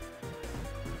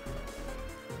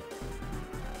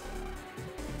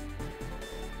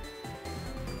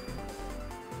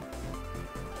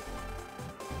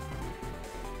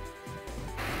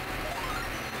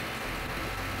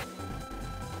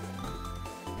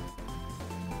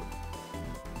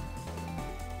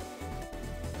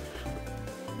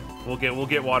 We'll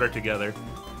get water together.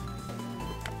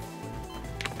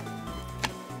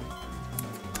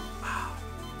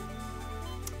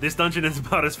 This dungeon is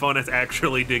about as fun as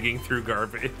actually digging through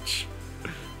garbage.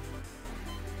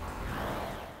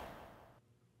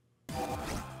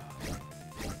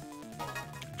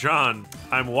 John,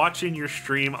 I'm watching your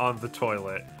stream on the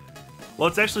toilet. Well,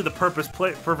 it's actually the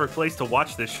perfect place to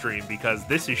watch this stream because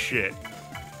this is shit.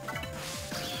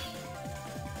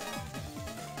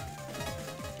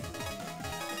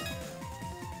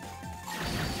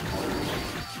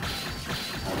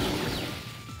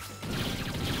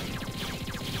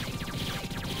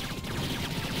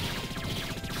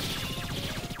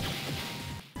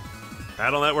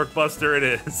 Battle Network Buster it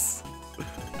is.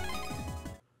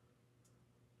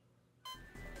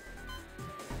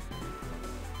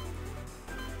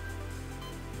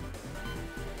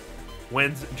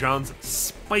 When's John's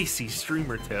spicy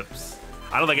streamer tips?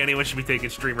 I don't think anyone should be taking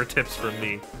streamer tips from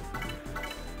me.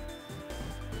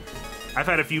 I've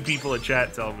had a few people in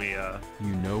chat tell me,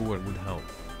 You know what would help?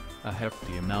 A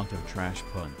hefty amount of trash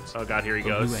puns. Oh god, here he But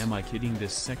goes. who am I kidding?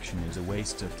 This section is a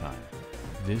waste of time.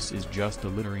 This is just a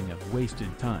littering of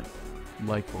wasted time.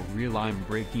 Like for real, I'm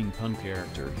breaking pun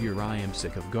character here. I am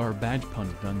sick of garbage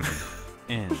puns dungeon.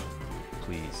 And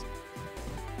please.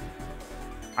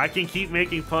 I can keep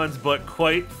making puns, but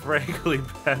quite frankly,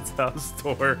 Pat's house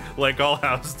tour, like all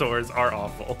house tours, are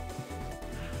awful.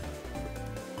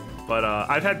 But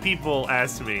I've had people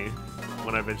ask me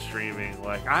when I've been streaming,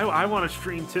 like, I want to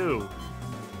stream too,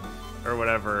 or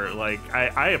whatever. Like,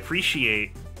 I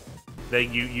appreciate that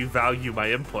you value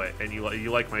my input and you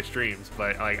like my streams,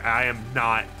 but like, I am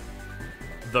not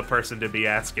the person to be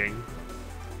asking.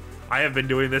 I have been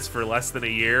doing this for less than a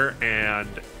year, and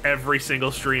every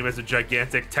single stream is a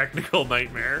gigantic technical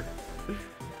nightmare.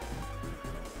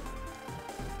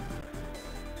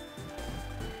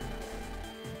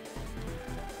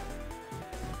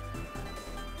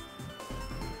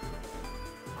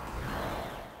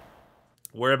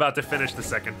 We're about to finish the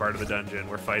second part of the dungeon.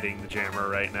 We're fighting the Jammer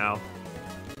right now.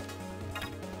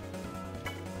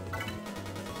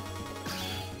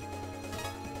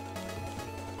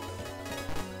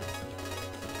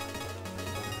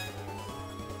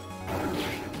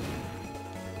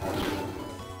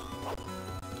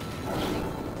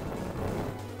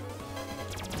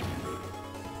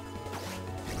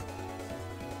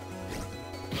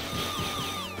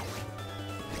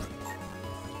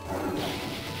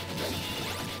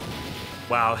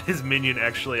 Wow, his minion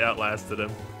actually outlasted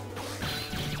him.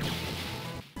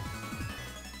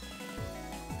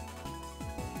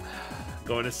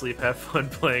 Going to sleep, have fun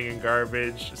playing in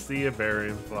garbage. See ya,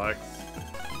 Barium Fox.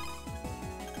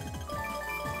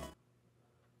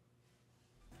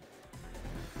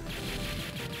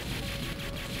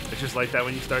 It's just like that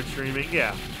when you start streaming?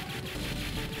 Yeah.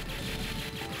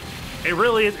 It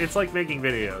really is, it's like making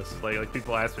videos. Like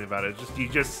people ask me about it.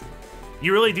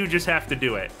 You really do just have to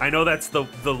do it. I know that's the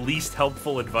least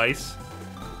helpful advice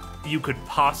you could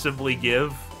possibly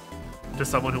give to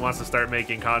someone who wants to start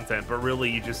making content, but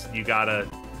really you just gotta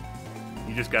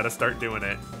start doing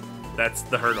it. That's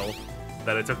the hurdle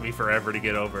that it took me forever to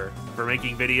get over for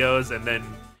making videos, and then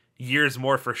years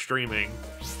more for streaming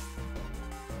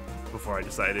before I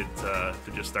decided to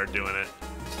just start doing it.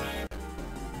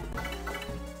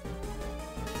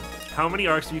 How many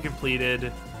arcs have you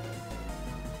completed?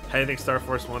 How do you think Star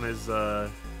Force 1 is, how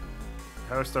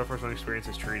has Star Force 1 experience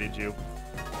has treated you?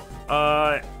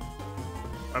 I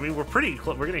mean, we're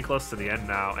getting close to the end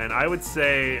now, and I would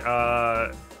say,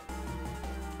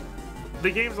 the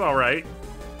game's alright.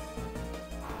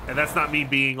 And that's not me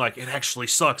being like, it actually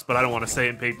sucks, but I don't want to say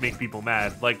it and make people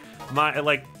mad. Like,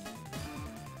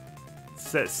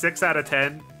 6 out of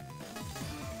 10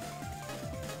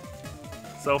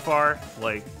 so far.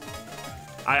 Like,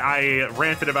 I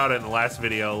ranted about it in the last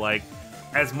video. Like,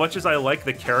 as much as I like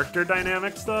the character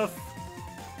dynamic stuff,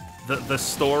 the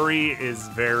story is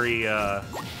very,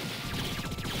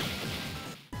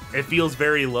 it feels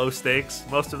very low stakes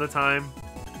most of the time.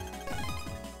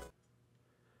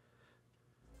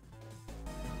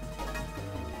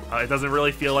 It doesn't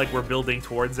really feel like we're building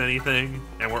towards anything,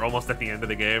 and we're almost at the end of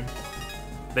the game.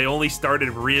 They only started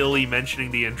really mentioning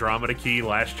the Andromeda Key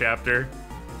last chapter.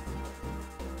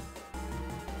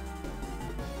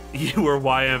 You were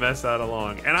YMS out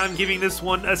along, and I'm giving this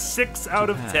one a 6 out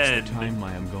of 10. The time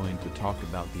I am going to talk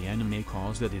about the anime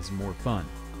cause that is more fun.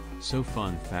 So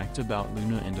fun fact about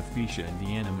Luna and Aphisha in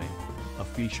the anime.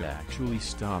 Aphisha actually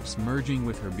stops merging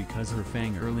with her because her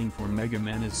fangirling for Mega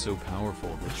Man is so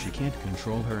powerful that she can't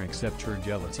control her except her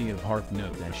jealousy of Harp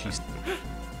Note as she's...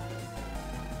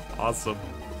 Awesome.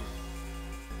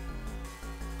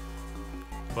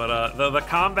 But the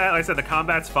combat, like I said, the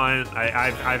combat's fine.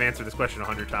 I've answered this question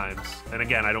 100 times. And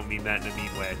again, I don't mean that in a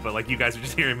mean way, but like you guys are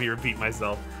just hearing me repeat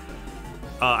myself.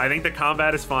 I think the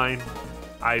combat is fine.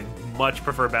 I much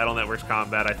prefer Battle Network's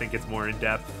combat. I think it's more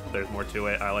in-depth. There's more to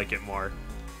it. I like it more.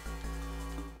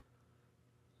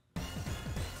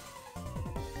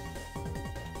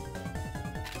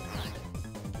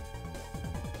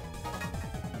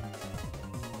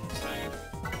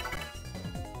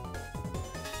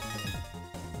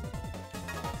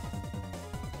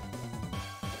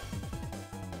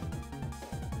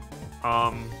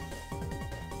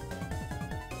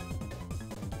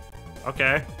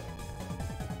 Okay.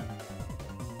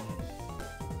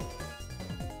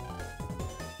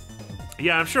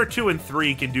 Yeah, I'm sure 2 and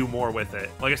 3 can do more with it.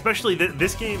 Like, especially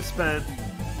this game spent...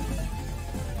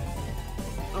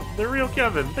 Oh, the real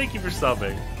Kevin, thank you for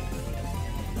subbing.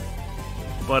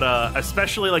 But,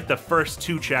 especially, like, the first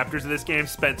 2 chapters of this game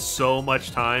spent so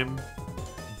much time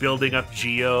building up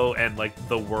Geo and, like,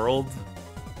 the world.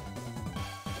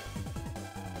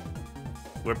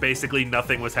 Where basically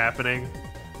nothing was happening.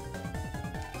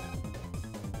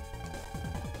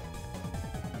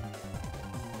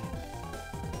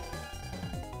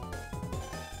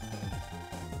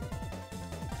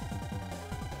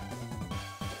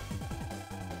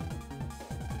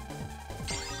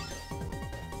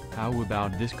 How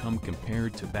about this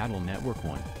compared to Battle Network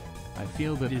 1? I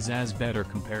feel that is as better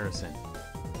comparison.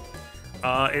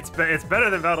 It's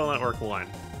better than Battle Network 1.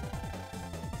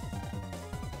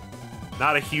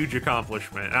 Not a huge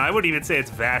accomplishment. And I wouldn't even say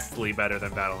it's vastly better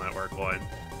than Battle Network 1.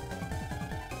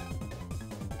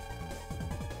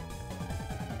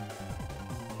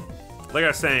 Like I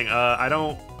was saying, I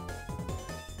don't...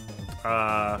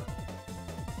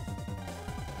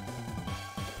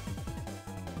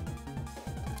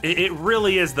 It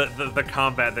really is the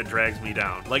combat that drags me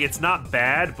down. Like, it's not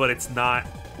bad, but it's not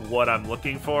what I'm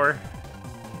looking for.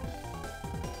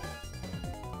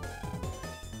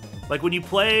 Like, when you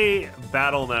play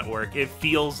Battle Network, it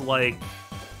feels like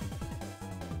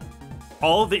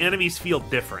all of the enemies feel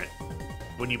different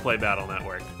when you play Battle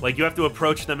Network. Like, you have to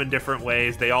approach them in different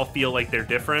ways. They all feel like they're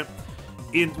different.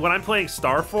 When I'm playing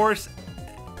Star Force,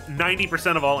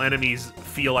 90% of all enemies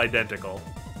feel identical.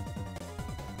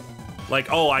 Like,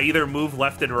 oh, I either move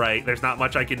left and right. There's not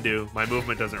much I can do. My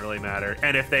movement doesn't really matter.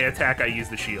 And if they attack, I use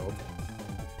the shield.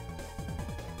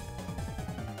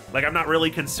 Like, I'm not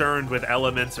really concerned with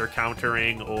elements or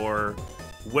countering or...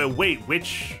 Wait,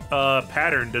 which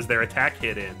pattern does their attack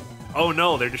hit in? Oh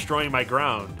no, they're destroying my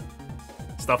ground.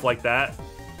 Stuff like that.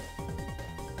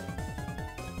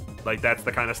 Like, that's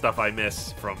the kind of stuff I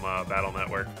miss from Battle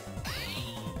Network.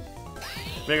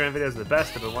 Mega Man videos are the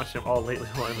best. I've been watching them all lately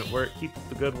while I'm at work. Keep up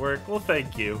the good work. Well,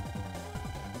 thank you.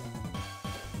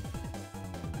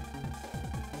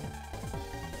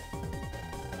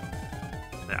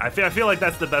 I feel like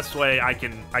that's the best way I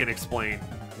can explain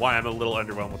why I'm a little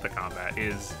underwhelmed with the combat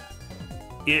is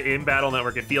in Battle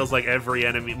Network, it feels like every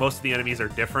enemy, most of the enemies are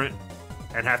different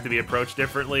and have to be approached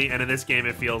differently. And in this game,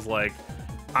 it feels like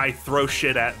I throw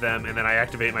shit at them and then I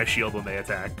activate my shield when they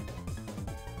attack.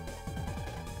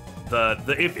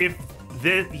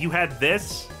 If you had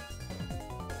this,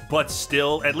 but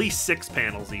still at least 6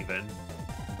 panels even,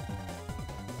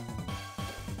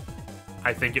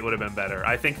 I think it would have been better.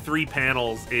 I think 3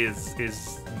 panels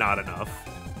is not enough.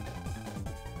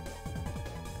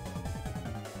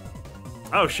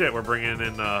 Oh shit, we're bringing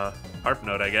in Harp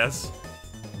Note, I guess.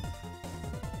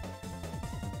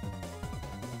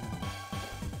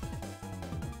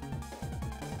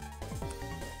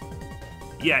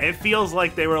 Yeah, it feels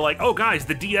like they were like, oh guys,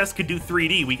 the DS could do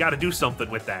 3D, we gotta do something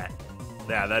with that.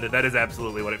 Yeah, that is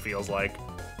absolutely what it feels like.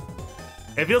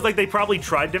 It feels like they probably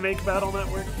tried to make Battle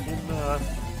Network in,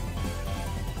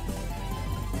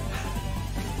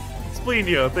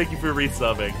 Splenio, thank you for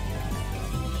resubbing.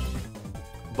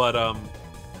 But,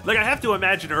 like, I have to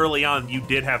imagine early on you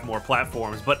did have more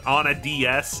platforms, but on a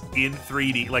DS in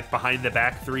 3D, like behind the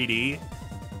back 3D,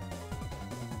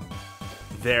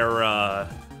 there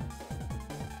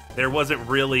wasn't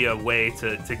really a way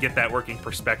to get that working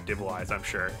perspective-wise, I'm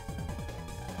sure.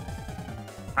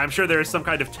 I'm sure there is some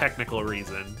kind of technical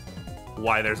reason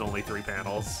why there's only 3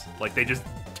 panels. Like, they just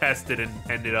tested and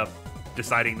ended up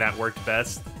deciding that worked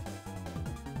best.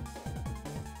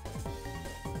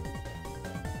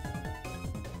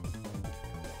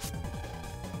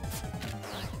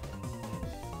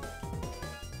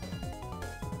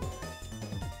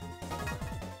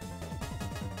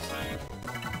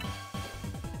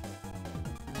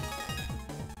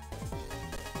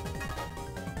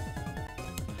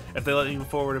 If they let you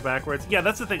forward or backwards, yeah,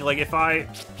 that's the thing. Like, if I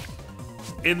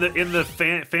in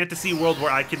the fantasy world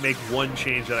where I can make one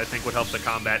change that I think would help the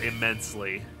combat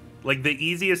immensely, like the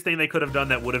easiest thing they could have done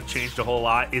that would have changed a whole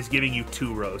lot is giving you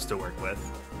 2 rows to work with.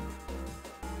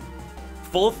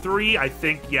 Full 3, I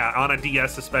think, yeah, on a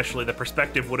DS especially, the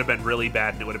perspective would have been really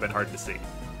bad and it would have been hard to see.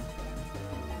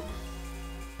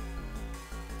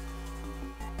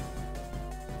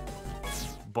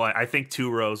 But I think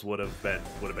 2 rows would have been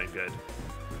good.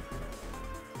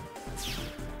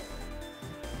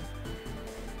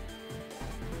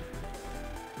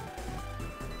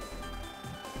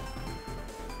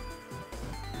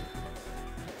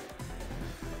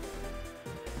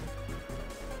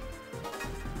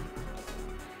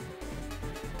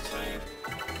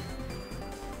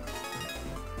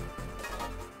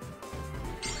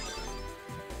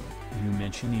 You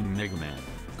mentioning Mega Man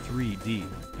 3D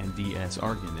and DS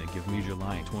are gonna give me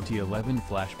July 2011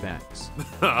 flashbacks.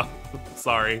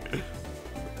 Sorry.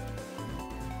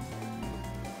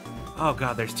 Oh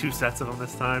god, there's 2 sets of them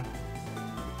this time.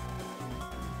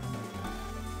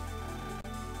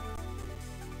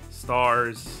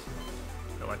 Stars,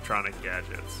 electronic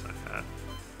gadgets.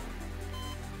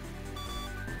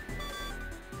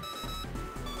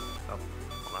 Oh,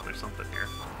 hold on, there's something here.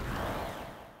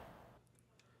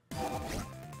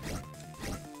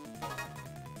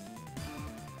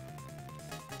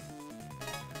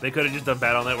 They could have just done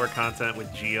Battle Network content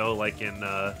with Geo, like in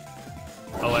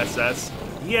OSS.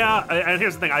 Yeah, and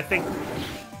here's the thing. I think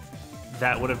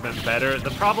that would have been better.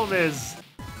 The problem is,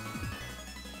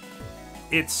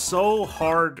 it's so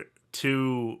hard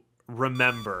to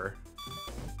remember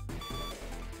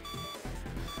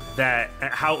that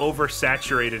how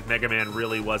oversaturated Mega Man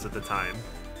really was at the time.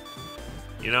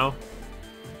 You know?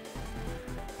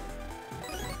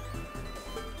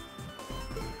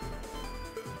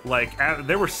 Like,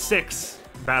 there were 6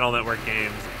 Battle Network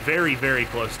games very, very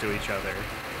close to each other.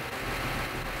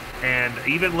 And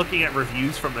even looking at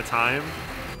reviews from the time,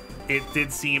 it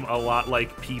did seem a lot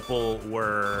like people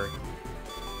were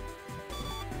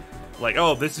like,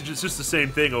 oh, this is just the same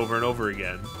thing over and over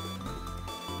again.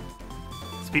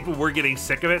 So people were getting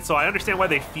sick of it, so I understand why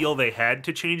they feel they had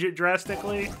to change it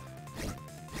drastically.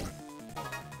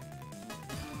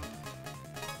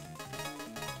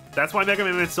 That's why Mega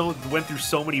Man went through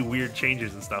so many weird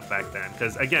changes and stuff back then.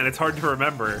 Because, again, it's hard to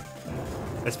remember,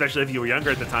 especially if you were younger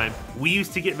at the time. We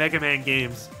used to get Mega Man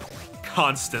games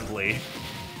constantly.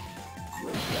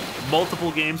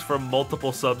 Multiple games from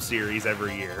multiple sub-series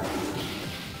every year.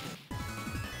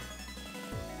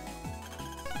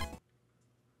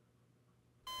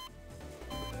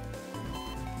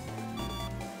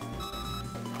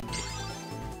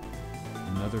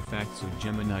 Another fact: so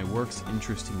Gemini works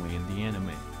interestingly in the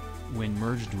anime. When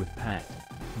merged with Pat,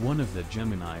 one of the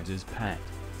Geminis is Pat,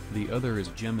 the other is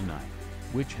Gemini,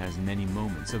 which has many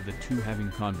moments of the two having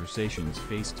conversations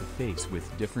face to face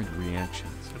with different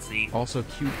reactions. That's neat. Also,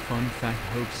 cute fun fact: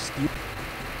 host Steve.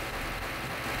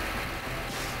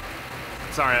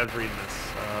 Sorry, I was reading this.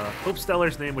 Hope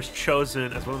Stellar's name was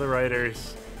chosen as one of the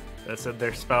writers that said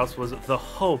their spouse was the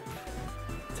hope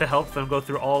to help them go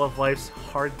through all of life's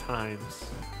hard times.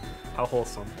 How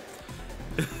wholesome.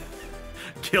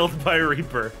 Killed by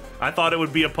Reaper. I thought it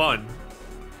would be a pun.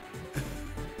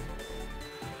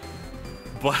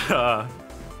 But,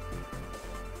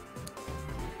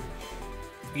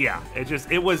 yeah,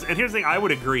 it was, and here's the thing, I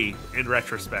would agree, in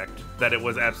retrospect, that it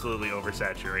was absolutely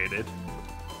oversaturated.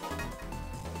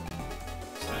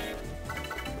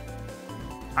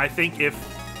 I think if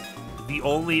the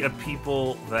only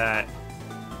people that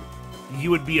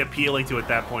you would be appealing to at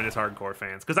that point is hardcore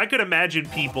fans, because I could imagine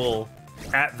people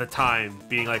at the time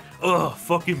being like, ugh,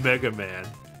 fucking Mega Man.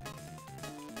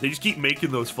 They just keep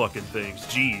making those fucking things,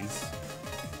 jeez.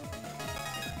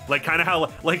 Like kind of how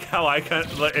I kind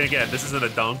of, and again, this isn't a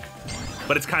dunk,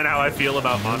 but it's kind of how I feel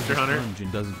about Monster Hunter.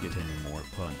 Engine doesn't get any more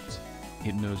puns.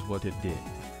 It knows what it did.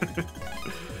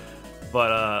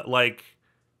 But like,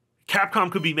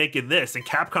 Capcom could be making this, and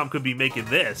Capcom could be making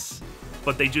this,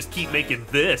 but they just keep making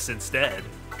this instead.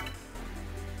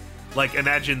 Like,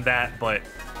 imagine that, but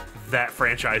that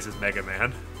franchise is Mega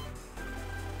Man.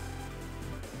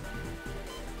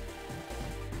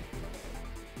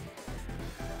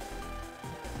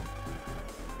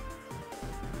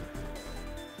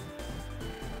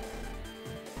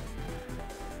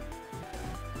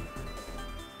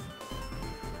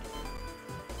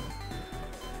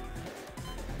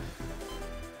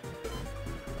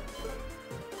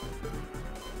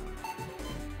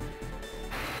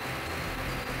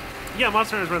 Yeah,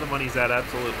 Monster Hunter is where the money's at,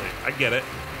 absolutely. I get it.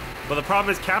 But the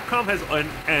problem is Capcom has,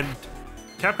 and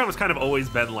Capcom has kind of always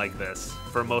been like this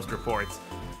for most reports.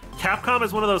 Capcom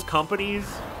is one of those companies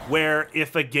where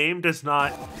if a game does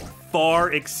not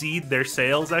far exceed their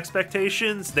sales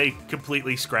expectations, they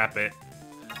completely scrap it.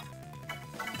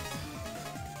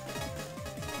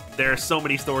 There are so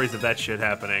many stories of that shit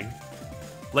happening.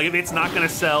 Like, if it's not gonna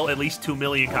sell at least 2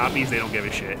 million copies, they don't give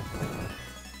a shit.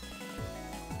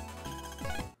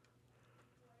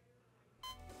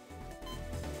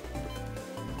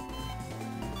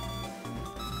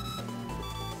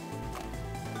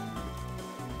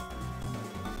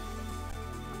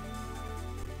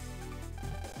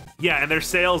 Yeah, and their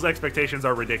sales expectations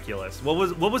are ridiculous. What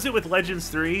was it with Legends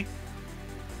 3?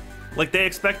 Like, they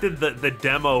expected the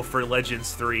demo for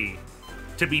Legends 3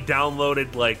 to be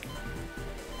downloaded, like,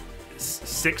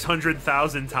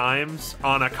 600,000 times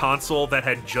on a console that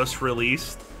had just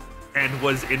released and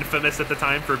was infamous at the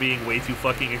time for being way too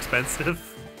fucking expensive.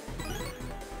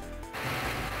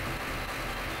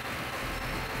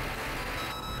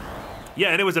 Yeah,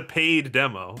 and it was a paid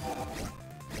demo.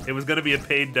 It was gonna be a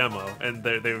paid demo, and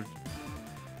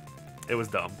it was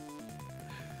dumb.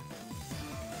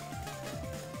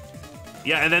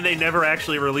 Yeah, and then they never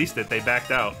actually released it. They backed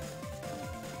out.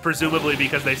 Presumably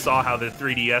because they saw how the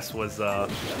 3DS was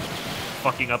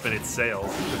fucking up in its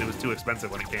sales, because it was too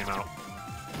expensive when it came out.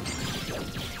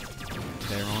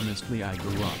 There, honestly, I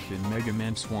grew up in Mega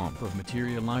Man swamp of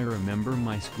material. I remember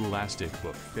my Scholastic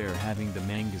book fair having the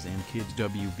mangas and kids'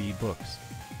 WB books.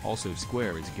 Also,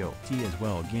 Square is guilty as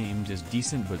well. Games is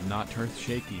decent but not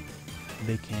earth-shaking.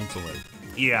 They cancel it.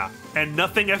 Yeah, and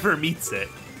nothing ever meets it.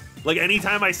 Like,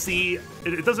 anytime I see...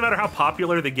 It doesn't matter how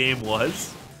popular the game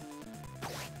was.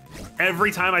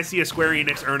 Every time I see a Square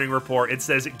Enix earning report, it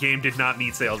says game did not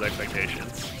meet sales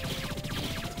expectations.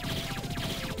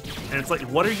 And it's like,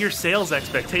 what are your sales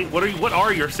expectations? What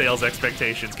are your sales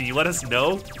expectations? Can you let us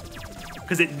know?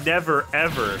 Because it never,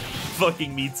 ever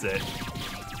fucking meets it.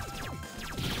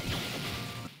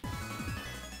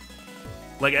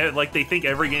 Like they think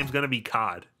every game's gonna be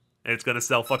COD, and it's gonna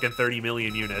sell fucking 30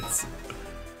 million units.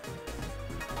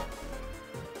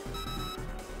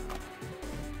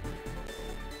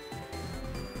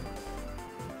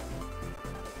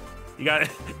 You got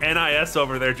NIS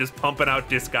over there just pumping out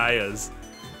Disgaias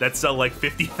that sell like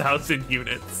 50,000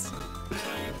 units.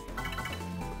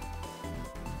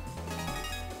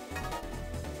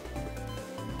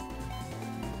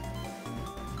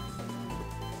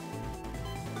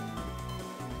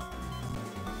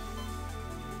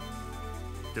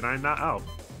 Did I not? Oh.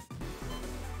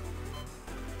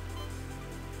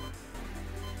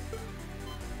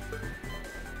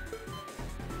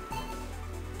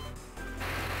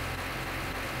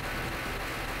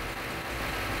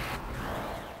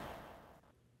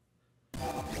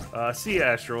 See ya,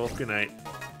 Astral. Good night.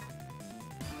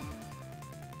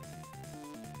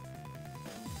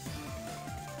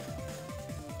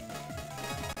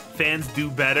 Fans do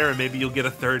better, and maybe you'll get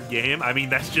a third game. I mean,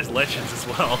 that's just Legends as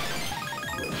well.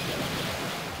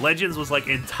 Legends was like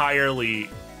entirely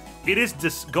It is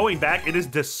going back, it is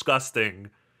disgusting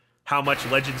how much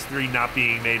Legends 3 not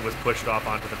being made was pushed off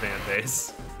onto the fan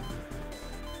base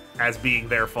as being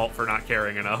their fault for not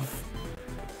caring enough.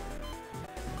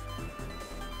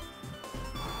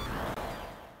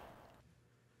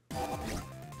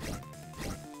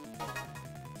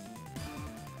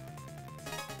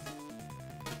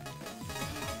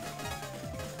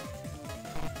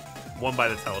 One by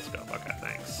the telescope. Okay,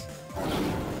 thanks.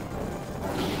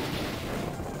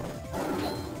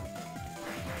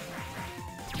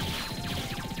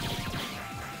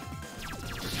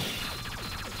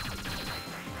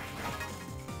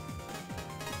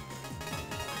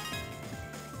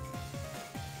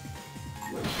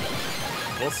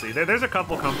 We'll see. There's a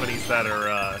couple companies that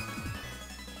are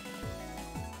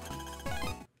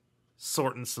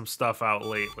sorting some stuff out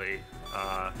lately,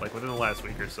 like within the last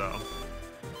week or so.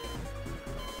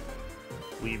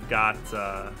 We've got,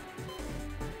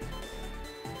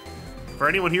 for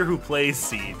anyone here who plays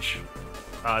Siege,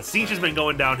 Siege has been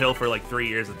going downhill for like 3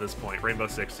 years at this point, Rainbow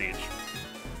Six Siege.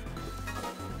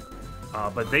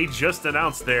 But they just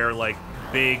announced their like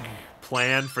big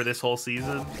plan for this whole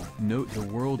season. Note the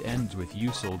world ends with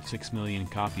you sold 6 million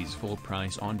copies full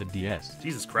price on the DS.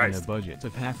 Jesus Christ. And a budget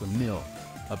of $500,000,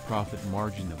 a profit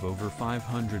margin of over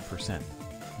 500%.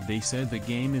 They said the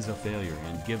game is a failure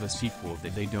and give a sequel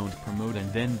that they don't promote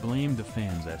and then blame the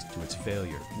fans as to its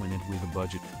failure when it with a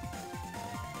budget.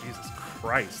 Jesus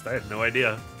Christ, I had no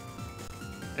idea.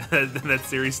 That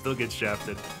series still gets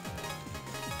shafted.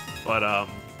 But,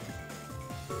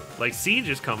 like, Siege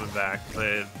is coming back,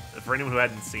 but for anyone who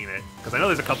hadn't seen it, because I know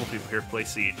there's a couple people here who play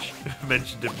Siege,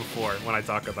 mentioned it before when I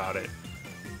talk about it.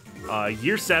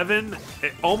 Year 7,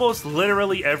 almost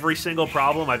literally every single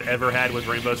problem I've ever had with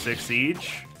Rainbow Six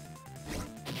Siege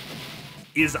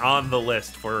is on the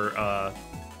list for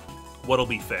what'll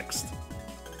be fixed.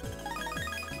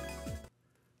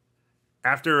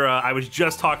 After I was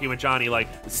just talking with Johnny, like,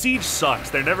 Siege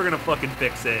sucks. They're never gonna fucking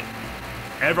fix it.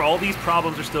 All these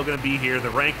problems are still gonna be here.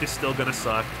 The ranked is still gonna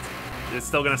suck. It's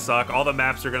still gonna suck. All the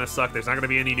maps are gonna suck. There's not gonna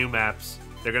be any new maps.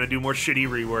 They're gonna do more shitty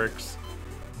reworks.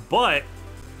 But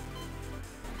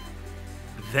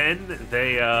then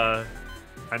they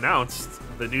announced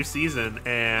the new season,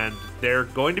 and they're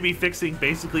going to be fixing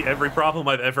basically every problem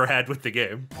I've ever had with the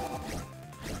game.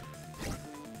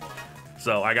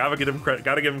 So I gotta give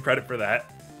them credit for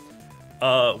that.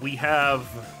 We have,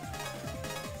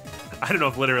 I don't know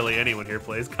if literally anyone here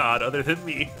plays COD other than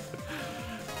me,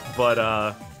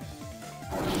 but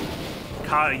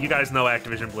COD, you guys know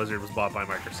Activision Blizzard was bought by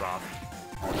Microsoft.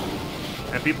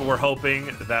 And people were hoping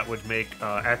that would make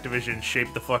Activision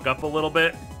shape the fuck up a little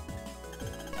bit.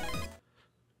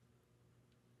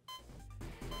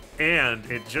 And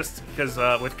it just, because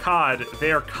with COD,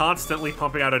 they are constantly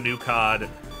pumping out a new COD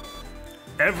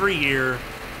every year,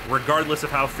 regardless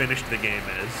of how finished the game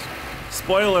is.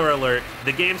 Spoiler alert,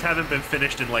 the games haven't been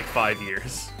finished in like 5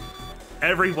 years.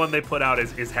 Every one they put out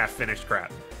is half-finished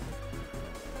crap.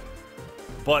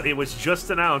 But it was just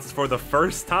announced for the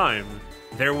first time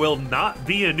there will not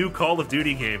be a new Call of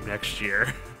Duty game next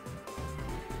year.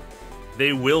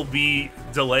 They will be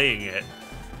delaying it.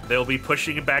 They'll be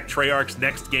pushing back Treyarch's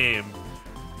next game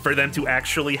for them to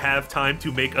actually have time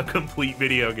to make a complete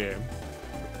video game.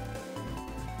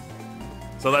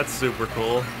 So that's super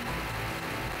cool.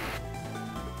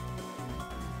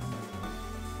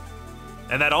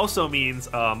 And that also means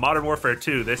Modern Warfare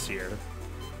 2 this year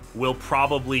will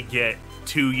probably get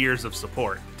 2 years of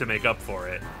support to make up for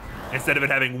it. Instead of it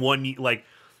having like,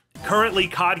 currently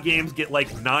COD games get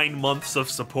like 9 months of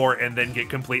support and then get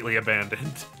completely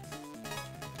abandoned.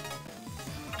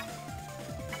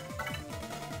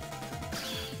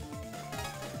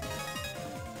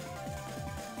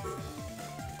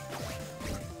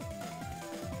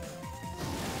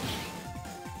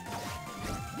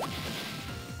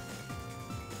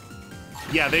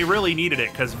 Yeah, they really needed it,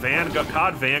 because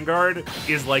COD Vanguard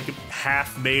is like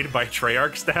half made by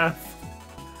Treyarch staff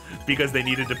because they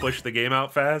needed to push the game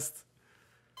out fast.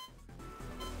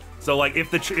 So like,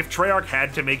 if Treyarch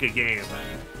had to make a game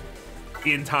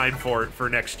in time for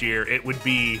next year, it would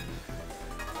be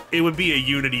a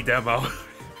Unity demo.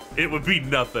 It would be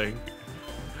nothing.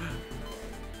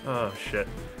 Oh shit.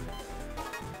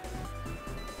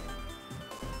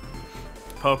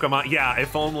 Pokemon, yeah,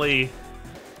 if only.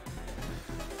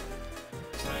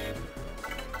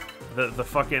 The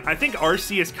fucking, I think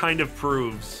Arceus kind of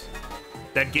proves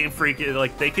that Game Freak,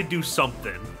 like, they could do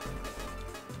something.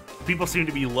 People seem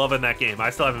to be loving that game. I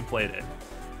still haven't played it,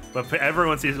 but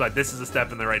everyone seems like this is a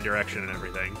step in the right direction and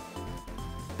everything.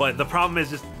 But the problem is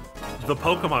just the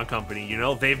Pokemon Company, you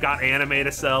know? They've got anime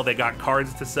to sell, they got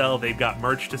cards to sell, they've got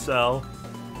merch to sell.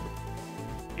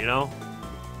 You know?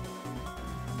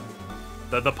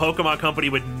 The Pokemon Company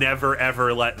would never,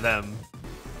 ever let them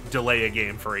delay a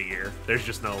game for a year. There's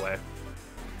just no way.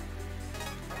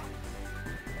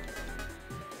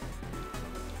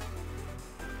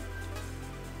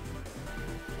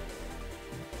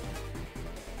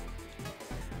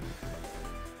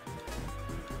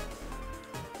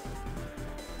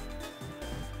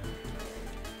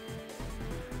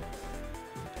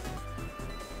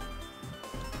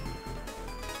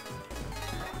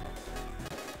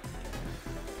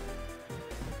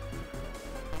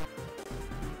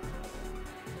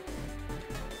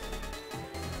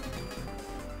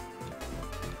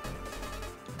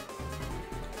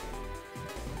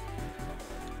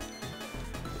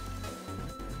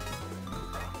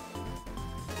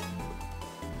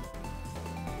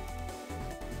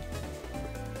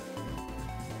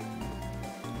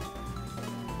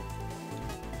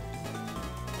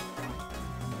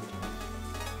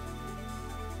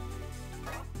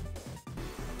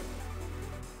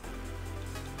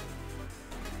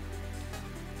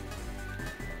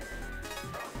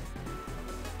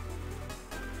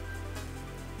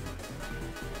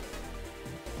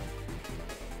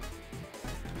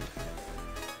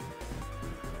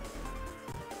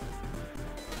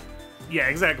 Yeah,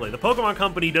 exactly. The Pokemon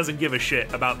Company doesn't give a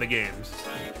shit about the games.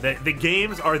 The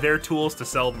games are their tools to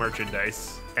sell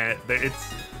merchandise. And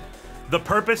it's the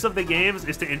purpose of the games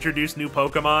is to introduce new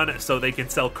Pokemon so they can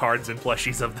sell cards and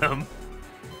plushies of them.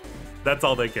 That's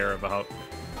all they care about.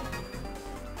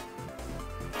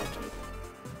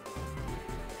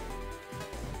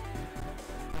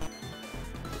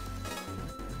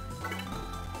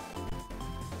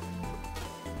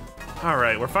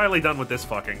 Alright, we're finally done with this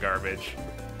fucking garbage.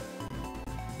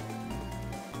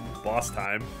 Boss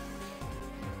time.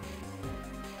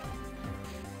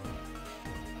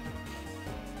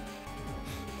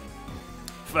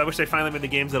 I wish they finally made the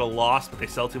games at a loss, but they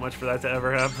sell too much for that to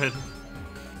ever happen.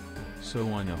 So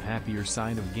on a happier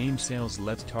side of game sales,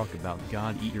 let's talk about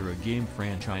God Eater, a game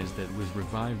franchise that was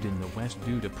revived in the West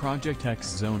due to Project X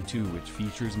Zone 2, which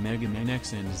features Mega Man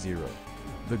X and Zero.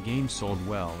 The game sold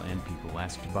well and people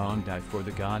asked Bandai for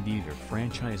the God Eater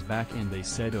franchise back and they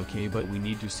said okay, but we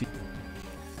need to see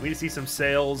some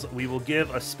sales. We will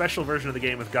give a special version of the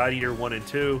game with God Eater 1 and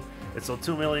 2. It sold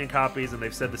 2 million copies, and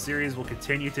they've said the series will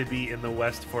continue to be in the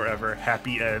West forever.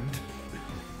 Happy end.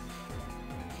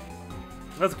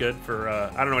 That's good for,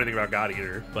 I don't know anything about God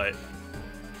Eater, but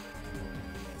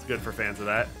it's good for fans of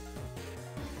that.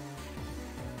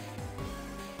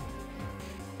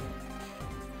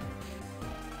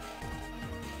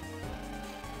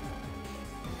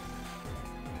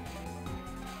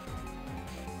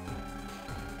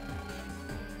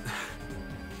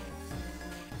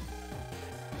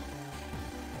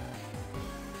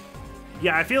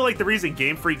 Yeah, I feel like the reason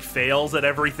Game Freak fails at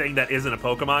everything that isn't a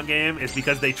Pokemon game is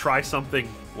because they try something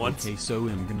once. Okay, so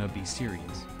I'm gonna be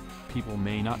serious. People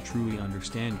may not truly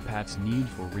understand Pat's need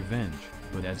for revenge,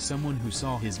 but as someone who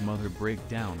saw his mother break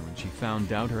down when she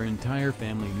found out her entire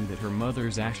family knew that her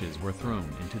mother's ashes were thrown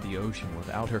into the ocean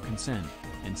without her consent,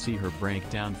 and see her break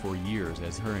down for years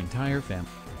as her entire family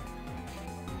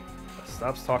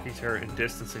stops talking to her and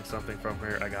distancing something from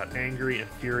her, I got angry and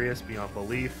furious beyond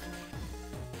belief.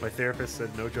 My therapist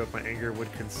said, no joke, my anger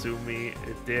would consume me.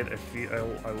 It did.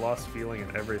 I lost feeling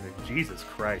and everything. Jesus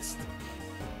Christ.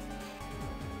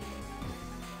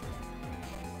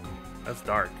 That's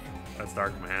dark. That's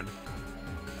dark, man.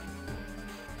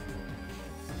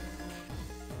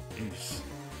 Jeez.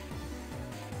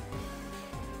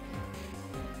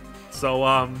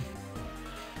 So,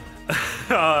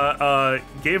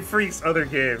 Game Freak's other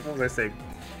games. What was I saying?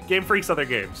 Game Freak's other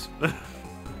games.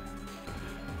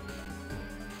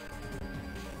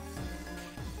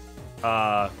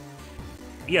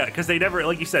 Yeah, because they never,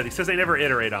 like you said, it says they never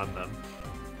iterate on them.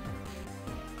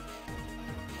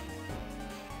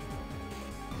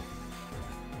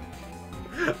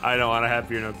 I know, on a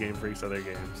happier note, Game Freak's other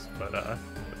games, but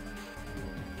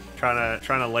trying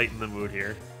to lighten the mood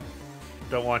here.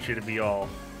 Don't want you to be all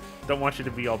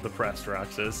depressed,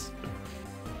 Roxas.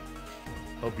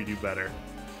 Hope you do better.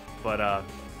 But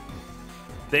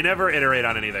they never iterate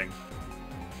on anything.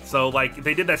 So like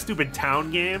they did that stupid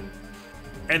town game.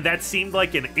 And that seemed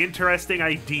like an interesting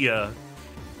idea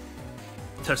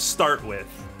to start with.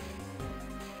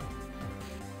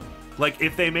 Like,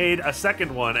 if they made a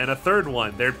second one and a third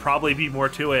one, there'd probably be more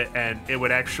to it, and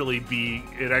it'd actually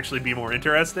be more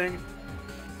interesting.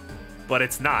 But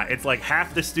it's not. It's like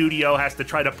half the studio has to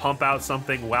try to pump out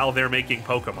something while they're making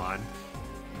Pokemon.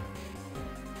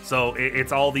 So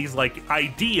it's all these like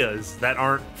ideas that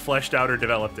aren't fleshed out or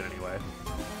developed in any way.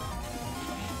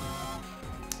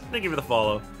 Thank you for the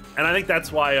follow. And I think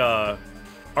that's why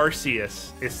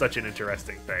Arceus is such an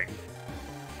interesting thing.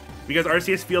 Because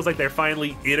Arceus feels like they're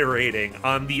finally iterating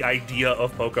on the idea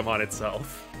of Pokemon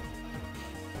itself.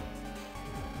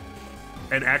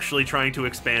 And actually trying to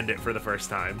expand it for the first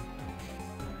time.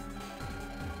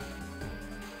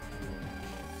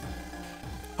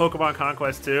 Pokemon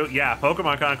Conquest 2? Yeah,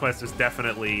 Pokemon Conquest is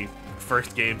definitely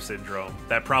first game syndrome.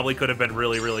 That probably could have been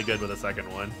really, really good with a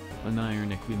second one.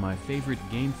 Unironically, my favorite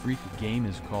Game Freak game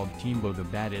is called Timbo the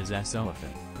Badass S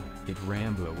Elephant. It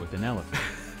Rambo with an elephant.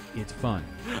 It's fun.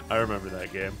 I remember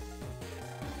that game.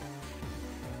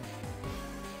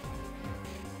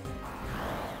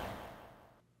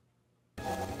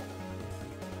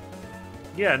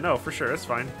 Yeah, no, for sure, it's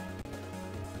fine.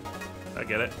 I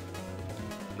get it.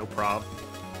 No prob.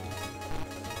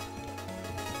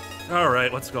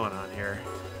 Alright, what's going on here?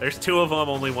 There's two of them,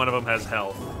 only one of them has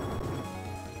health.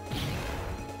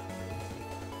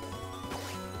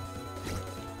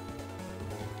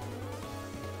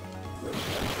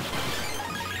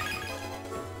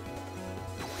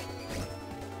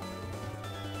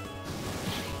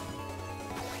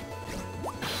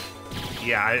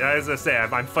 Yeah, as I say,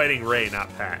 I'm fighting Ray,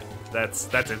 not Pat.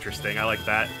 That's interesting. I like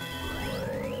that.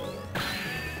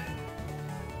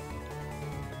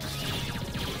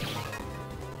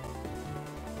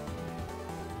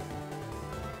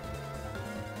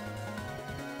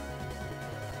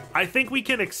 I think we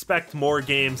can expect more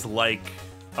games like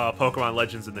Pokemon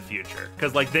Legends in the future,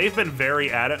 because like they've been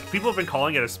very at it. People have been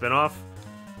calling it a spinoff,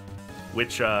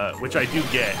 which I do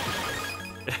get.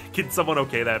 Can someone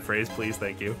okay that phrase, please?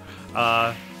 Thank you.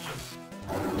 I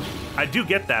do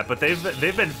get that, but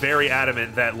they've been very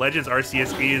adamant that Legends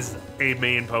Arceus is a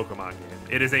main Pokemon game.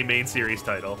 It is a main series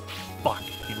title. Fuck,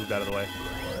 he moved out of the way.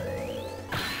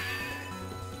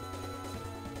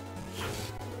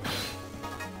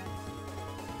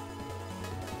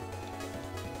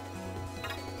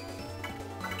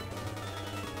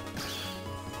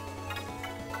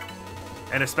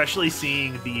 And especially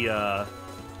seeing the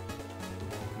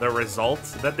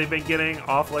results that they've been getting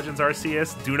off Legends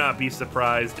Arceus, do not be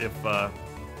surprised if the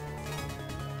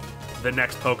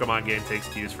next Pokemon game takes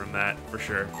cues from that, for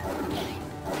sure.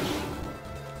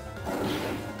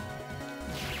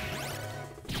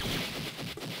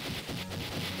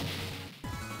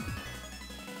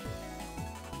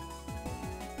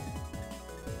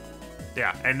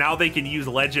 Yeah, and now they can use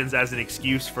Legends as an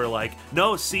excuse for like,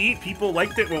 no, see, people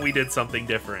liked it when we did something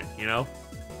different, you know?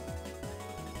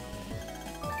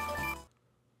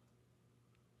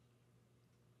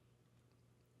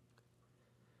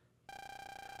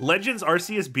 Legends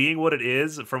Arceus being what it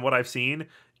is, from what I've seen,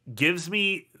 gives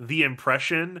me the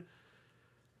impression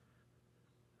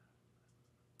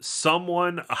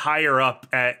someone higher up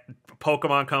at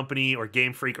Pokemon Company or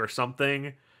Game Freak or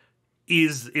something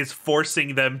is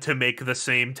forcing them to make the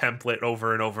same template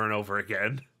over and over and over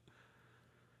again.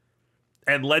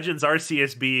 And Legends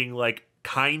Arceus being like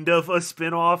kind of a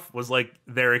spin-off was like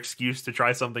their excuse to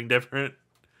try something different.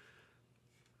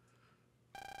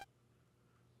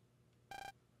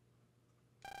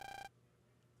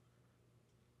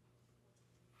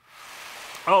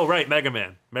 Oh, right, Mega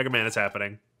Man. Mega Man is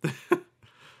happening.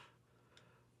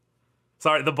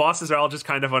 Sorry, the bosses are all just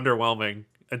kind of underwhelming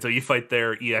until you fight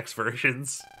their EX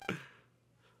versions.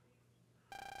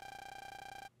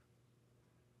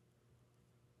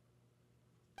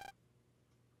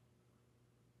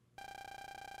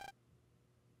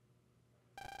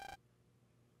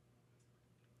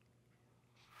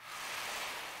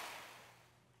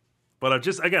 But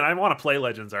just, again, I want to play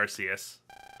Legends Arceus.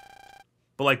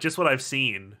 But, like, just what I've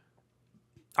seen,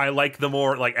 I like the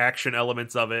more, like, action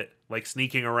elements of it. Like,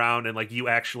 sneaking around and, like, you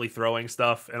actually throwing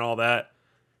stuff and all that.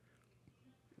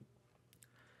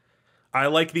 I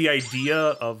like the idea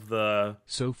of the...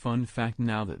 So fun fact,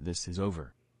 now that this is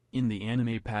over. In the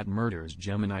anime, Pat murders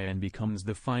Gemini and becomes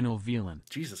the final villain.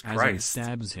 Jesus As Christ. he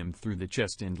stabs him through the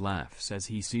chest and laughs as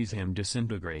he sees him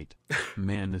disintegrate.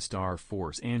 Man, the Star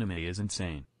Force anime is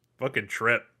insane. Fucking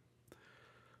trip.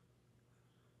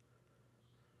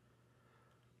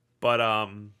 But,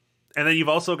 and then you've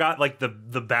also got, like, the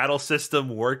battle system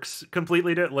works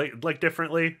completely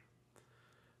differently.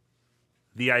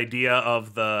 The idea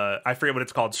of the, I forget what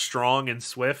it's called, strong and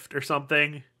swift or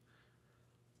something.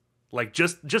 Like,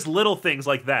 just little things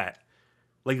like that.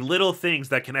 Like, little things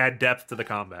that can add depth to the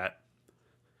combat.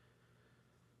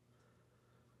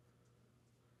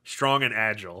 Strong and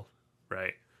agile,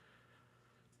 right?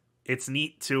 It's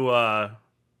neat to,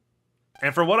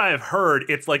 And from what I have heard,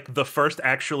 it's like the first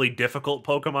actually difficult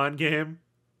Pokemon game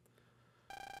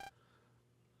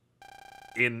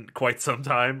in quite some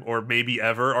time, or maybe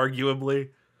ever, arguably.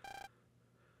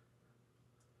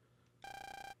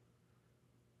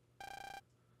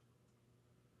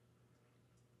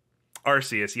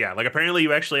 Arceus, yeah. Like, apparently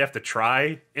you actually have to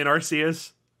try in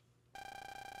Arceus.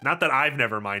 Not that I've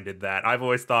never minded that. I've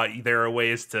always thought there are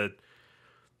ways to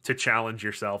challenge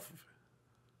yourself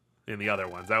in the other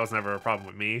ones. That was never a problem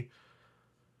with me.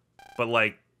 But,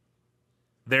 like,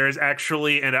 there is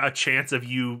actually a chance of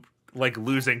you, like,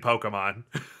 losing Pokemon.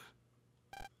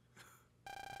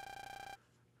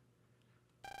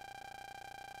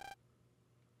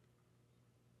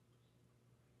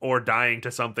 Or dying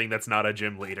to something that's not a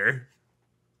gym leader.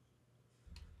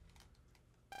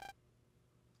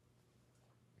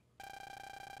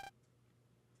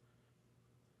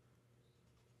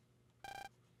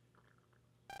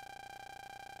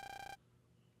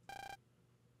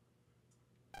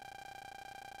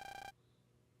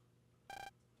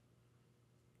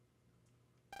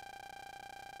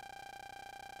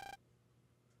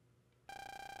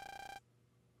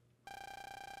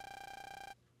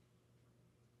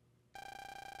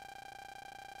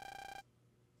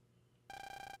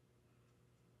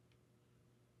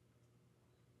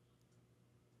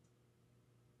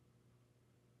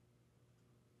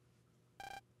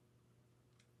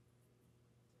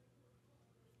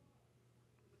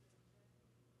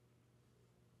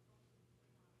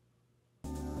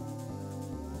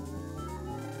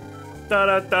 Da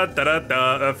da da da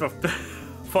da da.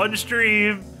 Fun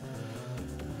stream.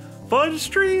 Fun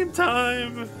stream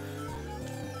time.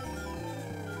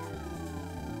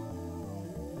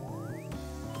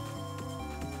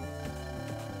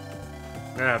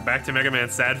 Yeah, back to Mega Man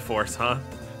Sad Force, huh?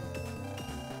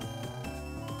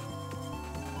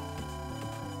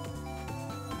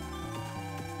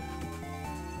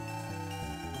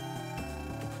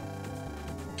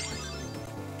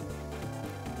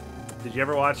 Did you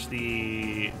ever watch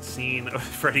the scene of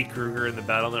Freddy Krueger in the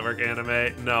Battle Network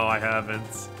anime? No, I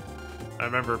haven't. I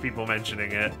remember people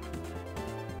mentioning it.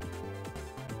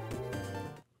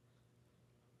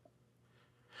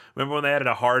 Remember when they added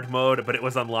a hard mode, but it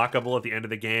was unlockable at the end of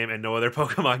the game, and no other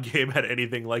Pokemon game had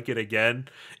anything like it again?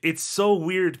 It's so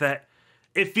weird that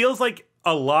it feels like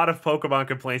a lot of Pokemon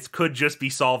complaints could just be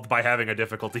solved by having a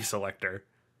difficulty selector.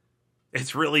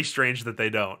 It's really strange that they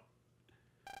don't.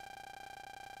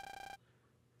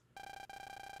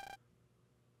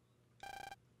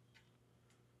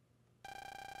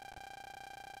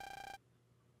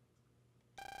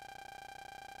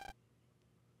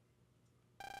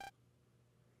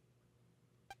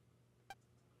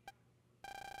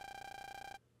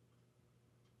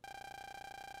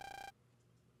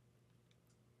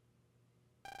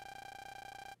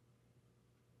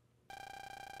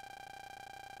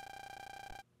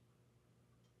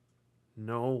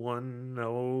 No one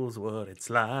knows what it's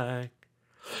like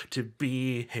to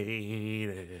be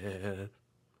hated.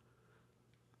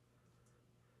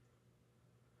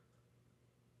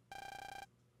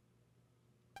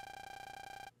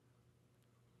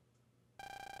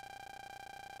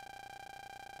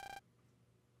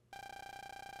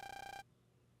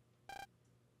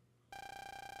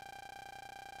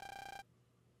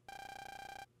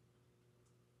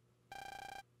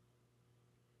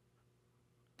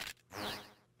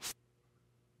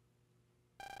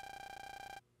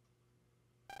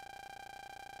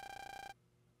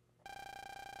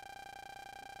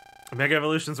 Mega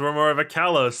Evolutions were more of a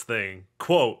Kalos thing.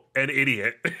 Quote, an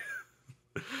idiot.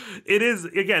 It is,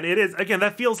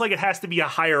 that feels like it has to be a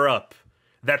higher up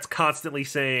that's constantly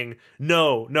saying,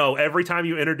 no, every time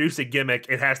you introduce a gimmick,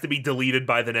 it has to be deleted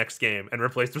by the next game and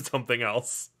replaced with something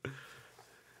else.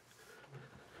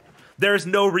 There's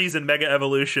no reason Mega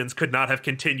Evolutions could not have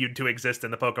continued to exist in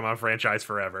the Pokemon franchise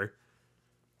forever.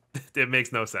 It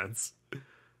makes no sense.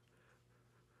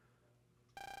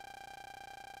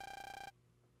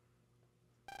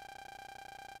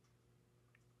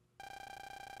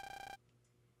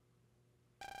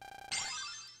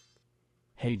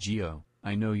 Hey Geo,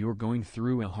 I know you're going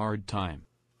through a hard time.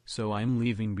 So I'm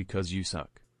leaving because you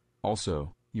suck.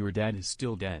 Also, your dad is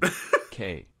still dead.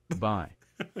 K, bye.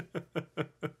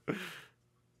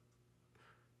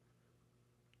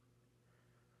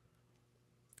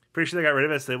 Pretty sure they got rid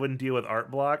of it so they wouldn't deal with art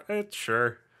block.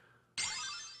 Sure.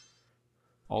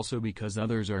 Also because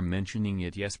others are mentioning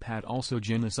it, yes, Pat also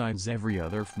genocides every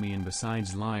other Fmian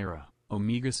besides Lyra,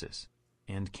 Omegasis,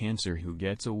 and Cancer, who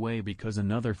gets away because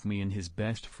another Fmi and his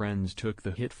best friends took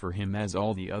the hit for him, as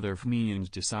all the other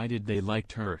Fmians decided they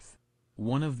liked Earth.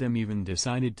 One of them even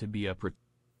decided to be a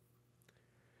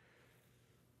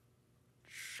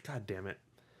God damn it.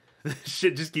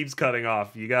 Shit just keeps cutting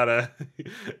off. You gotta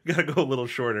go a little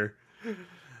shorter.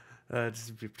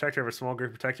 Just be protector of a small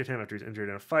group protected him after he's injured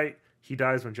in a fight. He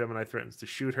dies when Gemini threatens to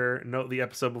shoot her. Note the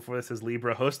episode before this is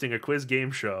Libra hosting a quiz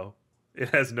game show. It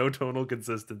has no tonal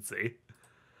consistency.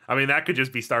 I mean, that could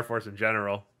just be Star Force in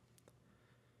general.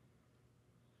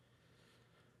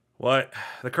 What?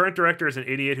 The current director is an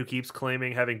idiot who keeps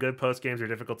claiming having good post games or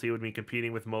difficulty would mean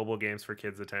competing with mobile games for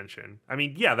kids' attention. I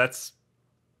mean, yeah, that's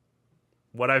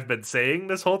what I've been saying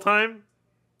this whole time.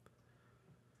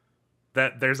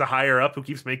 That there's a higher up who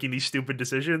keeps making these stupid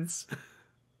decisions.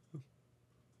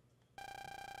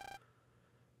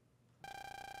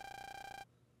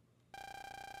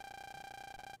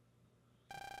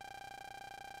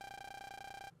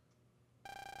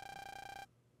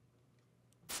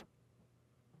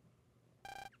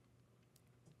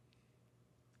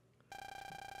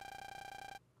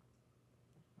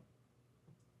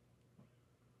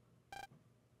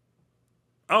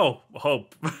 Oh,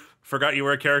 Hope. Forgot you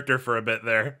were a character for a bit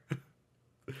there.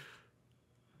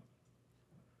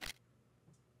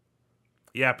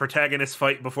 Yeah, protagonists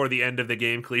fight before the end of the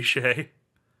game cliche.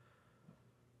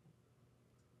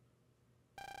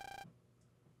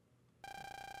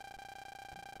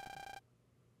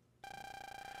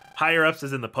 Higher ups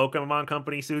is in the Pokemon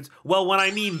Company suits. Well, when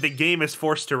I mean the game is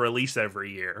forced to release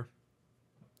every year,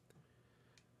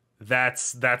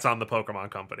 that's on the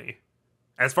Pokemon Company.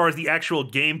 As far as the actual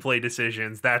gameplay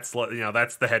decisions, that's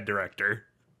the head director.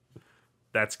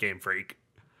 That's Game Freak.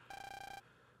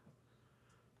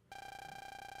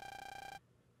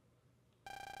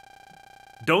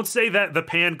 Don't say that the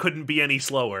pan couldn't be any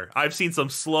slower. I've seen some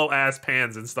slow-ass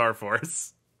pans in Star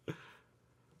Force.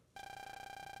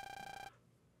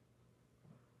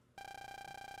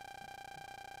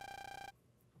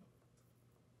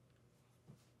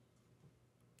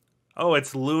 Oh,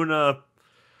 it's Luna...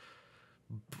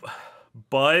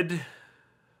 Bud.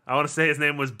 I want to say his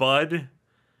name was Bud.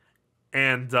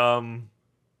 And,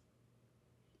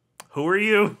 who are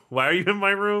you? Why are you in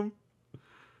my room?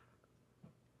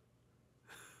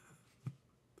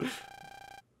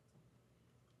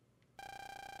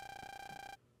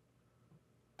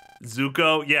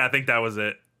 Zuko? Yeah, I think that was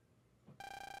it.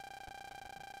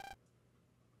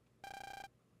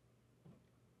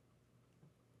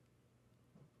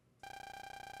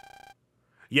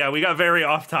 Yeah, we got very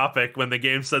off topic when the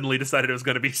game suddenly decided it was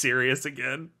going to be serious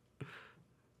again.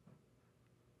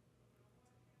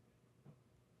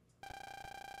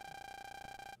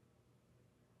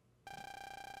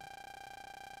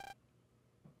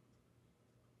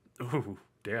 Ooh,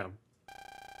 damn.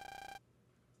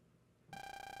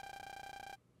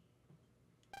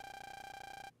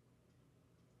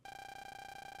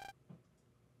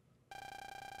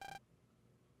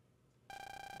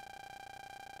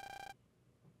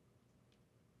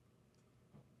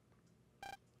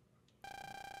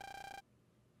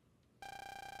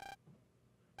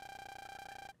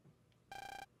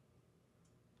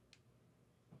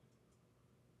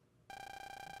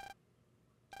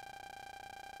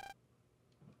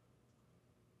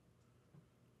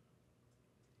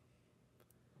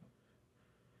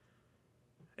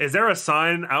 Is there a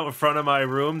sign out in front of my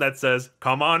room that says,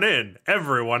 "Come on in,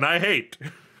 everyone I hate"?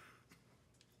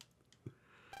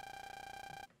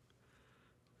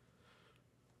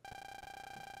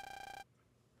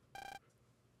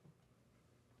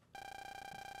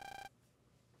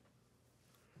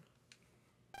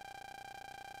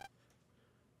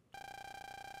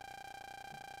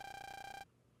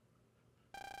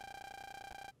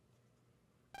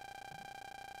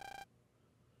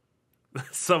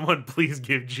 Someone please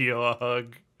give Gio a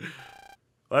hug. Well,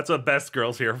 that's what Best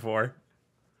Girl's here for.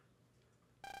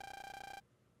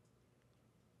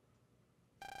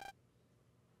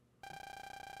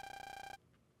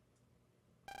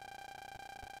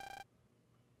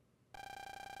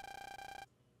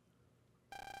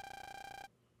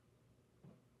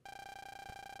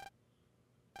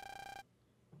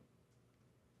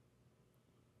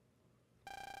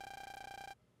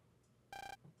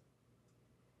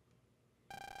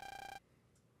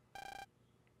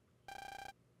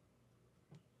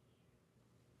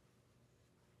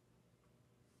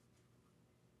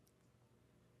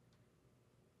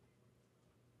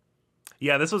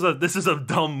 Yeah, this is a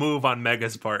dumb move on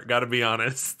Mega's part, gotta be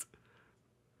honest.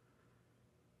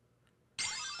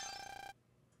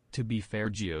 To be fair,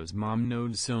 Gio's mom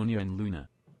knows Sonia and Luna,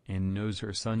 and knows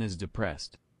her son is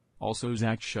depressed. Also,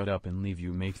 Zach, shut up and leave,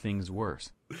 you make things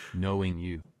worse. Knowing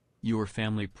you. Your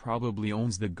family probably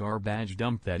owns the garbage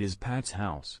dump that is Pat's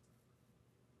house.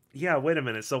 Yeah, wait a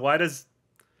minute, so why does...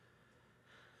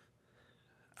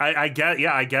 I guess,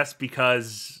 yeah, I guess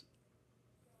because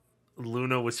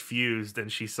Luna was fused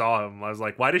and she saw him. I was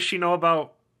like, why does she know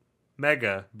about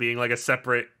Mega being like a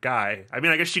separate guy? I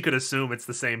mean, I guess she could assume it's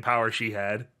the same power she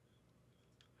had.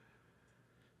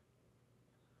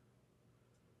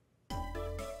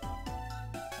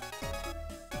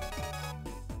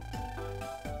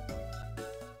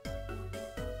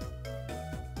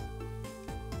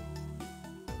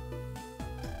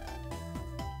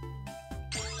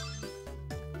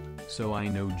 So I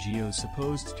know Gio's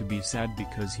supposed to be sad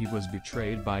because he was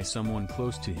betrayed by someone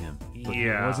close to him, but he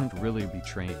wasn't really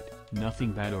betrayed.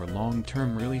 Nothing bad or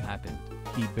long-term really happened.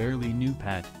 He barely knew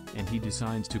Pat, and he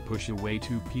decides to push away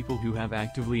two people who have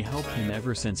actively helped him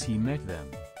ever since he met them.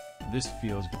 This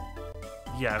feels...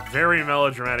 Yeah, very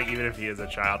melodramatic even if he is a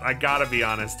child. I gotta be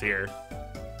honest here.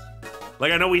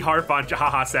 Like, I know we harp on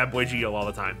haha sad boy Gio all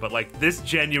the time, but like, this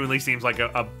genuinely seems like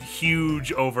a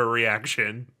huge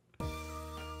overreaction.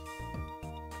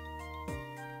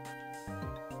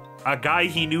 A guy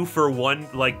he knew for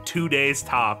 2 days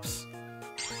tops.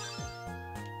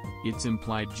 It's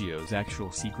implied Gio's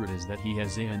actual secret is that he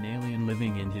has an alien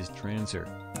living in his trancer.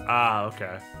 Ah,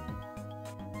 okay.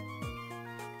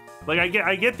 Like,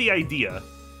 I get the idea.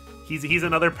 He's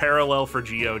another parallel for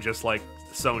Gio, just like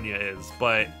Sonya is,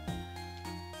 but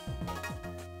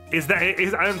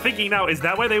I'm thinking now, is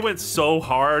that why they went so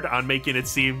hard on making it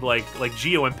seem like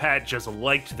Gio and Pat just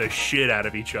liked the shit out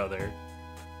of each other?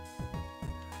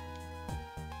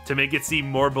 To make it seem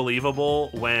more believable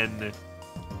when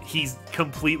he's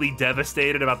completely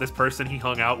devastated about this person he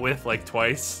hung out with like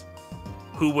twice,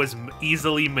 who was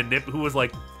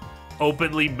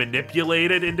openly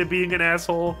manipulated into being an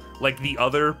asshole, like the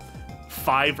other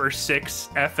 5 or 6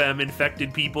 FM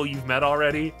infected people you've met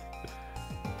already.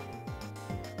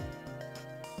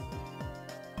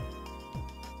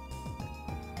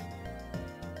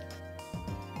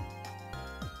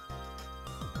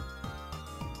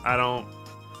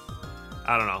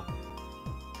 I don't know.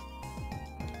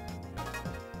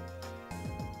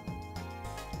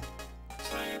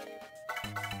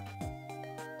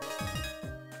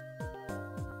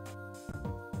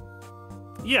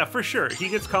 Yeah, for sure. He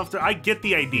gets comfortable. I get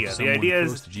the idea. The idea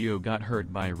is Gio got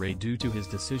hurt by Ray due to his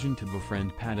decision to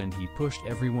befriend Pat and he pushed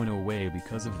everyone away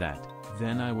because of that.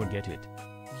 Then I would get it.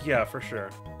 Yeah, for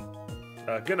sure.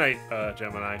 Good night,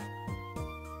 Gemini.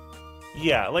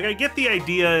 Yeah, like, I get the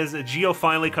idea is that Gio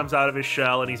finally comes out of his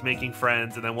shell and he's making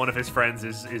friends, and then one of his friends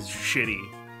is shitty.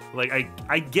 Like,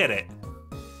 I get it.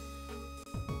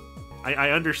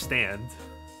 I understand.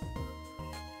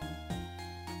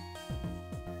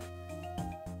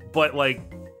 But, like,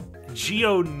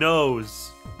 Gio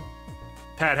knows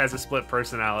Pat has a split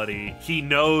personality. He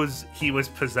knows he was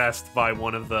possessed by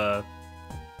one of the...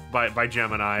 By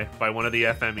Gemini, by one of the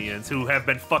FMEans, who have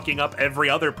been fucking up every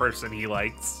other person he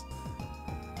likes.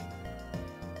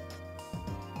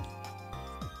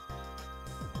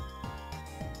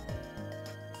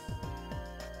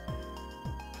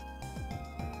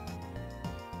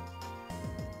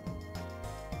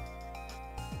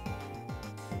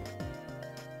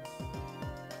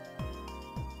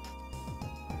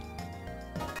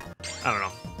 I don't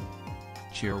know.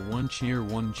 Cheer one, cheer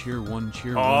one, cheer one,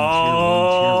 cheer Oh!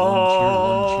 one, cheer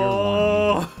one, cheer one, cheer one, cheer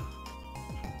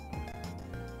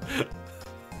one.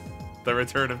 The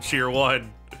return of Cheer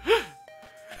 1.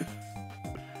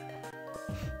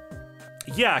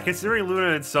 Yeah, considering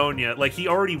Luna and Sonya, like, he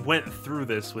already went through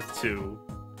this with 2.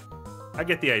 I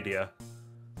get the idea.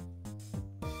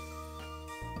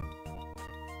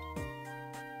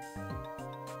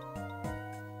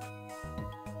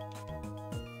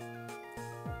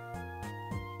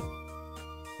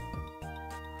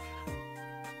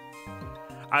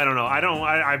 I don't know.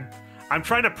 I'm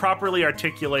trying to properly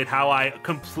articulate how I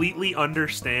completely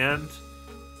understand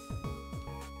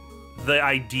the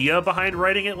idea behind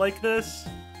writing it like this.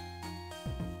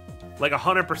 Like,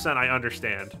 100% I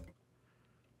understand.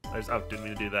 Didn't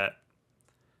mean to do that.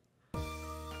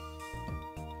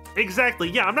 Exactly.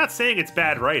 Yeah, I'm not saying it's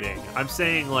bad writing. I'm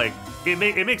saying, like, it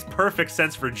makes perfect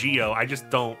sense for Gio. I just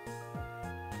don't...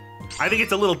 I think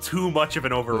it's a little too much of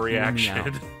an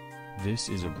overreaction. This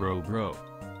is a bro,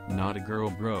 not a girl,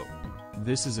 bro.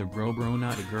 This is a bro,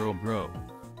 not a girl, bro.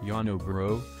 Yano,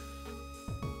 bro.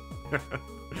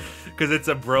 Because it's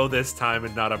a bro this time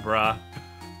and not a bra.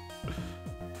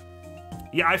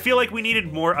 Yeah, I feel like we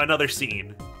needed another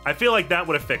scene. I feel like that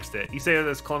would have fixed it. You say that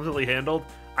it's clumsily handled.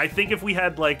 I think if we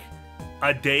had, like,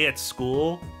 a day at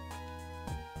school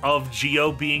of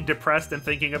Gio being depressed and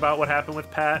thinking about what happened with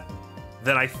Pat,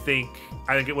 then I think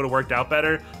it would have worked out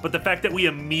better. But the fact that we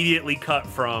immediately cut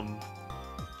from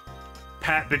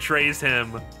Pat betrays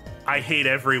him I hate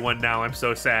everyone now. I'm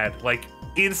so sad. Like,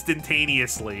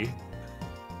 instantaneously.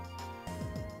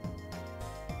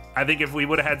 I think if we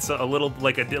would have had a little,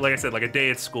 like I said, like a day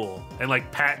at school, and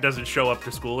like Pat doesn't show up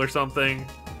to school or something.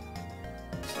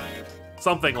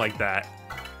 Something like that.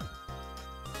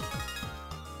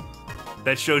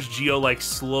 That shows Gio like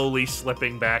slowly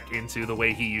slipping back into the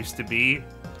way he used to be.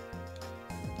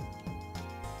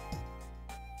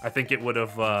 I think it would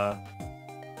have,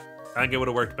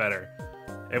 worked better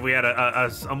if we had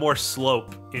a more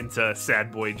slope into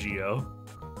Sad Boy Gio.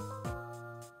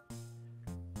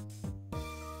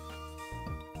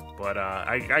 But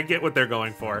I get what they're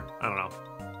going for. I don't know.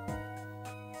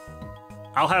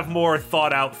 I'll have more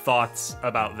thought out thoughts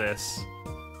about this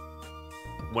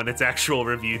when it's actual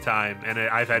review time, and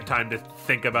I've had time to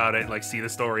think about it and like see the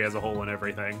story as a whole and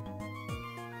everything.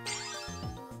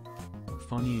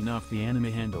 Funny enough, the anime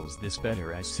handles this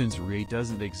better, as since Rei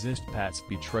doesn't exist, Pat's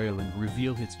betrayal and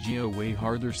reveal hits Gio way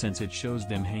harder, since it shows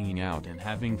them hanging out and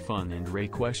having fun and Rei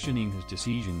questioning his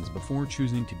decisions before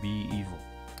choosing to be evil.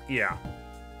 Yeah.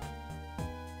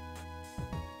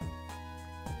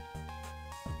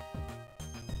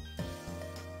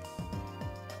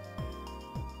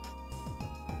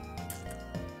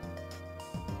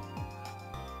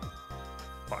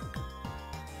 Fuck.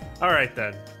 All right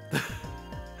then.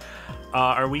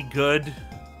 Are we good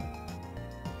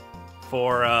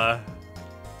for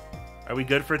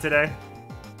today?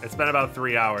 It's been about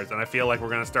 3 hours, and I feel like we're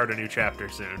gonna start a new chapter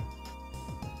soon.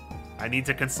 I need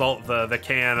to consult the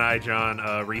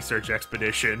KNIArchives research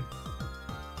expedition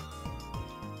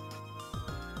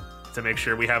to make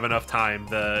sure we have enough time.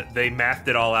 They mathed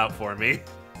it all out for me.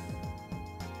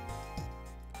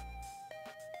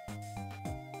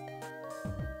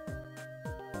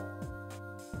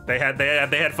 They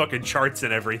had fucking charts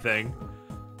and everything.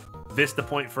 Vista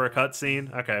point for a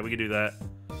cutscene. Okay, we can do that.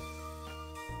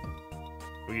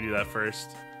 We can do that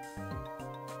first.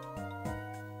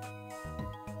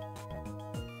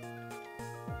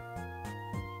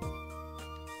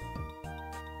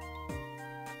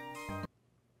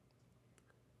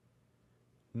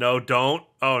 No, don't.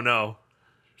 Oh no.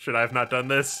 Should I have not done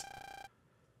this?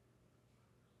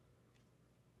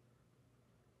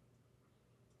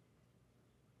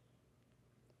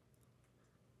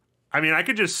 I mean, I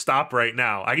could just stop right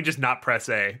now. I could just not press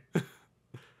A.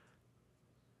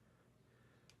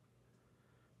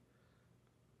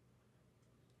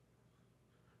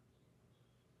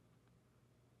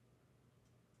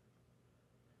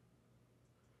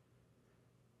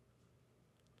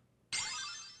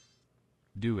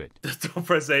 Do it. Don't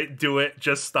press A. Do it.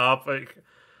 Just stop. Like,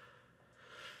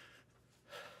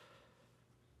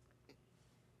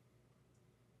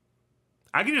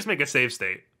 I can just make a save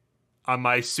state on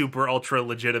my super ultra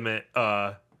legitimate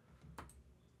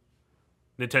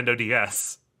Nintendo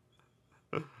DS.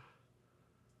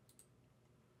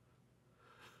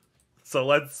 So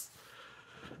let's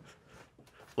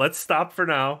stop for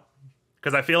now,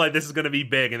 because I feel like this is going to be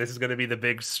big, and this is going to be the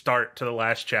big start to the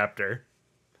last chapter.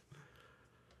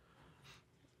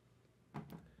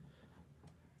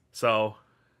 So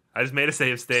I just made a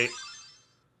save state.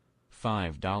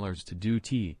 $5 to do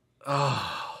tea.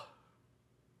 Oh.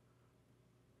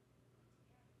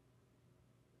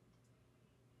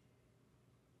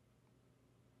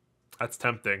 That's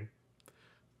tempting.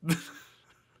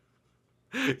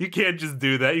 You can't just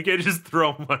do that. You can't just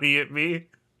throw money at me.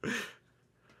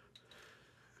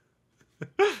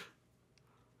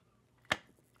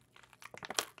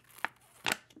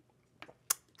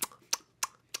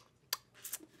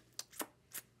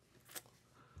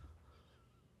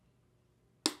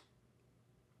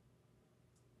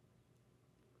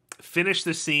 Finish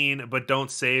the scene, but don't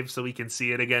save so we can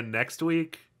see it again next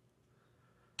week.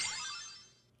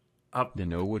 To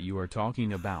know what you are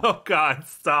talking about. Oh God,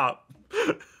 stop.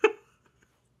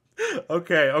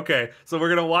 Okay. So we're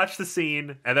gonna watch the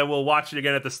scene, and then we'll watch it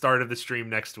again at the start of the stream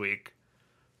next week.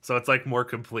 So it's like more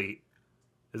complete.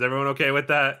 Is everyone okay with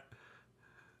that?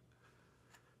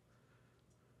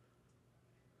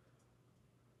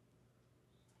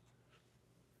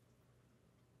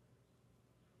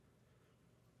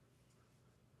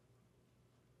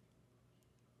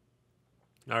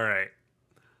 All right.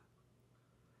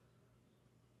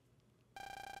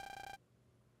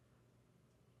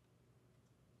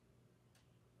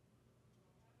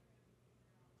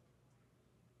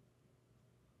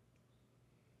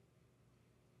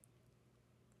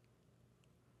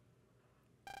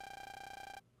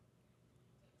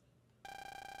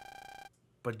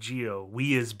 But Gio,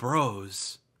 we is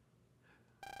bros.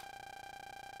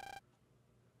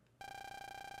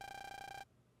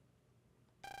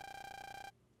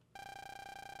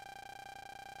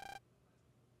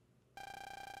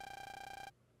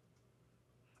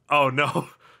 Oh no.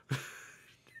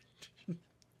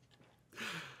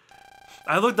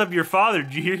 I looked up your father.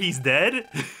 Did you hear he's dead?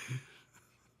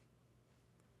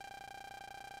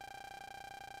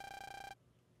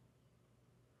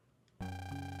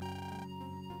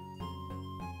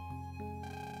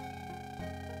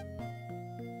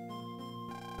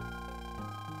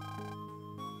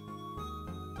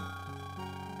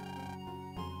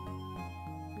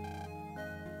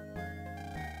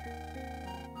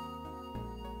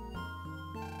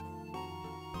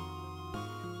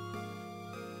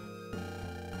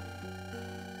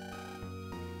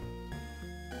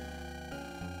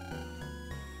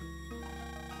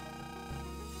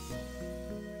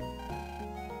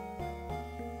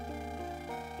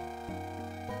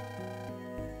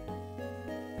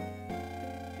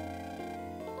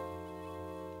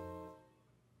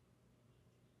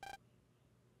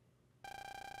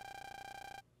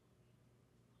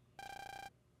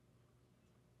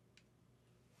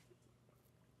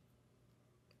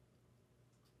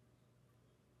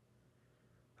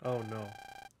 Oh no.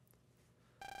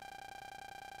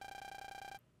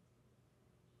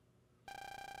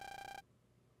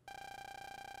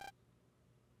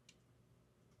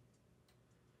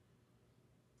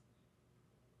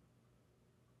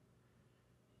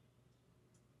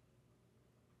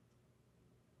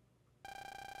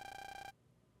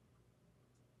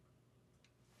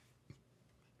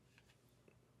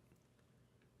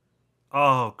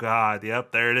 Oh god,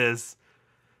 yep, there it is.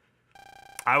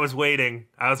 I was waiting.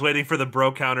 I was waiting for the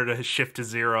bro counter to shift to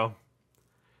 0.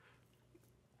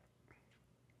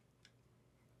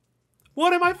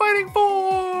 What am I fighting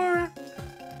for?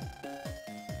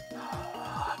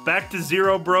 Back to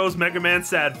 0 bros, Mega Man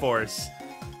Sad Force.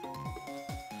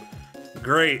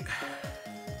 Great.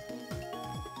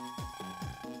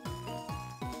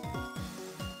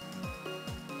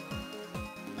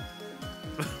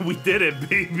 We did it,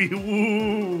 baby.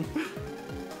 Woo!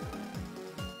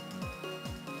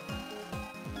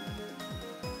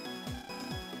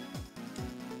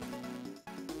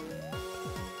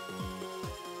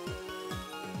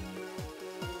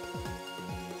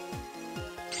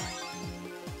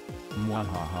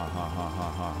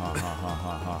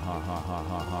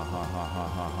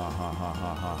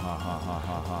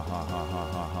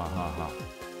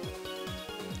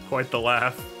 Quite the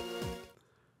laugh.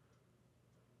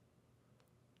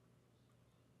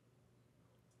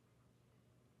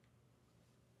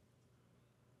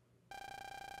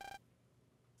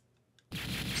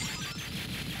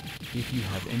 If you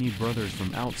have any brothers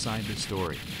from outside the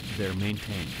story, they're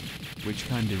maintained, which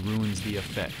kinda ruins the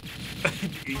effect.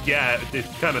 Yeah, it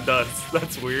kinda does.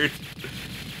 That's weird.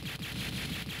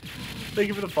 Thank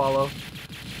you for the follow.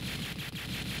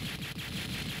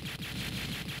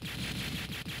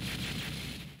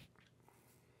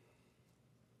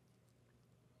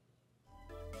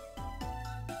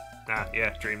 Ah,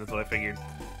 yeah, Dream, that's what I figured.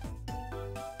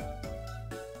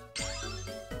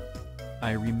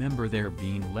 I remember there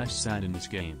being less sad in this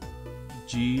game.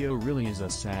 Geo really is a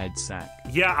sad sack.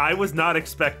 Yeah, I was not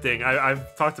expecting,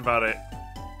 I've talked about it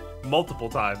multiple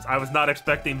times, I was not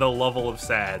expecting the level of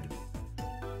sad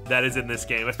that is in this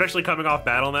game, especially coming off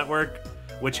Battle Network,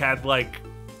 which had like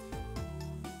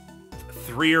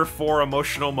 3 or 4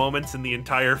 emotional moments in the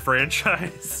entire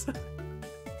franchise.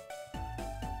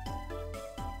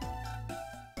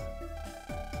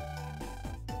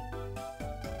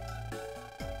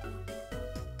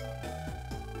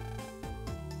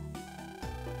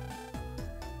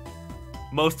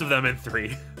 Most of them in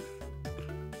 3.